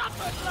haven't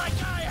suffered like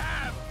I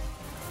have!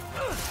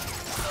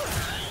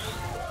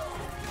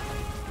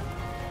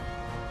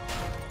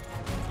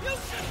 You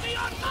should be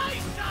on my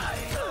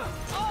side!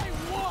 I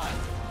won!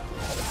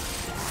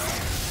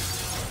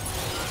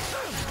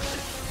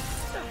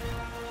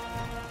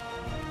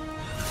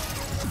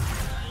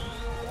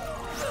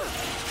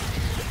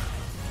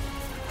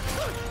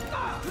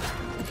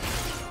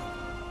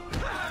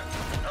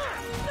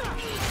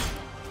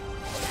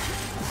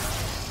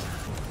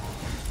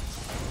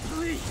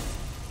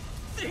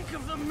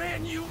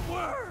 man you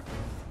were!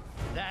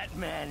 That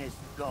man is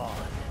gone.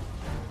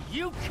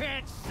 You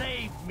can't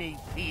save me,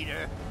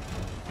 Peter.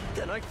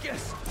 Then I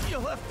guess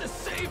you'll have to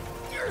save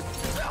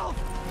yourself!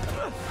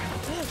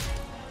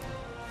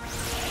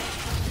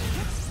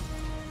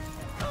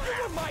 You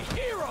were my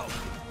hero!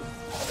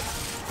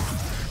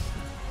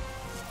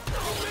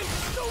 You meant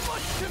so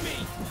much to me!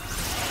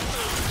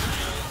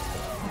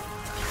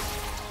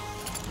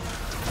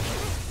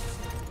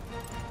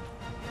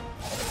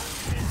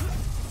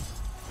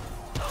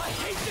 I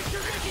hate that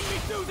you're making me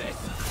do this!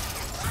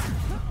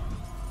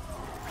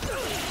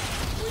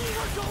 We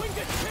were going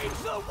to change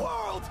the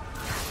world!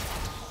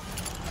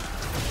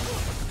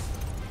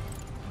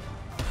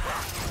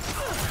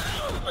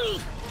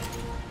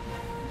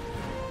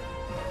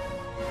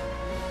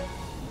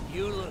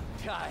 You look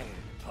tired,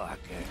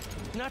 Parker.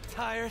 Not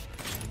tired.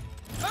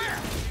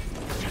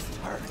 Just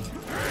hurt.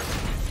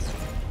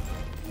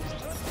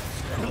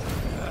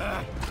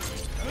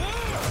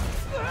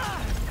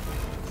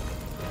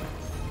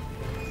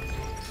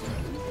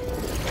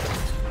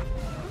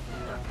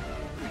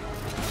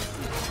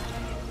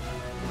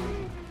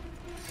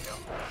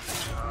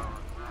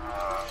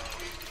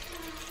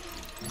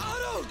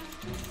 Otto!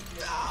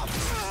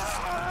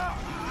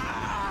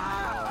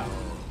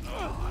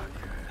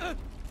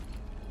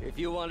 If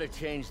you want to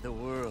change the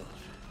world,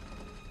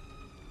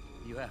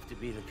 you have to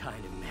be the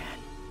kind of man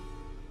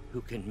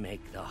who can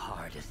make the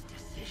hardest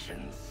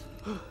decisions.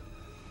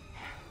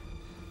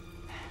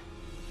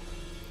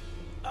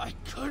 I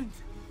couldn't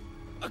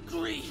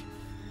agree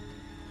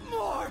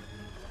more!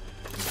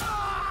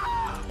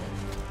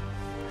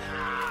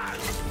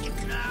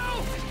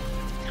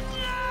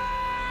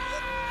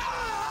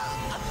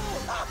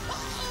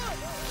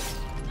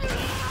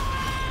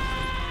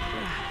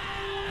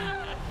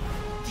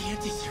 The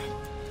anti-serum.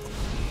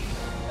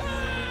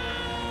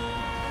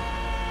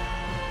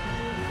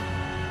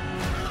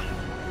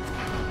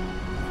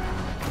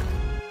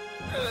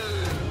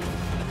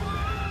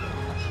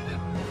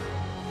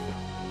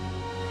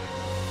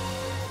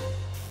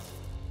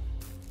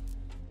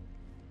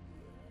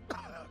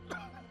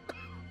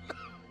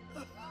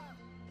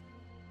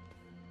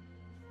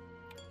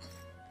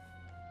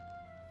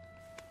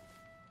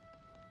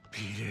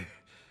 Peter,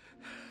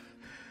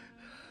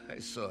 I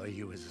saw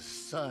you as a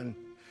son.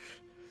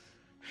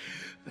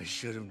 I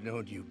should have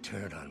known you'd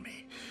turn on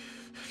me,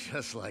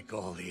 just like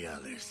all the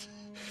others.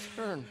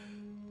 Turn.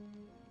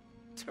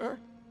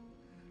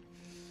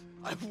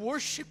 I've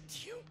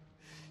worshipped you.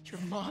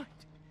 Your mind,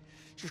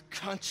 your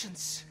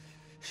conscience,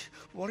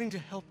 wanting to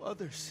help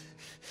others.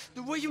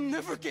 The way you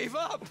never gave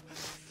up.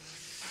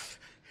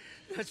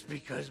 That's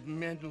because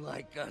men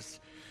like us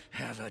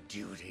have a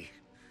duty,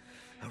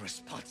 a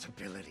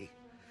responsibility,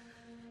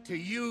 to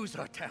use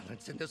our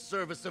talents in the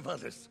service of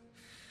others.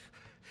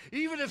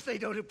 Even if they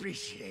don't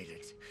appreciate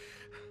it,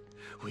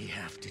 we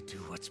have to do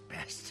what's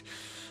best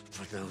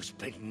for those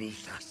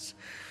beneath us,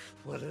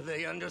 whether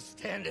they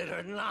understand it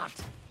or not.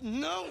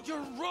 No,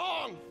 you're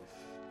wrong!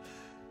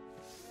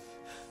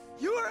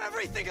 You are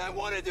everything I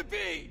wanted to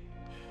be!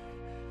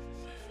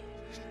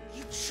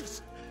 You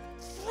just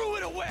threw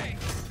it away!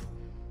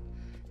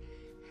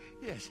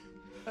 Yes,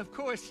 of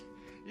course.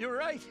 You're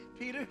right,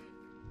 Peter.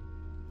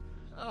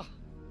 Oh,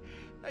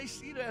 I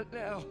see that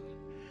now.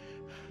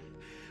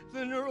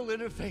 The neural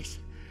interface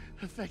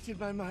affected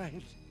my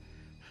mind.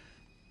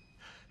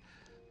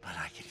 But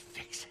I can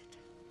fix it.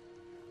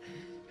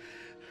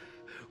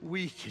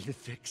 We can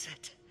fix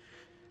it.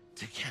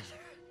 Together.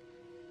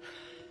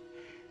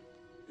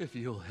 If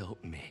you'll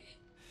help me.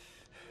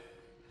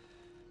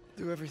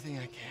 Do everything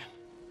I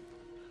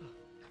can.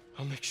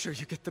 I'll make sure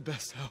you get the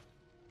best help.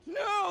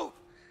 No!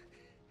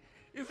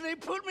 If they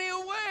put me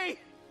away,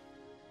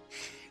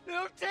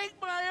 they'll take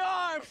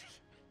my arms.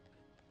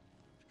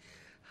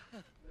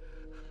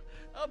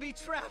 I'll be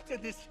trapped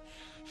in this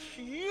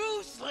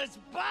useless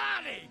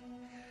body.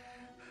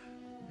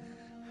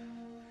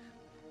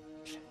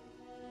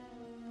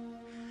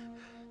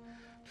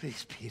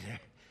 Please, Peter.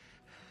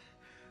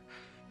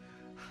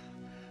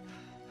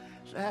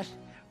 That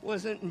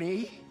wasn't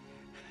me.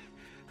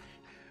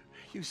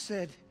 You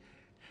said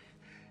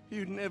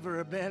you'd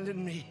never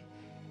abandon me.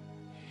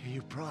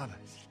 You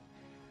promised.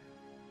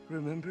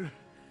 Remember?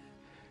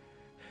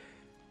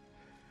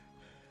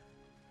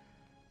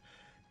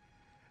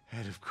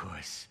 And of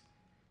course,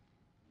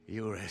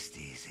 you rest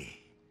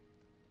easy,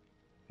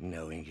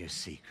 knowing your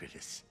secret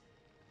is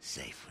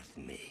safe with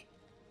me.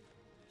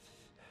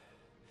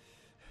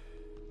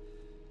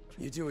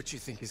 You do what you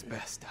think is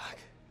best, Doc.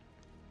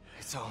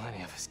 It's all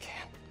any of us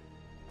can.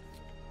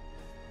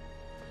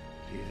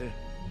 Peter?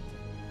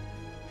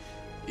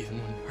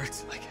 Even when it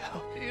hurts like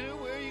hell. Peter,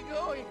 where are you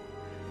going?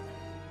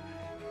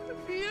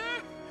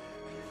 Peter?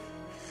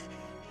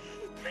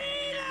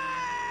 Peter!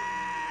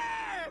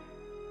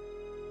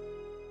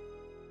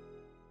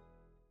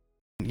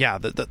 Yeah,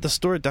 the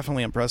story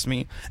definitely impressed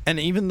me, and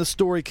even the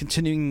story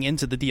continuing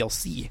into the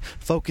DLC,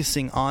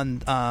 focusing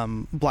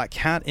on Black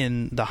Cat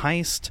in the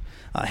heist,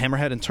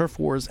 Hammerhead and Turf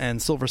Wars,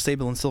 and Silver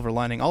Sable and Silver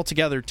Lining all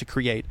together to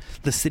create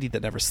the City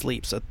That Never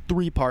Sleeps, a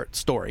 3-part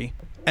story.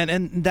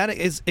 And that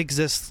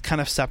exists kind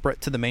of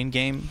separate to the main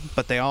game,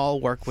 but they all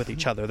work with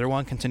each other. They're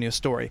one continuous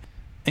story,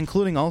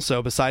 including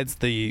also, besides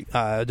the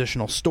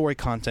additional story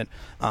content,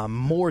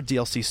 more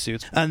DLC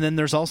suits. And then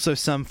there's also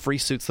some free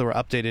suits that were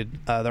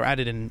updated, that were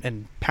added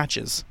in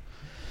patches.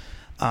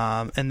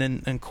 And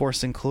then, of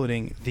course,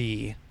 including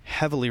the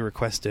heavily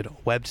requested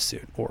webbed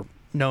suit, or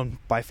known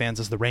by fans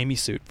as the Raimi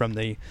suit from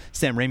the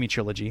Sam Raimi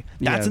trilogy.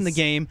 That's in the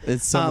game.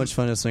 It's so much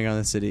fun to swing around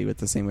the city with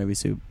the same Raimi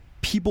suit.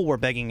 People were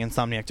begging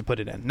Insomniac to put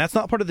it in. And that's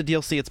not part of the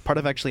DLC. It's part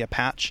of actually a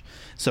patch,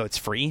 so it's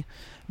free.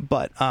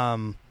 But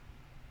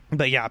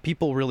yeah,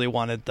 people really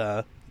wanted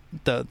the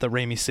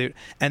Raimi suit,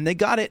 and they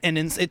got it, and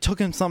it took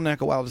Insomniac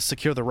a while to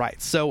secure the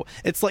rights. So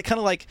it's like kind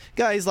of like,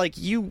 guys, like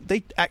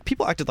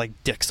people acted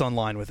like dicks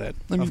online with it.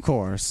 I mean, of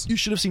course, you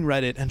should have seen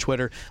Reddit and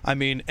Twitter. I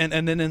mean, and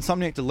then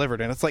Insomniac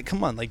delivered, and it's like,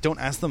 come on, like, don't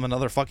ask them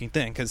another fucking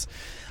thing, because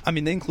I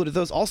mean, they included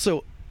those.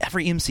 Also,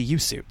 every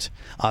MCU suit,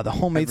 the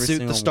homemade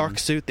suit, the Stark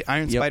suit, the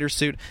Iron Spider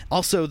suit,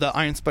 also the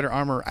Iron Spider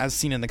armor as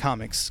seen in the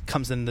comics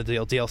comes in the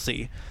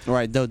DLC.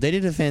 Right, though they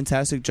did a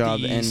fantastic job.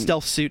 The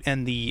stealth suit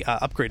and the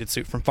upgraded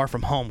suit from Far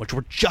From Home, which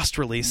were just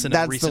released in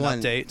a recent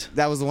update.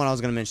 That was the one I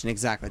was going to mention.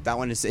 Exactly, that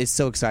one is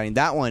so exciting.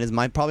 That one is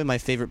probably my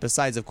favorite,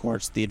 besides, of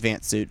course, the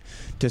advanced suit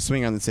to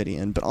swing on the city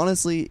in. But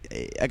honestly,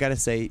 I gotta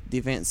say, the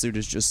advanced suit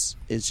is just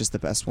the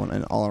best one,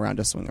 and all around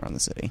to swing around the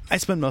city. I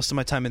spend most of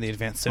my time in the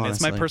advanced suit.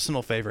 Honestly. It's my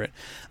personal favorite.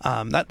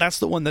 That's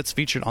the one that's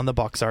featured on the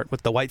box art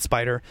with the White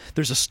Spider.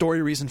 There's a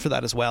story reason for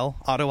that as well.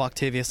 Otto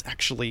Octavius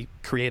actually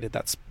created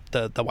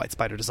the White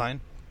Spider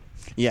design.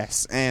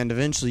 Yes, and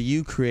eventually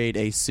you create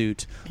a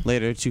suit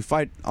later to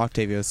fight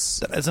Octavius.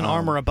 That has an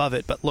armor above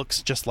it, but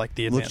looks just like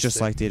the advanced suit. Looks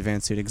just like the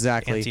advanced suit,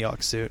 exactly.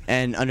 Anti-Ox suit.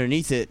 And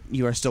underneath it,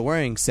 you are still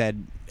wearing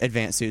said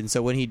advanced suit. And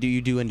so when you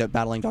do end up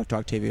battling Dr.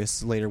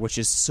 Octavius later, which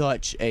is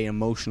such a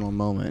emotional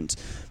moment,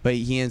 but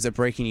he ends up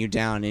breaking you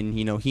down, and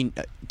he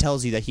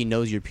tells you that he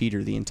knows you're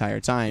Peter the entire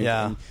time.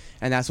 Yeah.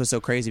 And that's what's so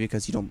crazy,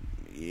 because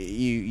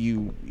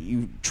you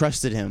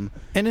trusted him.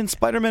 And in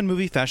Spider-Man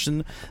movie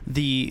fashion,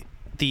 the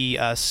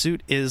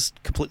suit is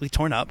completely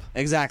torn up.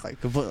 Exactly,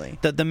 completely.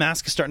 The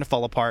mask is starting to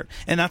fall apart,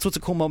 and that's what's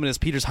a cool moment is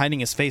Peter's hiding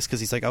his face because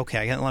he's like, okay,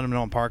 I can't let him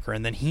know I'm Parker,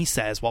 and then he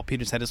says, while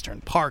Peter's head is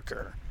turned,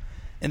 Parker,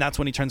 and that's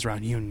when he turns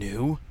around, you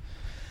knew?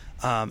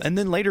 And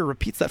then later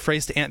repeats that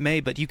phrase to Aunt May,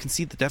 but you can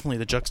see definitely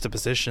the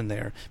juxtaposition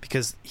there,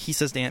 because he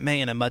says to Aunt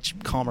May in a much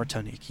calmer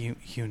tone,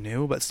 you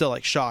knew, but still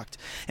like shocked,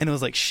 and it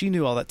was like she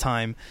knew all that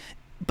time,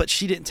 but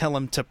she didn't tell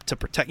him to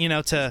protect,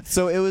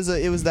 So it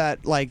was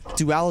that like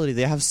duality.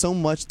 They have so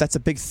much. That's a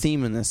big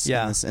theme in this.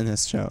 Yeah. in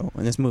this show,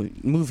 in this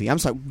movie. I'm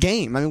sorry,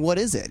 game. I mean, what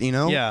is it?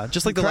 Yeah,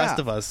 just like The Last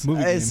of Us.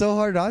 Movie game. It's so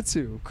hard not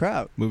to.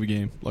 Crap. Movie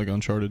game like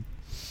Uncharted.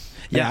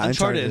 Yeah,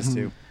 Uncharted is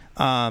too.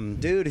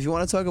 Dude, if you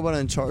want to talk about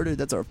Uncharted,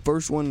 that's our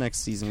first one next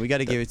season. We got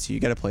to give it to you.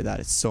 You got to play that.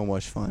 It's so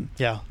much fun.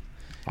 Yeah.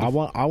 I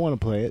want to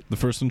play it. The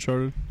first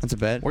Uncharted? That's a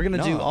bet. We're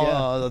gonna do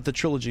all the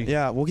trilogy.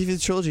 Yeah, we'll give you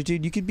the trilogy,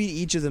 dude. You could beat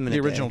each of them in the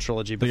a original day.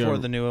 trilogy before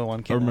the newer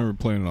one came I remember out.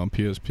 playing it on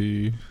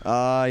PSP.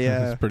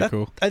 Yeah. It's pretty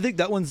cool. I think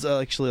that one's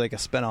actually like a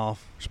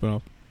spin-off.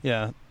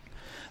 Yeah.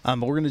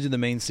 But we're gonna do the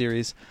main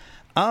series.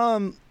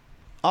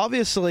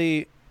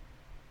 Obviously,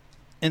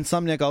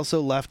 Insomniac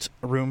also left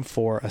room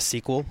for a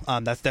sequel.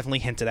 That's definitely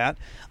hinted at.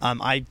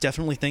 I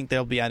definitely think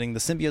they'll be adding the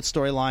symbiote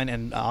storyline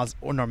and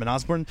Norman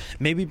Osborn,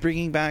 maybe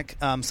bringing back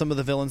some of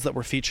the villains that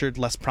were featured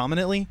less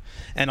prominently,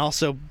 and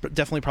also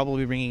definitely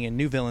probably bringing in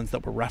new villains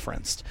that were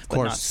referenced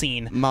but not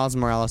seen. Miles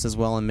Morales as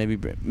well, and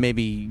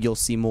maybe you'll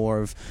see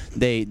more of.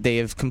 They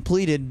have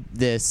completed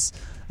this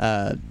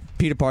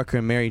Peter Parker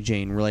and Mary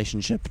Jane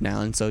relationship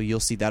now, and so you'll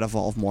see that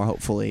evolve more.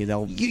 Hopefully,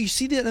 you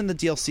see that in the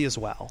DLC as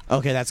well.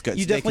 Okay, that's good.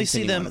 You So they definitely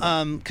see continue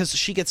them because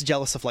she gets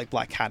jealous of like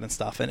Black Cat and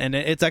stuff, and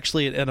it's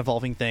actually an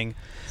evolving thing.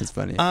 It's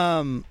funny.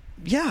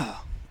 Yeah,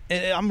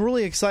 I'm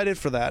really excited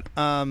for that.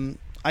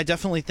 I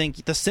definitely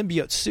think the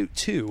symbiote suit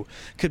too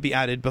could be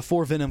added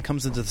before Venom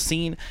comes into the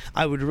scene.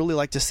 I would really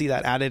like to see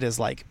that added as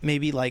like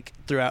maybe like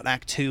throughout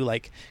Act 2,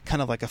 like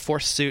kind of like a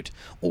force suit,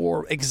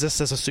 or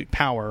exists as a suit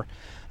power.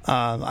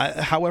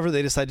 However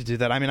they decide to do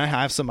that. I mean, I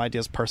have some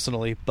ideas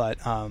personally, but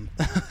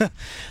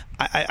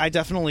I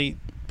definitely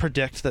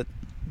predict that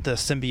the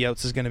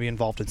symbiotes is going to be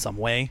involved in some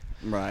way.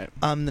 Right.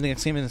 The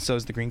next game, and so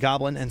is the Green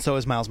Goblin, and so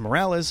is Miles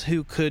Morales,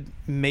 who could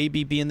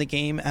maybe be in the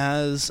game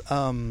as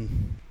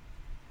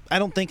I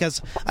don't think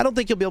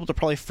you'll be able to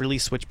probably freely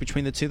switch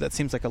between the two. That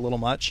seems like a little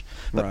much.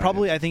 But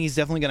probably I think he's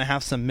definitely going to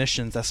have some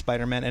missions as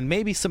Spider-Man, and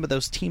maybe some of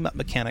those team-up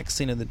mechanics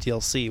seen in the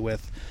DLC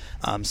with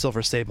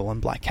Silver Sable and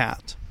Black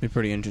Cat. Be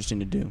pretty interesting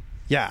to do.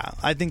 Yeah,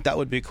 I think that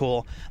would be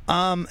cool.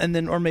 And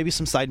then, or maybe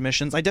some side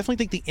missions. I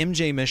definitely think the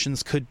MJ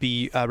missions could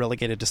be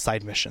relegated to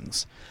side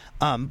missions.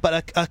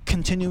 But a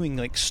continuing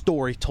like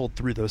story told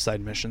through those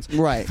side missions.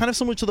 Right. Kind of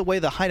similar to the way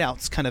the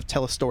hideouts kind of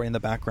tell a story in the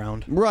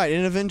background. Right,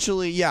 and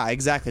eventually, yeah,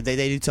 exactly. They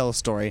do tell a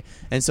story.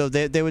 And so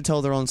they would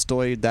tell their own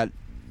story that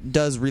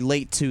does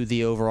relate to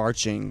the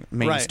overarching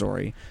main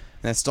story.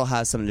 And that still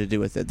has something to do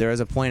with it. There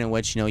is a point in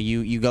which,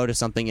 you go to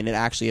something and it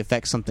actually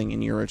affects something in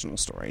the original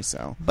story.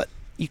 So, but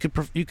you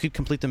could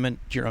complete them at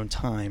your own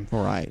time,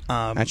 right?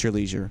 At your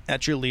leisure.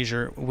 At your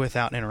leisure,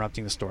 without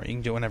interrupting the story. You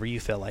can do it whenever you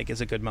feel like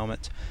is a good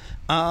moment.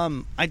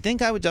 I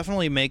think I would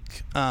definitely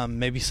make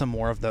maybe some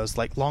more of those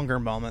like longer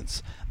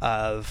moments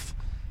of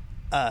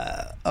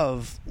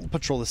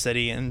patrol the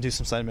city and do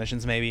some side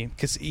missions, maybe,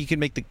 because you can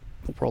make the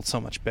world so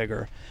much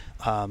bigger.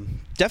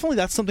 Definitely,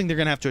 that's something they're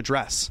going to have to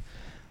address.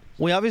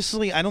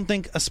 I don't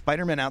think a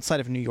Spider-Man outside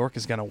of New York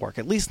is going to work.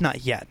 At least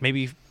not yet.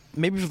 Maybe for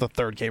the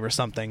third game or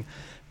something.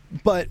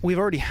 But we've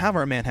already have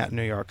our Manhattan,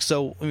 New York.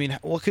 So, I mean,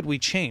 what could we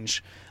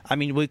change? I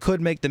mean, we could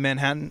make the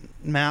Manhattan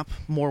map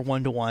more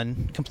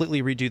one-to-one,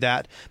 completely redo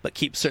that, but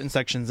keep certain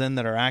sections in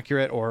that are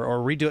accurate, or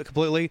redo it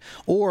completely,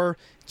 or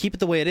keep it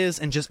the way it is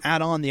and just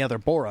add on the other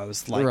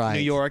boroughs, like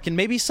New York, and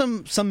maybe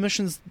some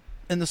missions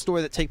in the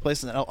story that take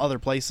place in other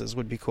places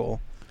would be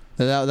cool.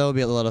 That would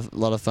be a lot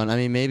of fun. I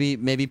mean,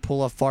 maybe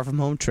pull a Far From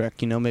Home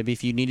trick. Maybe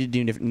if you need to do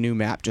a new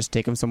map, just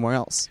take them somewhere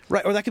else.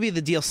 Right, or that could be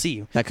the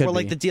DLC. That could or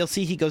like be. the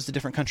DLC, he goes to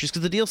different countries,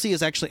 because the DLC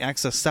is actually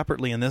accessed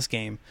separately in this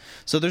game.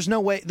 So there's no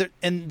way,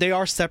 and they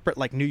are separate,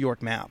 like New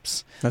York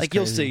maps. That's like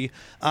crazy.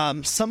 You'll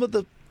see, some of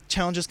the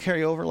challenges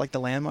carry over, like the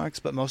landmarks,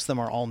 but most of them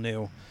are all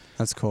new.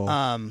 That's cool.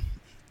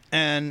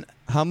 And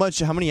how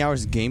many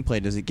hours of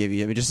gameplay does it give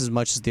you? I mean, just as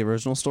much as the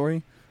original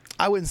story?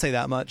 I wouldn't say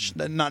that much.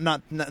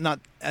 Not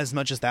as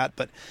much as that,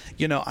 but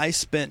I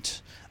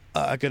spent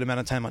a good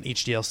amount of time on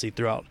each DLC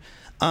throughout.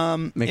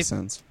 Makes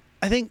sense.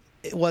 I think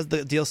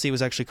the DLC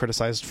was actually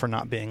criticized for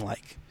not being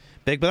like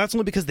big, but that's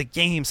only because the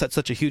game set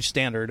such a huge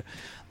standard.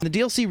 The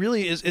DLC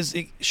really is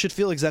it should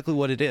feel exactly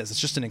what it is.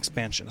 It's just an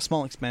expansion, a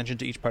small expansion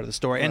to each part of the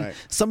story, and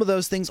some of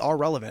those things are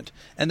relevant.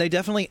 And they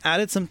definitely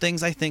added some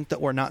things I think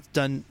that were not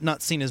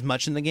seen as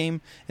much in the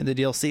game in the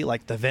DLC,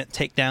 like the vent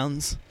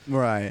takedowns.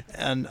 Right.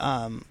 And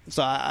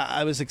so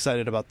I was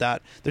excited about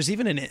that. There's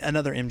even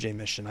another MJ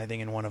mission, I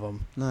think, in one of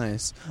them.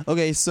 Nice.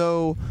 Okay,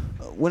 so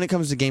when it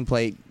comes to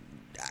gameplay,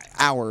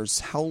 hours,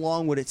 how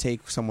long would it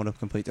take someone to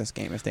complete this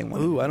game if they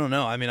wanted? Ooh, I don't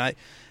know. I mean,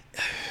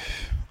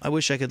 I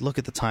wish I could look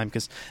at the time,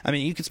 because I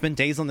mean, you could spend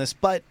days on this,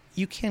 but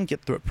you can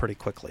get through it pretty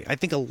quickly. I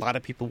think a lot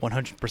of people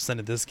 100%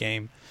 of this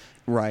game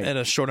at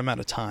a short amount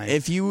of time.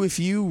 If you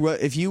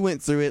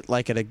went through it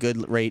like at a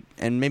good rate,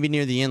 and maybe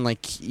near the end,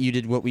 like you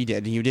did what we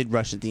did, you did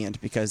rush at the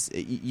end, because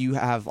you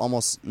have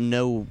almost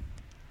no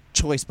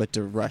choice but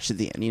to rush at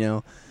the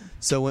end.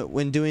 So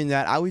when doing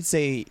that, I would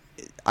say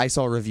I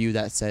saw a review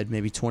that said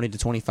maybe 20 to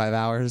 25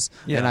 hours,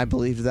 and I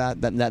believed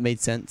that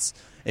made sense.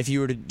 If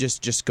you were to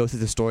just go through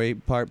the story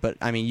part, but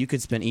I mean, you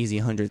could spend easy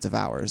hundreds of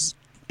hours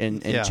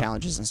in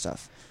challenges and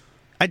stuff.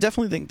 I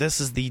definitely think this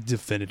is the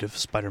definitive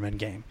Spider-Man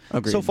game.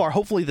 Agreed. So far.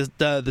 Hopefully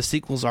the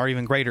sequels are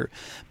even greater.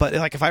 But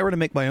like, if I were to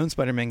make my own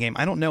Spider-Man game,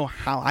 I don't know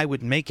how I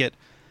would make it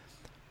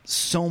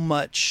so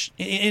much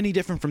any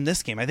different from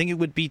this game. I think it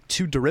would be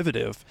too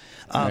derivative.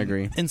 I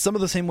agree. In some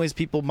of the same ways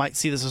people might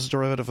see this as a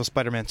derivative of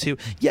Spider-Man 2,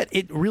 yet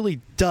it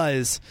really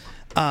does.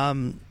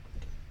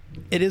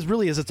 It is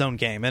really its own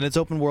game, and its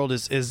open world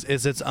is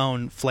its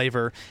own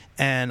flavor,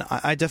 and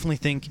I definitely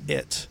think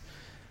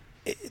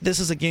this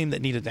is a game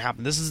that needed to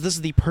happen. This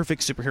is the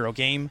perfect superhero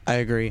game. I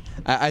agree.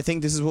 I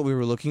think this is what we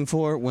were looking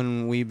for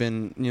when we've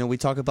been, we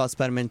talk about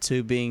Spider-Man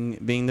 2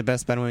 being the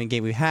best Spider-Man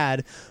game we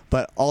had,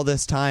 but all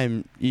this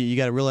time you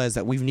got to realize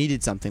that we've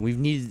needed something. We've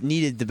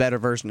needed the better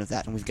version of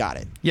that, and we've got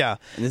it. Yeah.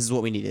 And this is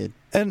what we needed.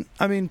 And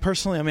I mean,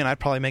 personally, I'd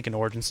probably make an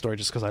origin story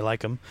just because I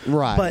like them.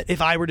 Right. But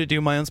if I were to do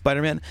my own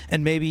Spider-Man,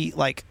 and maybe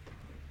like,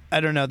 I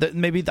don't know, that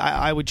maybe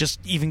I would just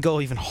go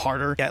even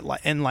harder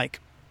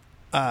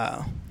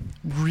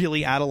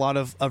really add a lot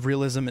of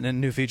realism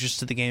and new features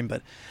to the game.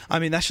 But I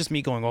mean, that's just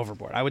me going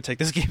overboard. I would take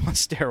this game on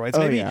steroids.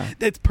 Maybe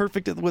it's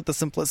perfect with the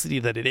simplicity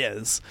that it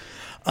is,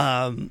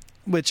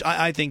 which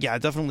I think,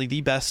 definitely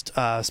the best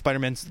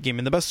Spider-Man game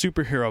and the best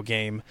superhero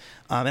game,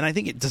 and I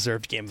think it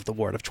deserved Game of the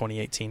Award of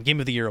 2018, Game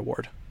of the Year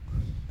award.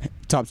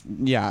 Top,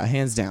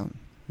 hands down.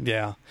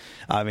 Yeah,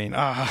 I mean,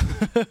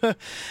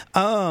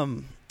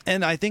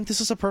 and I think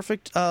this is a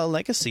perfect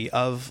legacy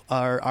of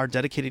our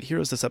dedicated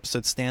heroes this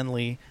episode, Stan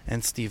Lee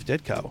and Steve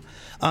Ditko.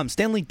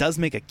 Stan Lee does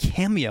make a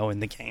cameo in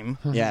the game.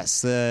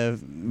 Yes,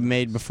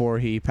 made before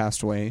he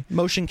passed away.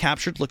 Motion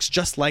captured, looks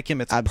just like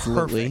him. It's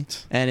absolutely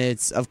perfect. And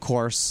it's, of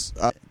course,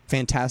 a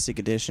fantastic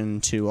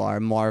addition to our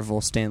Marvel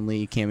Stan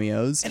Lee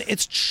cameos. And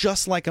it's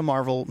just like a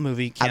Marvel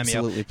movie cameo.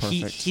 Absolutely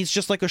perfect. He's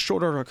just like a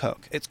short order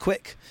Coke. It's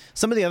quick.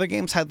 Some of the other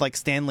games had like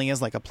Stan Lee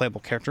as like a playable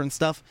character and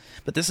stuff,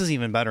 but this is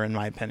even better in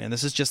my opinion.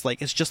 This is just like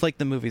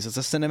the movies. It's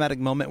a cinematic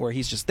moment where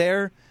he's just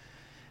there,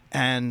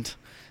 and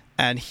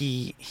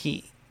he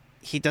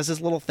he does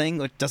his little thing,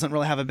 which doesn't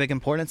really have a big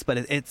importance, but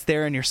it's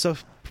there, and you're so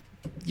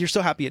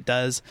happy it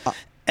does.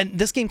 And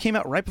this game came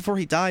out right before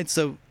he died,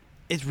 so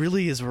it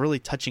really is a really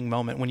touching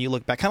moment when you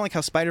look back. Kind of like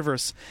how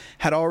Spider-Verse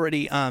had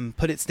already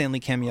put its Stan Lee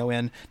cameo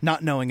in,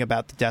 not knowing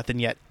about the death, and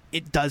yet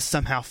it does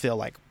somehow feel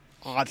like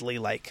oddly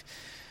like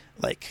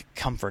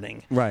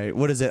comforting. Right.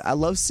 What is it? I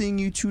love seeing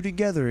you two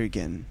together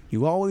again.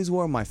 You always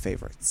were my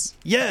favorites.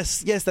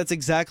 Yes, that's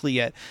exactly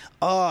it.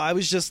 Oh, I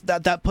was just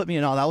that put me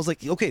in awe. I was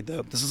like, okay,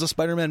 this is a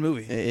Spider-Man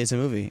movie. It's a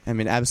movie. I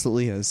mean,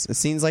 absolutely is.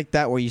 Scenes like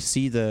that where you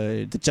see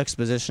the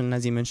juxtaposition,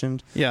 as you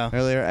mentioned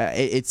earlier,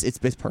 it's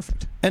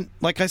perfect. And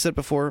like I said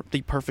before,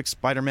 the perfect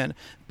Spider-Man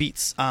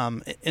beats,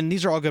 and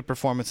these are all good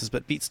performances,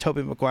 but beats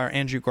Tobey Maguire,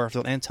 Andrew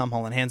Garfield, and Tom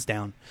Holland hands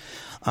down.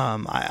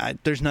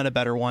 There's not a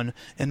better one,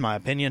 in my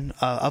opinion,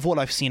 of what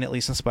I've seen, at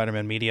least in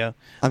Spider-Man media.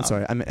 I'm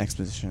sorry, I meant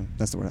exposition.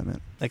 That's the word I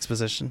meant.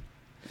 Exposition.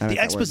 The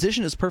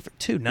exposition is perfect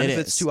too. None of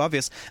it's too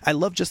obvious. I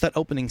love just that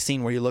opening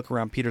scene where you look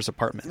around Peter's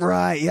apartment.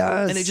 Right,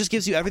 yes. And it just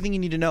gives you everything you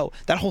need to know.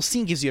 That whole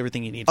scene gives you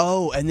everything you need.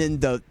 Oh, and then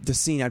the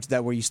scene after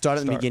that where you start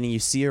at the beginning, you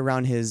see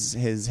around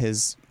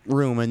his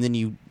room, and then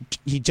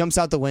he jumps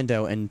out the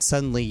window, and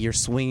suddenly you're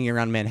swinging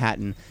around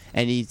Manhattan,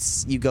 and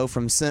you go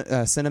from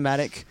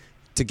cinematic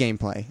to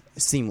gameplay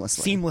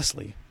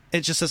seamlessly.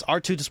 It just says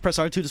R2 to press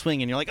R2 to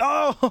swing, and you're like,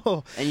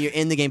 oh! And you're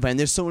in the gameplay, and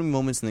there's so many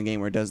moments in the game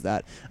where it does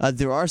that.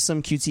 There are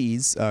some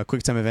QTEs,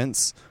 quick time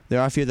events. There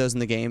are a few of those in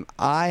the game.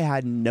 I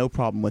had no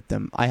problem with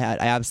them. I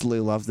absolutely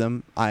loved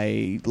them.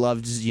 I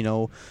loved,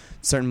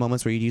 certain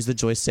moments where you'd use the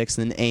joysticks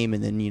and then aim,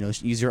 and then,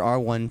 use your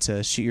R1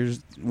 to shoot your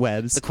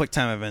webs. The quick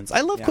time events.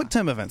 I love quick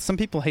time events. Some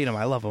people hate them.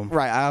 I love them.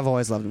 Right, I've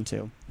always loved them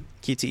too.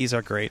 QTEs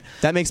are great.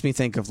 That makes me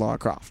think of Lara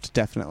Croft,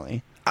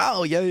 definitely.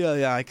 Oh,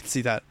 yeah, I can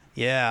see that.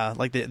 Yeah,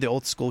 like the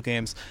old school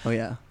games. Oh,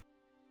 yeah.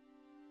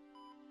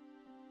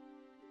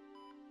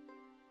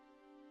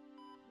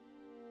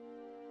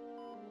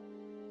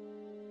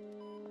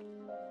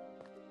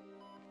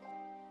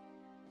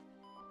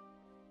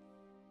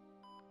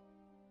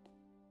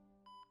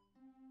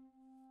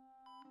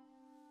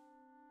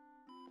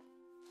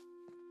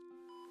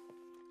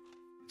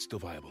 It's still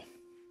viable.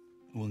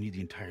 We'll need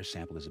the entire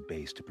sample as a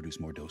base to produce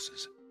more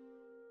doses.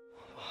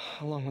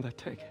 How long will that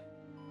take?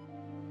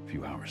 A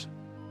few hours.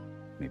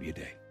 Maybe a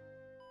day.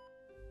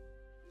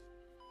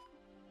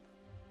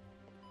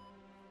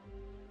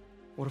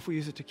 What if we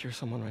use it to cure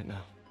someone right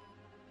now?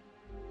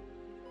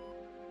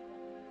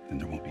 Then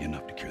there won't be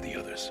enough to cure the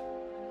others.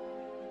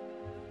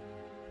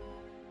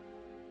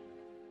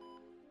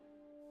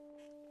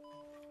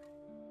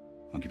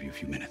 I'll give you a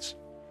few minutes.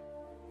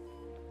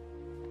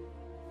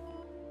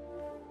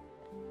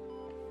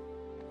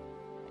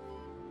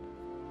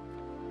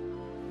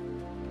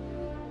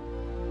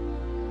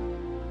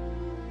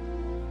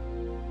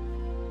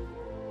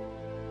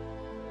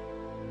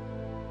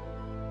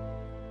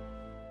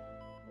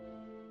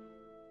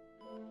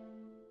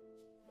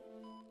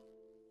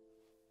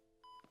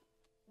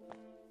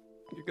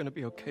 You're gonna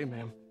be okay,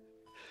 ma'am.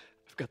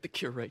 I've got the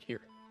cure right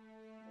here.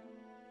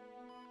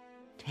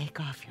 Take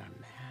off your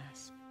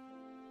mask.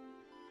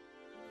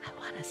 I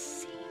want to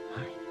see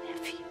my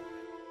nephew.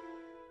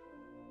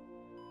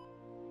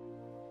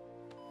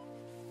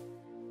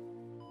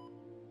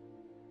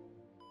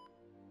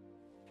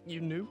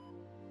 You knew?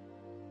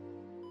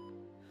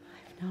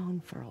 I've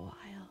known for a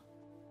while.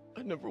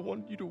 I never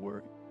wanted you to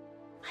worry.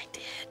 I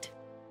did.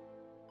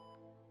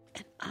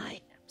 And I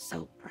am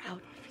so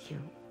proud of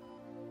you.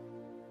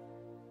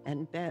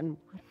 And Ben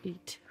would be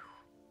too.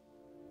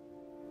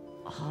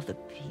 All the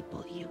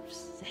people you've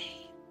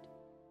saved.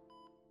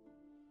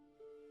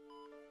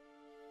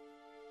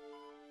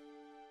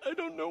 I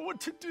don't know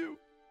what to do.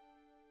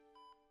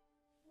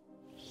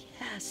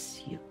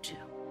 Yes, you do.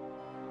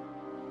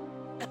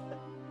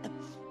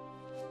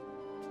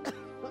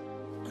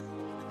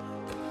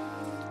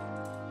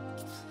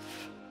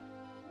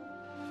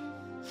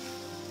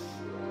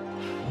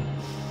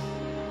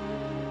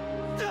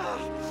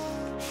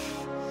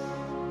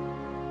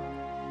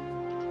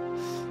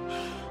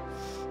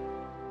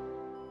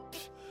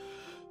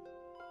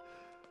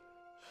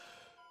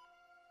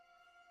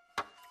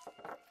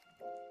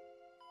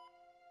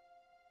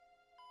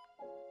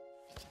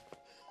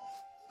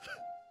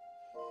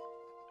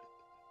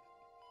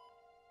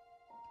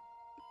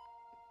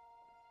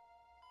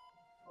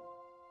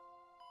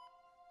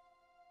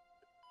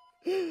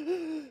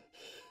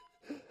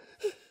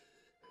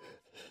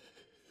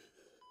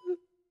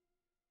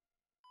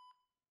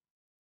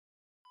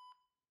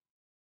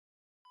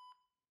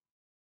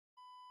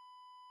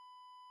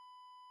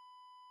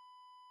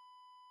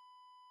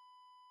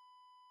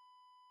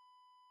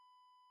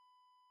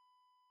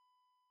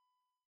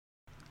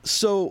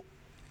 So,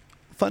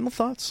 final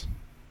thoughts?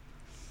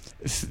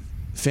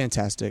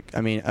 Fantastic.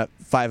 I mean,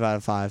 5 out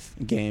of 5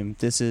 game.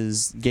 This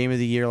is game of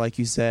the year, like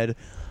you said.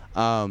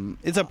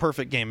 It's a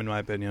perfect game, in my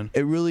opinion.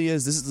 It really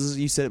is. This is,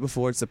 you said it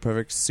before, it's the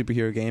perfect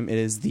superhero game. It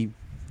is the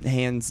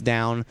hands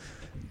down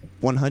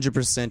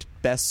 100%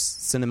 best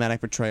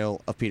cinematic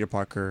portrayal of Peter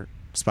Parker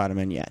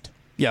Spider-Man yet.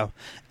 Yeah,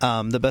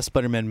 the best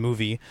Spider-Man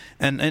movie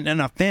and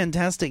a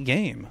fantastic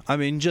game. I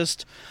mean,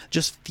 just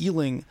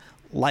feeling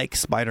like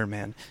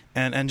Spider-Man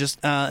and just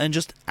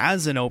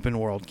as an open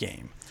world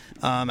game,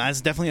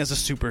 definitely as a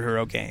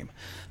superhero game.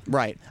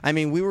 Right. I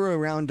mean, we were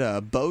around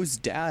Bo's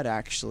dad,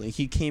 actually.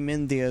 He came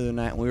in the other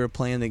night and we were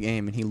playing the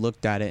game, and he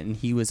looked at it and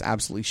he was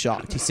absolutely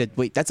shocked. He said,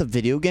 "Wait, that's a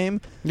video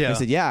game?" Yeah. I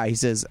said, "Yeah." He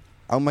says,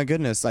 "Oh my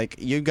goodness, like,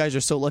 you guys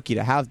are so lucky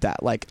to have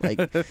that." Like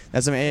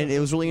that's, I mean, and it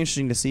was really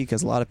interesting to see,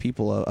 because a lot of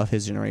people of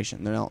his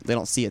generation, they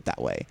don't see it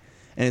that way.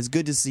 And it's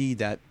good to see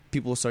that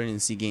people are starting to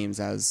see games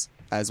as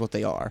what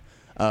they are.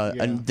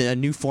 A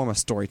new form of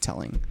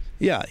storytelling.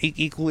 Yeah,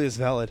 equally as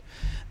valid.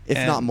 If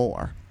not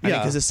more. Yeah.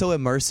 Because it's so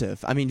immersive.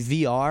 I mean,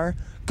 VR,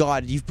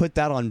 God, you put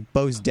that on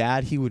Bo's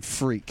dad, he would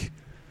freak.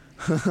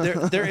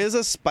 there is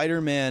a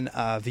Spider-Man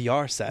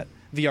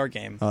VR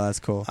game. Oh, that's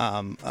cool.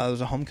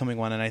 There's a Homecoming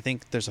one, and I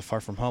think there's a Far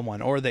From Home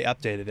one, or they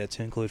updated it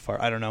to include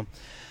I don't know.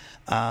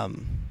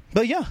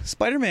 But yeah,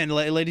 Spider-Man,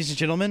 ladies and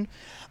gentlemen.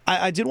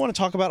 I did want to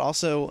talk about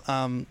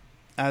also,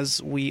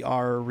 as we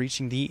are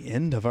reaching the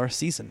end of our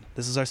season.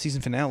 This is our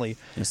season finale.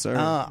 Yes, sir.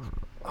 I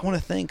want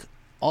to thank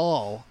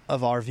all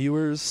of our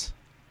viewers.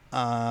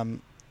 I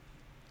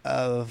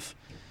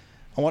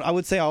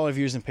would say all our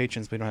viewers and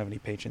patrons. We don't have any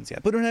patrons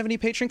yet. We don't have any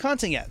patron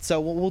content yet, so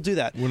we'll do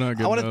that. We're not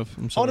good enough.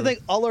 I'm I sorry. want to thank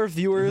all our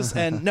viewers,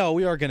 and no,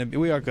 we are good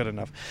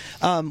enough.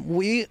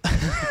 We,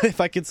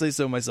 if I could say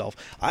so myself,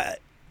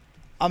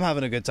 I'm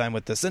having a good time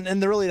with this,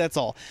 and really that's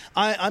all.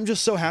 I'm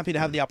just so happy to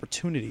have the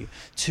opportunity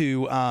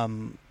to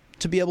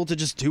be able to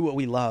just do what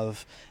we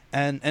love.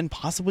 And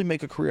possibly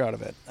make a career out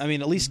of it. I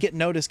mean, at least get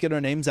noticed, get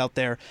our names out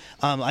there.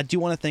 I do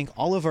want to thank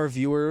all of our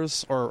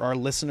viewers, or our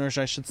listeners,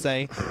 I should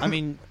say. I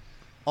mean,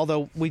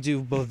 although we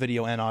do both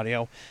video and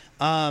audio.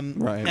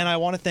 Right. And I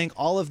want to thank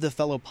all of the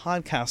fellow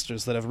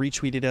podcasters that have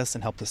retweeted us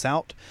and helped us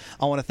out.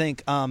 I want to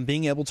thank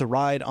being able to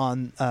ride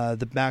on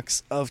the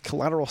backs of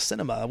Collateral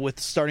Cinema, with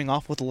starting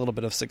off with a little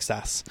bit of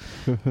success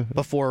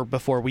before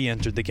we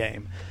entered the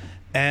game.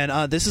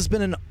 And this has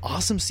been an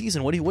awesome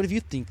season. What have you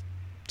think,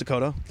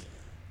 Dakota?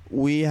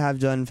 We have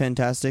done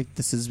fantastic.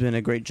 This has been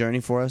a great journey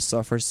for us.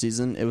 Our first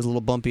season, it was a little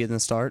bumpy at the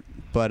start,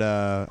 but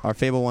our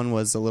Fable one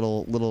was a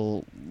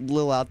little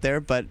out there.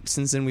 But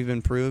since then, we've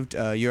improved.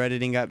 Your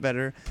editing got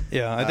better.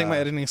 Yeah, I think my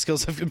editing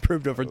skills have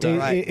improved over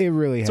time. It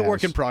really has. It's a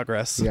work in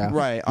progress. Yeah.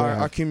 Right.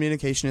 Our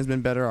communication has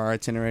been better. Our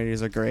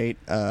itineraries are great.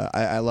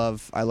 I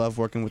love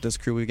working with this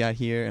crew we got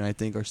here, and I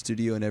think our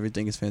studio and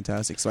everything is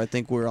fantastic. So I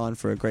think we're on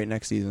for a great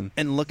next season.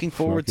 And looking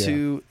forward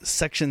to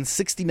Section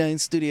 69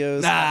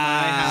 Studios at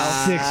my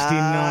house.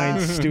 69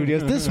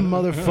 Studios. This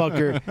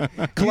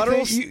motherfucker.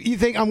 Collateral. You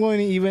think I'm going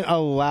to even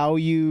allow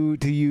you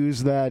to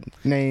use that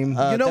name?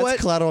 You know what?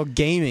 Collateral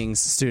Gaming's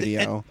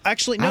studio. And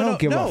actually, no, I don't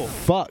give no. a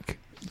fuck.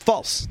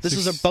 False. This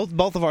is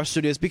both of our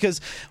studios,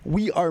 because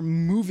we are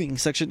moving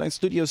Section 9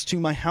 Studios to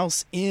my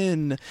house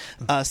in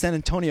San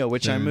Antonio,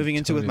 which I'm moving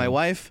into with my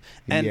wife,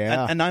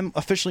 and I'm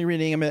officially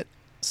renaming it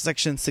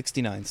Section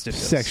 69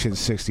 Studios. Section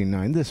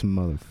 69. This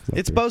motherfucker.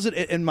 It's both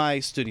in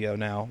my studio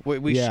now.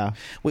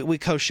 We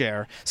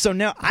co-share. So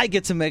now I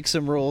get to make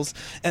some rules,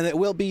 and it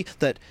will be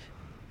that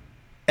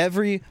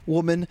every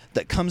woman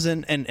that comes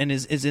in and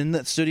is in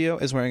that studio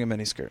is wearing a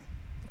miniskirt.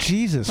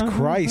 Jesus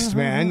Christ,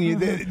 man! You're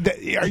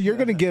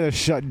going to get us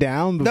shut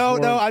down. No,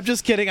 I'm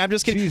just kidding.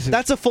 Jesus.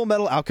 That's a Full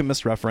Metal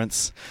Alchemist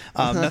reference.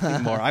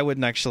 Nothing more. I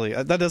wouldn't actually.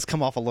 That does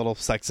come off a little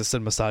sexist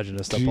and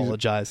misogynist. I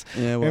apologize.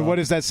 Yeah, well. And what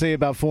does that say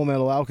about Full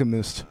Metal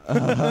Alchemist?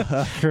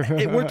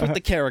 It worked with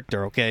the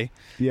character, okay?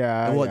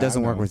 Yeah. Well, it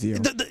doesn't work with you.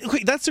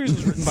 That series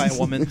was written by a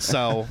woman,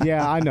 so.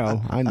 Yeah, I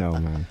know,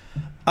 man.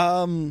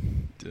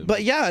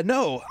 But yeah,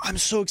 no, I'm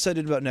so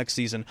excited about next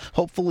season.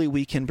 Hopefully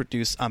we can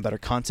produce better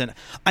content.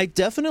 I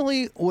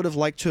definitely would have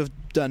liked to have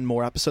done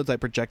more episodes. I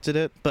projected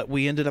it, but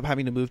we ended up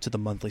having to move to the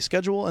monthly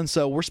schedule, and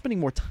so we're spending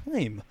more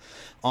time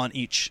on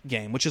each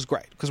game, which is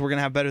great, because we're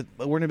gonna be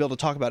able to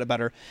talk about it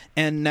better.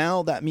 And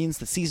now that means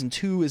that season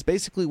 2 is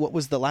basically what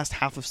was the last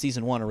half of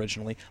season 1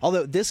 originally.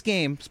 Although this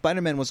game,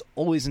 Spider-Man, was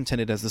always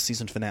intended as the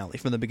season finale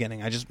from the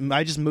beginning. I just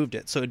moved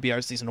it so it'd be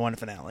our season 1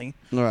 finale.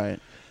 Right.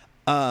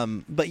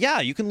 But yeah,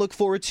 you can look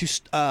forward to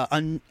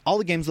on all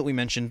the games that we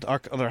mentioned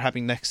are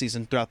happening next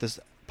season throughout this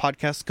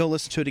podcast. Go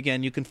listen to it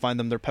again. You can find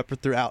them. They're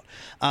peppered throughout.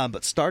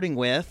 But starting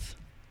with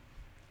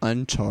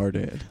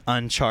Uncharted.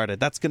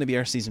 That's going to be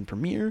our season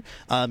premiere.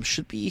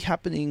 Should be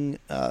happening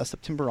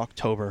September,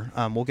 October.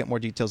 We'll get more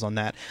details on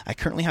that. I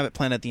currently have it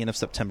planned at the end of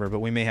September, but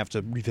we may have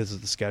to revisit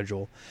the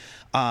schedule.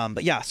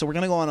 But yeah, so we're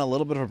going to go on a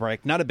little bit of a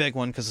break. Not a big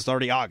one, because it's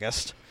already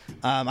August.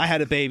 I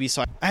had a baby,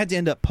 so I had to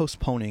end up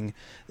postponing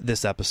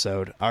this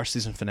episode, our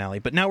season finale.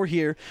 But now we're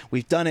here.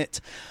 We've done it.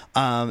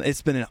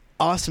 It's been an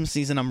awesome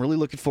season. I'm really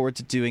looking forward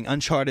to doing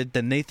Uncharted,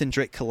 the Nathan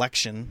Drake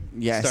collection,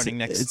 starting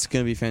next. It's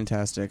going to be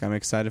fantastic. I'm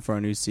excited for our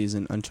new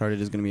season.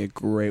 Uncharted is going to be a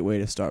great way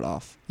to start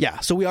off. Yeah,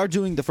 so we are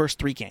doing the first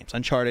 3 games.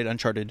 Uncharted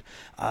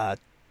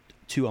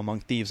 2 Among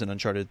Thieves, and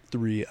Uncharted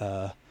 3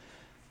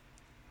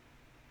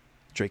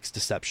 Drake's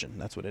Deception.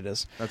 That's what it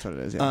is. That's what it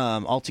is, yeah.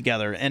 All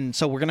together. And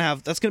so we're going to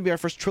have, that's going to be our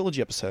first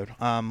trilogy episode.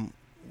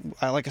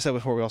 like I said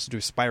before, we also do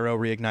Spyro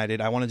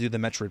Reignited. I want to do the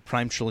Metroid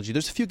Prime trilogy.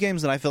 There's a few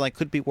games that I feel like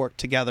could be worked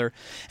together,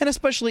 and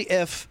especially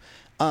if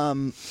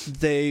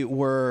they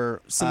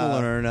were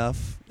similar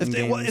enough,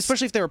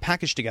 especially if they were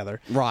packaged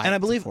together. Right. And I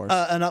believe of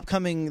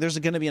course. there's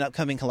going to be an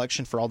upcoming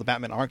collection for all the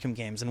Batman Arkham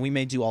games, and we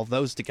may do all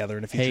those together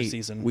in a future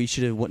season. We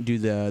should do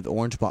the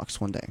orange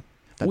box one day.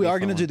 We are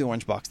going to do the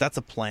orange box. That's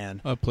a plan.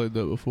 I played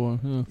that before.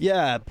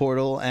 Yeah,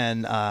 Portal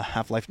and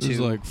Half-Life 2. There's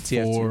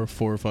like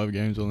four or five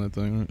games on that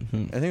thing.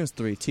 Right? I think it was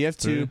 3.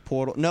 TF2,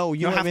 Portal. No,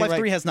 Half-Life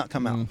 3 has not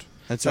come out.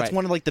 That's right.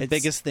 One of like the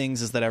biggest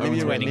things is that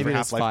everyone's waiting for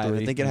Half-Life 3.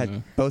 I think it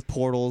had both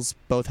Portals,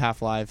 both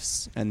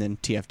Half-Lives, and then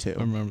TF2.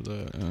 I remember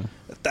that. Yeah.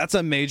 That's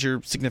a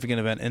major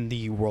significant event in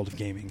the world of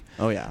gaming.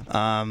 Oh yeah.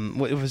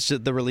 It was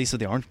just the release of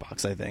the orange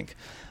box, I think.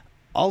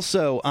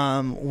 Also,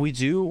 we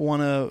do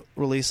want to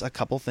release a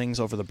couple things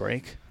over the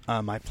break.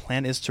 My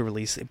plan is to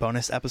release a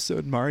bonus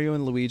episode, Mario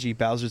and Luigi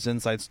Bowser's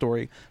Inside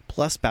Story,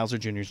 plus Bowser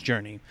Jr.'s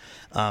Journey.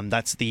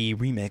 That's the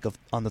remake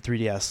on the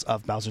 3DS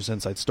of Bowser's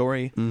Inside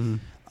Story. Mm-hmm.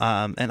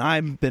 And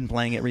I've been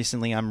playing it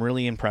recently. I'm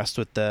really impressed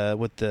with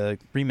the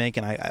remake,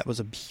 and I was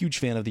a huge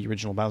fan of the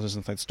original Bowser's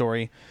Inside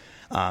Story.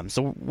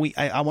 So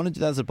I want to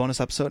do that as a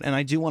bonus episode, and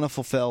I do want to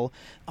fulfill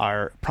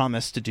our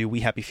promise to do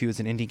We Happy Few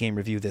as an indie game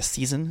review this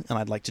season, and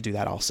I'd like to do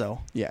that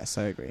also. Yes,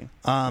 I agree.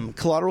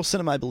 Collateral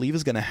Cinema, I believe,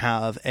 is going to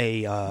have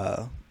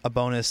a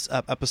bonus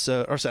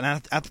episode, or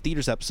at the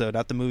theaters episode,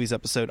 at the movies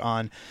episode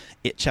on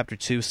It Chapter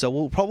 2. So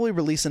we'll probably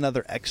release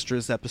another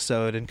extras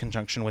episode in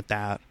conjunction with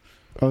that.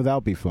 Oh,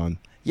 that'll be fun.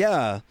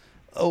 Yeah.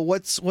 Oh,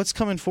 what's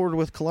coming forward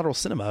with Collateral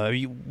Cinema?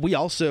 We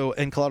also,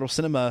 in Collateral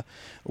Cinema,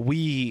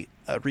 we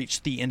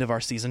reached the end of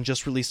our season,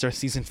 just released our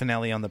season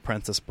finale on The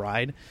Princess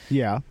Bride.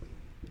 Yeah.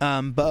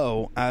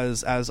 Bo,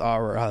 as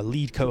our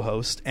lead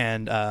co-host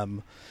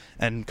and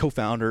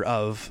co-founder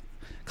of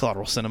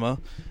Collateral Cinema,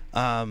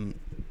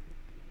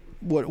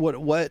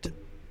 what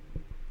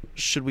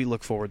should we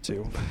look forward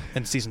to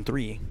in season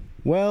 3?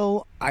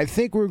 Well, I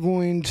think we're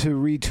going to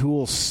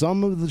retool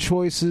some of the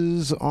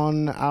choices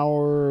on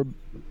our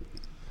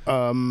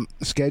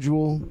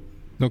schedule.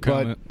 No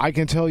comment. But I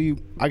can tell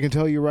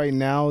you right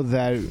now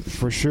that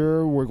for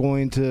sure we're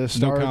going to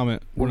start. No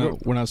comment.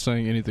 We're not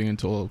saying anything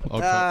until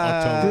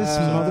October. This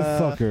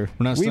motherfucker.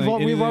 We're not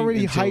saying we've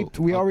already hyped.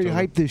 We already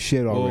October. hyped this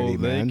shit already,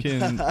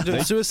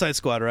 man. Suicide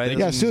Squad, right?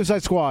 Yeah,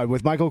 Suicide Squad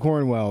with Michael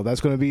Cornwell.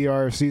 That's going to be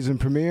our season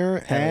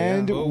premiere,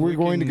 and we're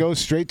going to go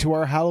straight to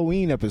our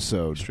Halloween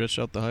episode. Stretch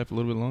out the hype a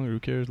little bit longer. Who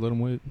cares? Let them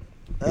wait.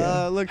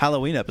 Look,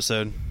 Halloween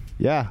episode.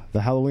 Yeah,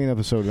 the Halloween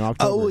episode in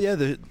October. Oh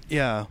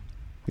yeah.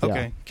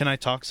 Okay, can I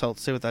talk? So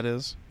say what that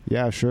is.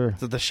 Yeah, sure.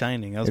 The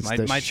Shining. That was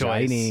it's my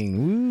choice.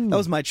 Woo. That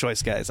was my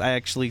choice, guys. I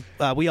actually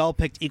we all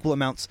picked equal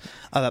amounts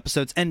of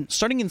episodes, and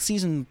starting in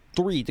season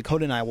 3,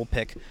 Dakota and I will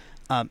pick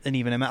an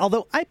even amount.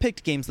 Although I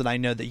picked games that I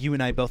know that you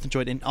and I both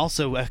enjoyed, and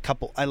also a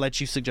couple. I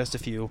let you suggest a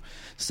few.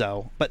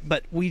 So,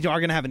 but we are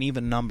going to have an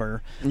even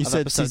number of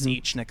episodes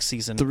each next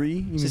season.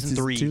 3? Season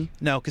 3. 2?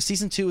 No, because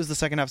season 2 is the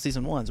second half of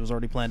season 1. So it was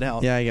already planned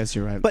out. Yeah, I guess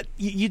you're right. But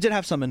you did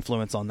have some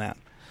influence on that.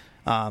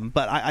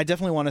 But I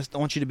definitely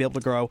want you to be able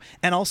to grow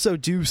and also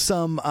do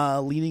some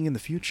leading in the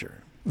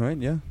future. Right,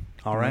 yeah.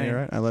 All right. You're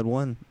right. I led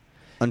 1.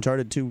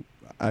 Uncharted 2,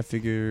 I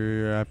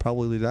figure I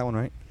probably lead that one,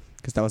 right?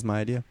 Because that was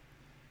my idea.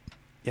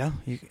 Yeah,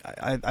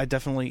 I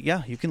definitely,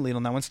 you can lead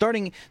on that one.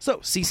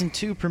 Season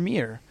 2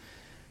 premiere,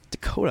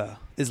 Dakota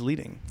is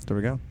leading. There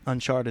we go.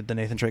 Uncharted, the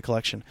Nathan Drake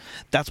collection.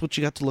 That's what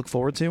you got to look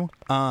forward to.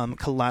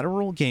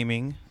 Collateral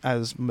Gaming,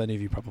 as many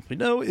of you probably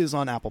know, is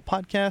on Apple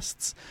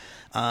Podcasts,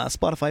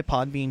 Spotify,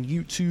 Podbean,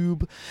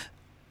 YouTube,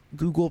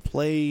 Google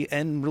Play,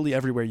 and really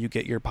everywhere you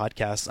get your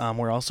podcasts.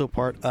 We're also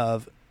part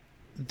of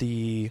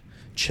the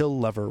Chill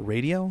Lover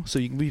Radio, so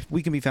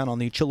we can be found on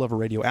the Chill Lover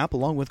Radio app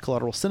along with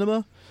Collateral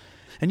Cinema.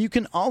 And you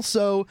can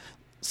also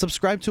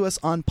subscribe to us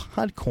on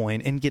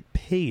Podcoin and get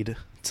paid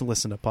to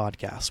listen to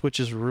podcasts, which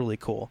is really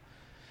cool.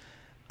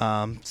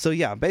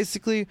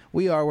 Basically,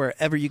 we are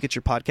wherever you get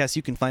your podcasts.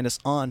 You can find us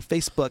on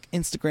Facebook,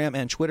 Instagram,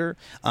 and Twitter.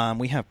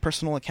 We have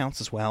personal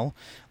accounts as well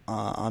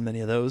on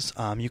many of those.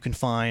 You can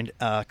find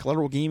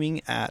Collateral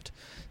Gaming at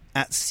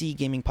C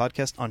Gaming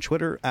Podcast on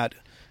Twitter, at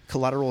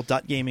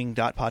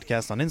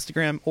collateral.gaming.podcast on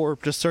Instagram, or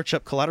just search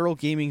up Collateral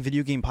Gaming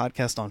Video Game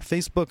Podcast on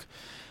Facebook.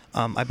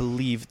 I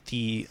believe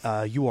the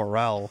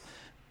URL,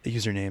 the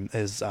username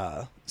is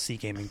C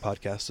Gaming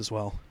Podcast as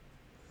well.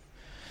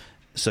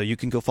 So you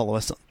can go follow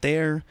us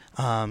there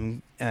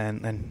and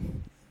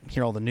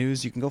hear all the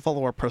news. You can go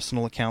follow our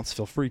personal accounts.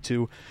 Feel free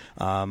to.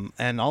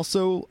 And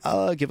also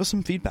give us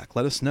some feedback.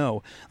 Let us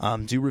know.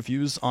 Do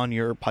reviews on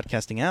your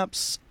podcasting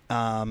apps.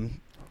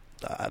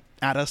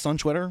 Add us on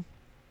Twitter.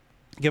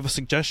 Give us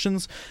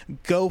suggestions.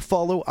 Go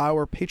follow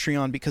our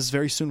Patreon, because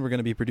very soon we're going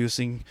to be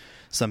producing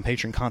some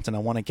Patreon content. I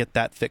want to get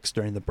that fixed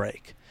during the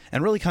break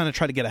and really kind of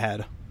try to get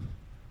ahead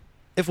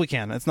if we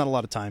can. It's not a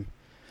lot of time.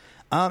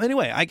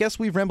 Anyway, I guess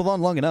we've rambled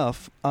on long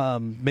enough.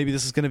 Maybe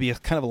this is going to be a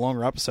kind of a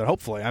longer episode,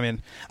 hopefully. I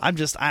mean, I'm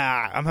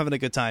having a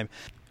good time.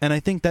 And I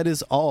think that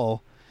is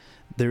all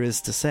there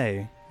is to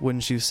say.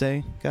 Wouldn't you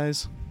say,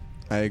 guys?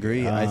 I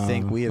agree. I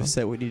think we have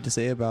said what we need to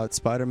say about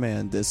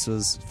Spider-Man. This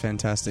was a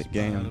fantastic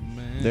game.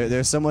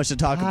 There's so much to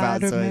talk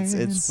about, so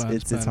it's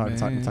hard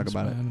to talk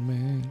about it.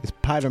 It's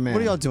Spider-Man.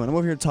 What are y'all doing? I'm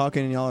over here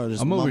talking, and y'all are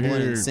just mumbling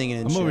and singing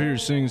and shit. I'm over here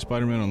singing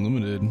Spider-Man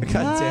Unlimited.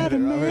 God damn it,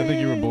 Robert. I think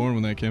you were born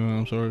when that came out.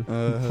 I'm sorry.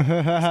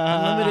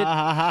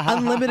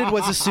 Unlimited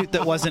was a suit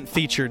that wasn't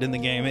featured in the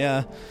game.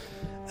 Yeah,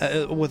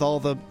 with all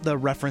the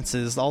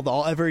references,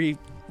 every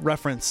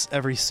reference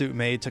every suit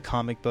made to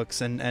comic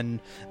books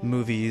and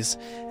movies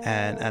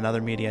and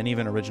other media and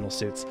even original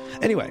suits.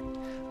 Anyway,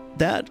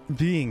 that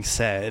being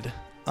said,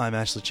 I'm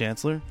Ashley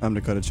Chancellor. I'm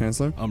Dakota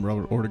Chancellor. I'm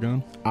Robert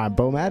Ortegon. I'm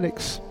Bo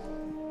Maddox.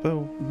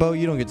 Bo,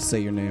 you don't get to say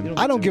your name.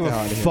 I don't give a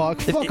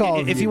fuck. Fuck all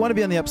of you. If you want to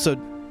be on the episode,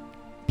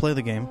 play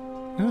the game.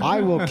 I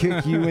will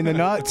kick you in the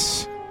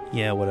nuts.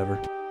 Yeah, whatever.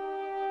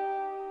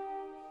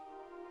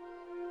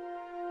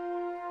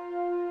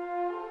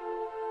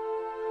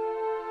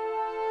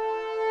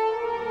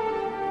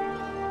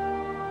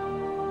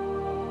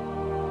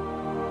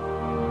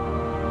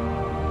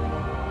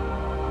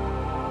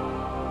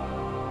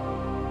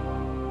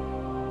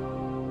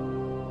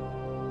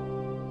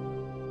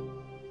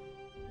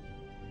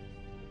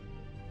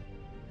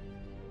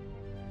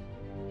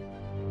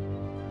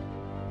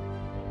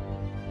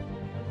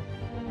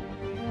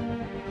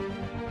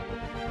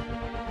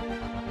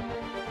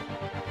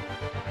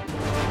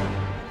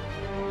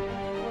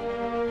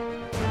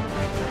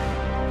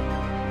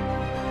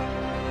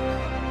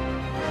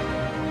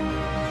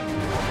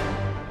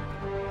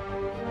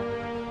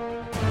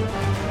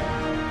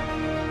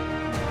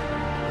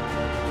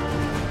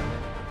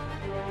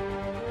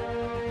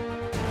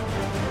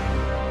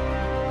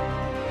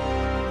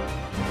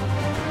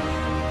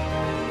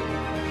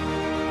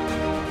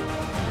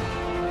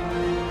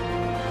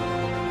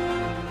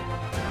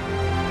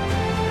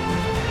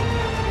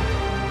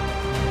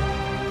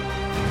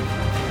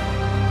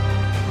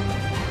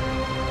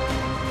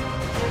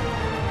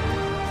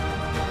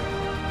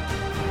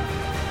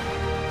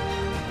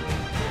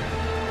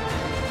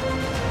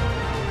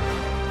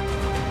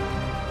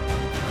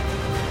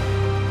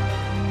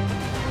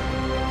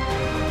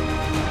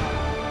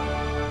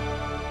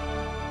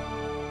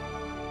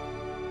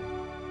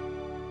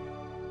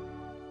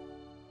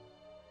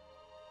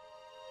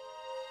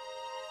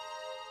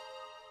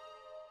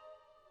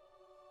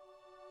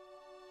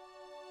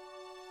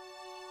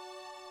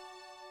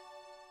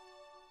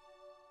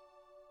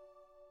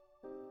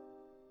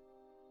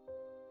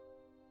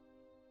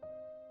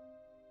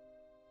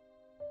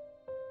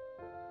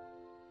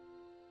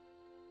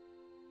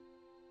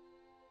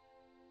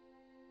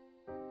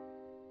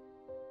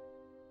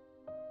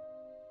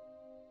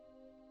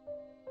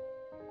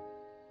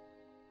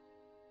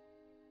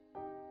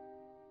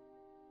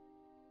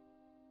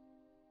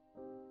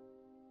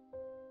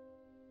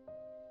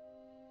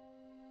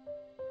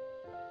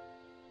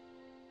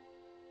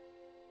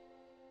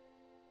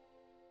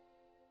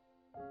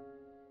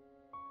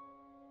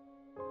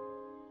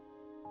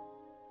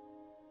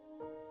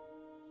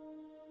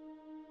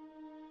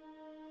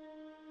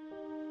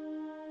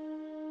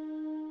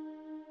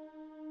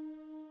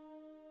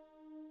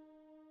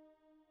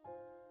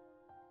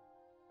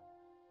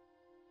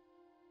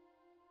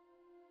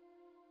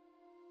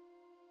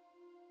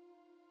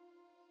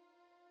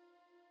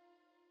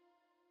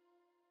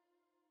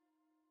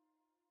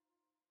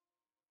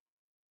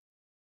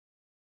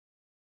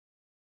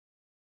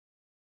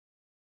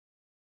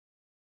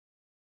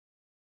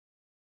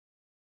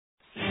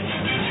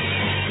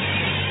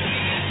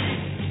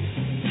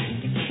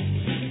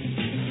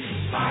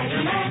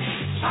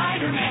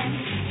 Spider-Man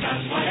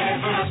does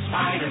whatever a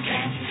spider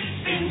can.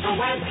 Spins a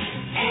web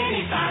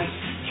any size,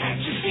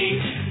 catches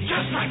thieves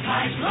just like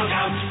flies. Look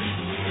out,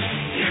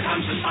 here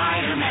comes the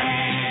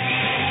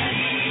Spider-Man.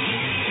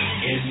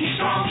 Is he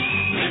strong?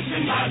 Lives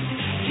in blood.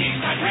 He's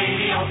got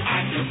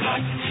radioactive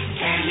blood.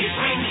 Can he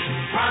swing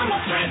from a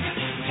thread?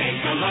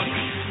 Take a look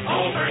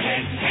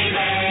overhead. Hey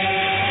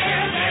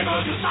there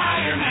goes the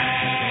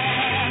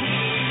Spider-Man.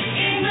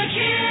 In the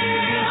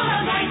chill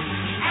of night,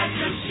 at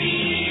the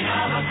scene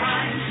of a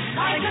crime,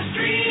 by the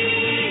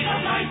street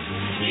of light,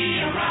 he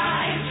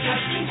arrives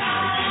just in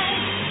time.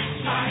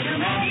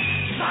 Spider-Man,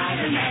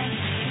 Spider-Man,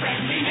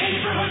 friendly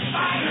neighborhood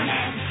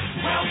Spider-Man.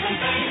 Wealth and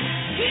fame,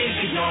 he's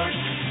ignored.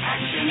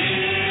 Action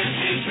is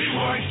his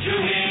reward to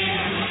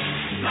him.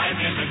 Life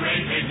is a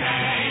great big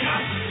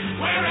hang-up.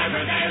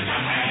 Wherever there's a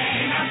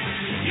hang-up,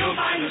 you'll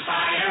find the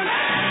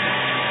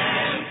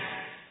Spider-Man.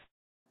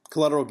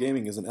 Collateral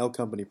Gaming is an L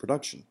Company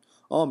production.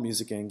 All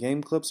music and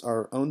game clips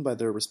are owned by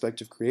their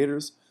respective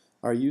creators,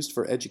 are used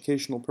for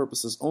educational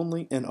purposes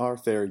only, and are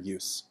fair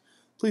use.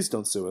 Please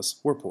don't sue us.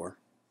 We're poor.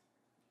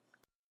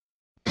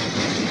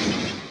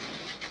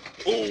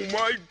 Oh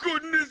my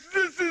goodness,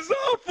 this is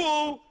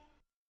awful!